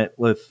the comment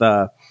with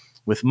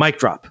mic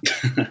drop,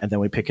 and then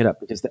we pick it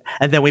up because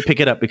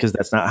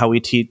that's not how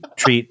we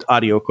treat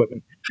audio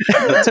equipment.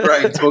 That's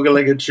right. Spoken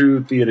like a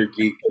true theater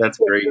geek. That's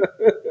great.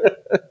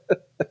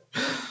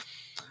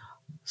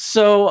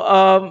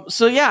 So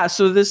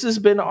this has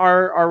been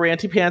our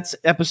Ranty Pants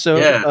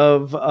episode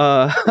of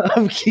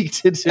Geek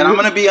to Do. And I'm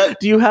gonna be.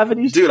 Do you have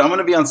any? Dude, I'm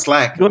gonna be on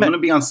Slack. Go ahead. I'm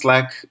gonna be on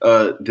Slack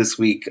this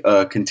week,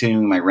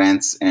 continuing my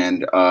rants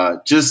and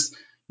just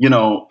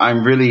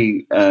I'm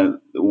really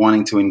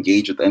wanting to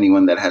engage with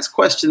anyone that has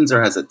questions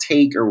or has a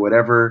take or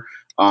whatever.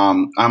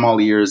 I'm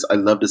all ears. I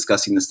love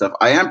discussing this stuff.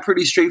 I am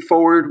pretty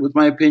straightforward with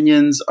my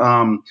opinions.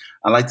 I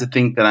like to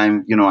think that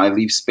I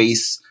leave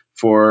space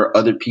for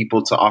other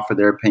people to offer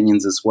their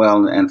opinions as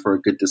well and for a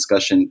good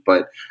discussion.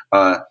 But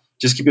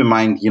just keep in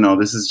mind,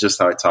 this is just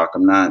how I talk.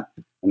 I'm not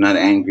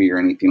angry or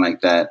anything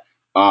like that.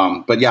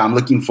 But yeah, I'm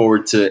looking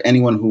forward to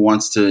anyone who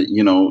wants to,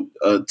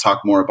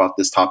 talk more about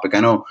this topic. I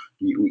know,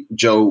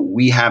 Joe,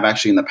 we have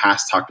actually in the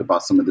past talked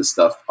about some of this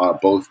stuff,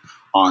 both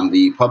on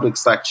the public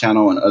Slack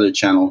channel and other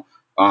channel.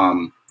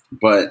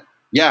 But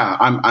yeah,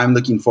 I'm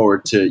looking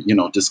forward to,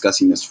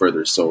 discussing this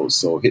further. So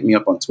hit me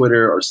up on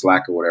Twitter or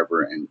Slack or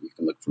whatever, and you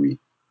can look for me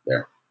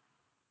there.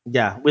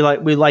 Yeah, we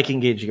like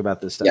engaging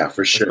about this stuff. Yeah,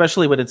 for sure.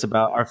 Especially when it's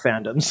about our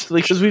fandoms,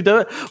 because we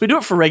do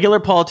it for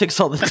regular politics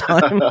all the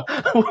time.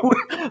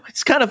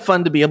 It's kind of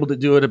fun to be able to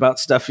do it about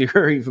stuff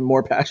you're even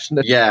more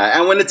passionate. Yeah,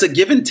 and when it's a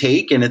give and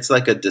take and it's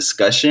like a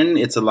discussion,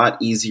 it's a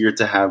lot easier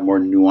to have more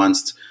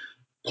nuanced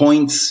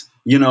points,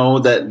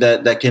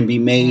 that can be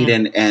made,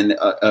 and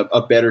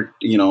a better,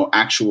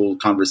 actual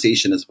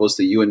conversation as opposed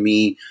to you and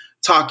me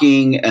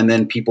talking and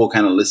then people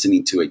kind of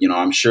listening to it.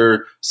 I'm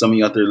sure some of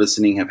you out there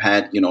listening have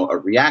had, a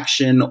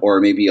reaction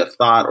or maybe a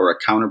thought or a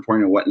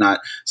counterpoint or whatnot.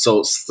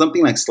 So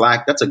something like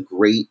Slack, that's a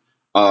great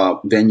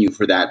venue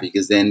for that,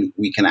 because then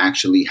we can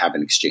actually have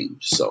an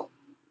exchange. So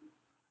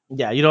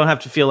yeah, you don't have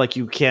to feel like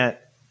you can't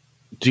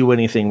do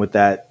anything with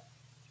that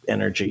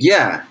energy.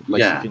 Yeah,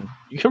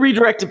 You can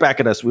redirect it back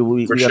at us.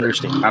 We for sure.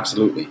 understand.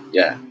 Absolutely.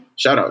 Yeah.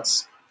 Shout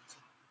outs.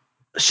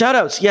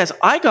 Yes,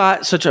 I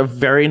got such a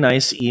very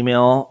nice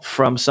email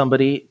from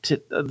somebody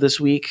this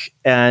week,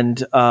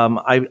 and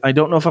I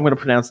don't know if I'm going to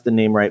pronounce the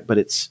name right, but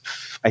it's,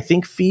 I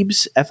think,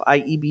 Phoebes,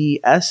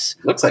 Fiebs.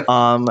 Looks like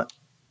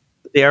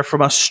they are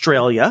from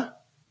Australia,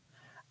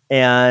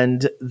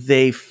 and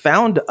they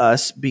found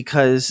us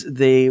because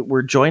they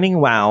were joining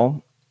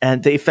WoW,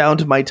 and they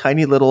found my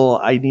tiny little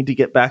I need to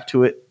get back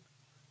to it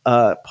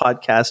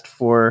podcast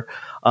for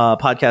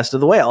Podcast of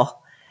the Whale.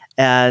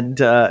 And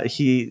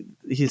he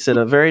said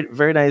a very,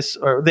 very nice,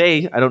 or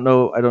they, I don't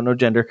know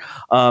gender.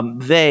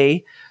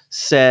 They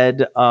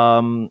said,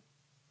 I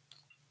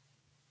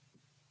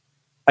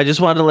just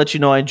wanted to let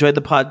you know I enjoyed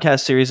the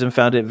podcast series and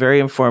found it very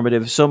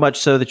informative, so much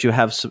so that you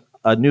have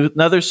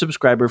another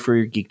subscriber for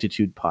your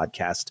Geektitude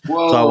podcast.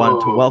 Whoa. So I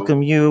wanted to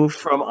welcome you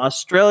from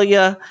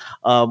Australia.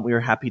 We are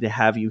happy to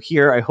have you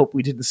here. I hope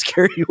we didn't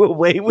scare you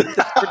away with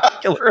this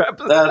particular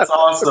episode. That's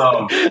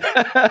awesome.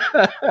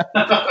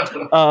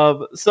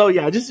 So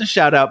yeah, just a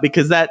shout out,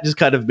 because that just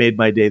kind of made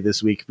my day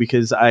this week,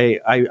 because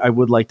I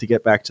would like to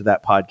get back to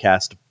that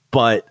podcast,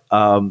 but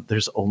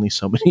there's only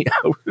so many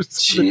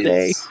hours in the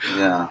day.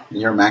 Yeah,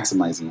 you're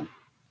maximizing them.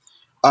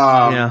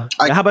 How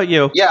about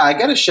you? Yeah, I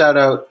got a shout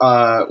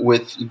out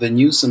with the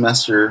new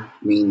semester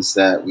means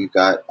that we've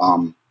got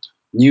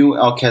new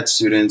LCAT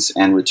students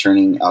and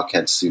returning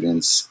LCAT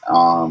students.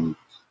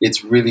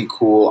 It's really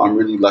cool. I'm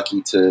really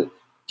lucky to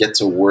get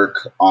to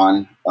work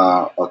on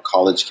a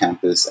college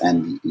campus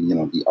and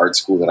the art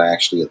school that I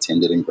actually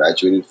attended and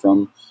graduated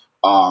from.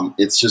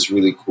 It's just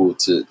really cool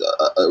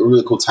a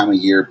really cool time of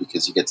year,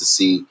 because you get to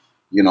see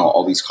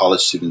all these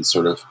college students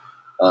sort of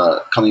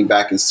coming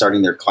back and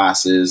starting their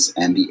classes,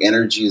 and the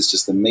energy is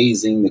just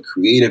amazing. The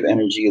creative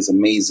energy is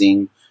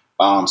amazing.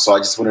 So I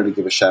just wanted to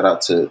give a shout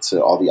out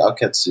to all the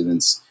LCAT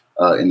students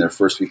in their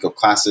first week of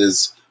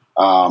classes.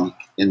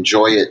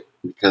 Enjoy it,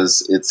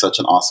 because it's such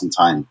an awesome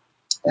time,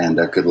 and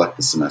good luck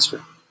this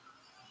semester.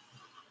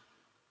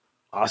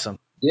 Awesome.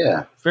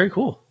 Yeah. Very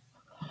cool.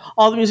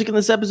 All the music in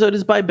this episode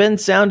is by Ben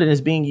Sound and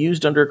is being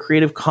used under a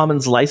Creative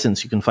Commons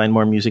license. You can find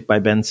more music by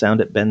Ben Sound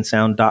at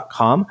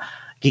bensound.com.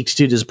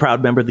 Geektitude is a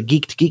proud member of the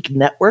Geek to Geek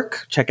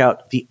network. Check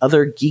out the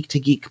other Geek to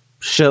Geek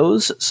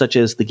shows such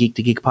as the Geek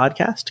to Geek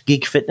podcast,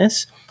 Geek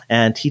Fitness,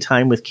 and Tea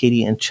Time with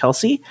Katie and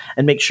Chelsea.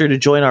 And make sure to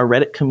join our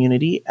Reddit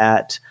community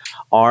at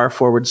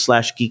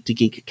r/Geek to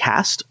Geek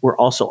cast. We're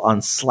also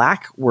on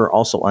Slack. We're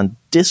also on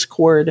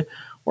Discord.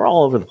 We're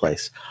all over the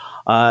place.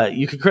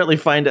 You can currently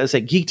find us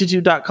at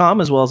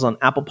geektitude.com, as well as on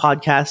Apple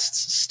Podcasts,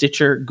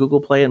 Stitcher,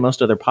 Google Play, and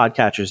most other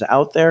podcatchers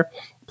out there.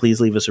 Please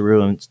leave us a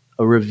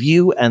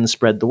review and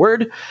spread the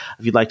word.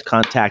 If you'd like to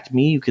contact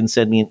me, you can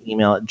send me an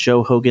email at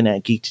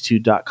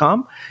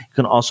joehogan@geektitude.com. You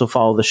can also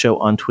follow the show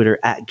on Twitter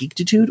at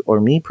Geektitude, or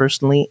me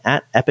personally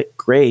at Epic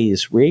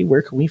Grays. Ray,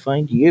 where can we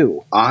find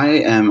you?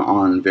 I am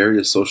on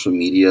various social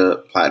media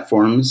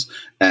platforms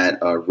at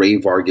Ray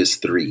Vargas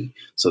 3.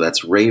 So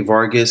that's Ray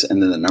Vargas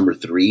and then the number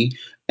 3.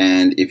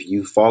 And if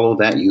you follow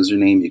that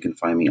username, you can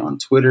find me on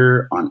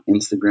Twitter, on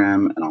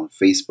Instagram, and on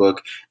Facebook,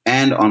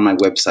 and on my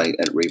website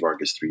at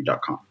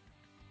rayvargas3.com.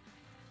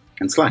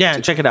 And Slack. Yeah,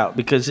 too. check it out,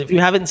 because if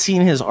you haven't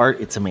seen his art,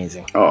 it's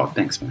amazing. Oh,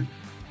 thanks, man.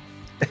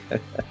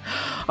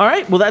 All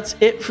right, well, that's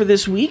it for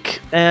this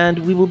week,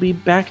 and we will be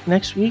back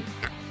next week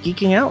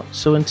geeking out.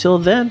 So until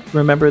then,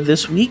 remember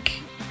this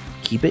week,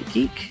 keep it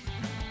geek.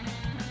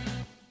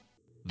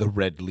 The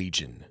Red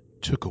Legion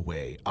took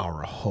away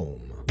our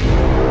home.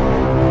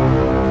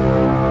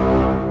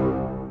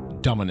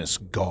 Dominus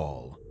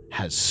Gaul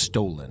has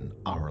stolen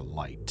our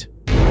light.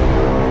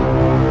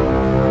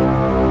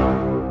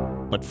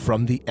 But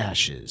from the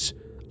ashes,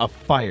 a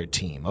fire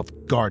team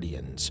of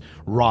guardians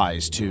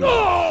rise to...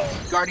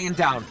 Guardian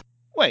down.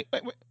 Wait.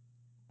 Who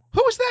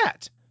was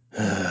that?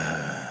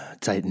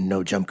 Titan,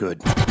 no jump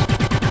good.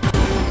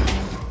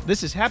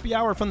 This is Happy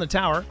Hour from the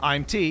Tower.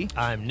 I'm T.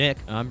 I'm Nick.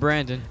 I'm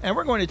Brandon. And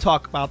we're going to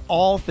talk about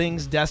all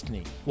things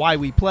Destiny. Why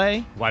we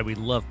play. Why we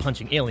love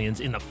punching aliens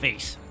in the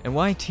face. And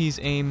why T's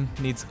aim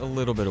needs a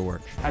little bit of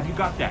work. Have you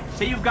got that?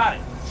 Say you've got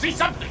it. See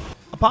something.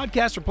 A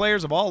podcast for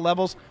players of all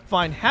levels.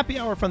 Find Happy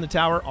Hour from the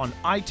Tower on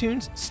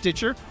iTunes,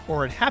 Stitcher,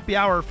 or at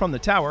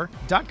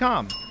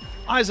happyhourfromthetower.com.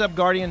 Eyes up,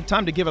 Guardian.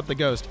 Time to give up the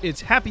ghost.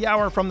 It's Happy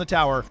Hour from the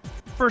Tower.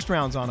 First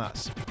round's on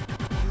us.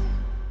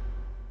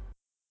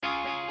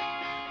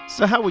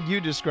 So how would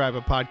you describe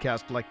a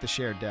podcast like The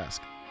Shared Desk?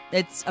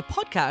 It's a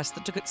podcast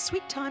that took its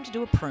sweet time to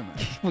do a promo.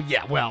 Well,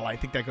 yeah, I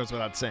think that goes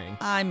without saying.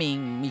 I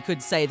mean, you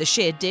could say The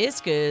Shared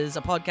Desk is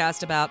a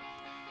podcast about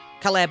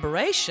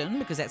collaboration,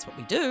 because that's what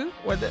we do.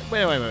 Wait.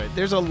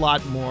 There's a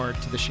lot more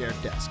to The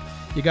Shared Desk.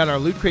 You got our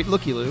Loot Crate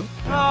Looky-Loo.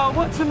 Oh,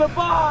 what's in the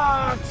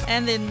box?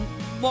 And then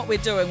what we're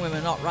doing when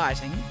we're not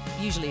writing,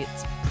 usually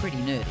it's pretty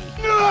nerdy.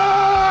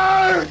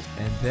 No!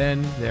 And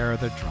then there are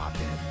the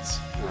drop-ins.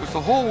 Has the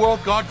whole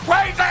world gone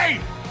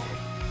crazy?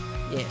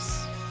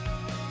 Yes,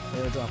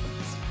 there are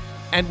drop-ins.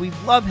 And we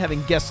love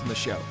having guests on the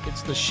show.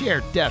 It's The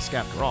Shared Desk,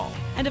 after all.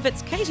 And if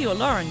it's Katie or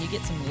Lauren, you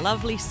get some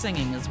lovely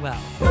singing as well.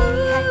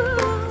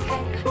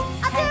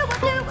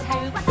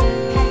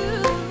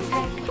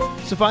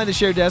 So find The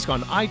Shared Desk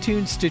on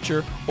iTunes,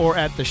 Stitcher, or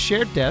at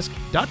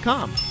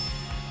theshareddesk.com.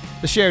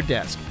 The Shared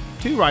Desk.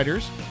 2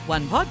 writers.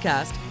 1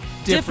 podcast.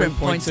 Different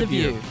points of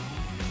view.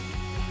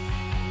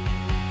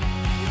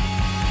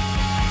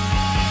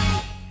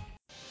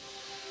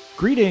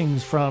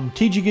 Greetings from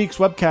TG Geeks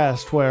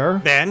Webcast, where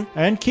Ben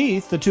and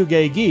Keith, the 2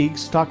 gay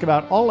geeks, talk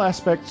about all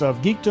aspects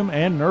of geekdom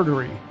and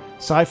nerdery.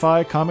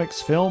 Sci-fi,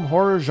 comics, film,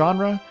 horror,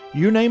 genre,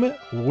 you name it,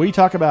 we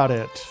talk about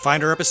it.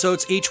 Find our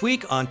episodes each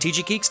week on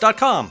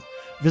tggeeks.com.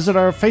 Visit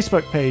our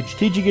Facebook page,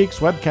 TG Geeks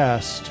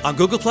Webcast. On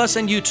Google Plus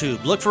and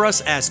YouTube, look for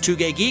us as 2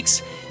 Gay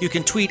Geeks. You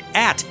can tweet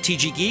at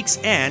TG Geeks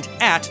and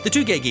at the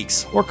 2 Gay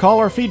Geeks. Or call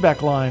our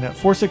feedback line at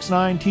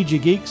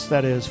 469-TG-GEEKS.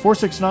 That is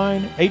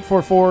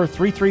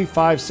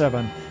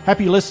 469-844-3357.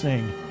 Happy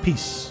listening.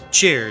 Peace.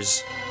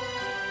 Cheers.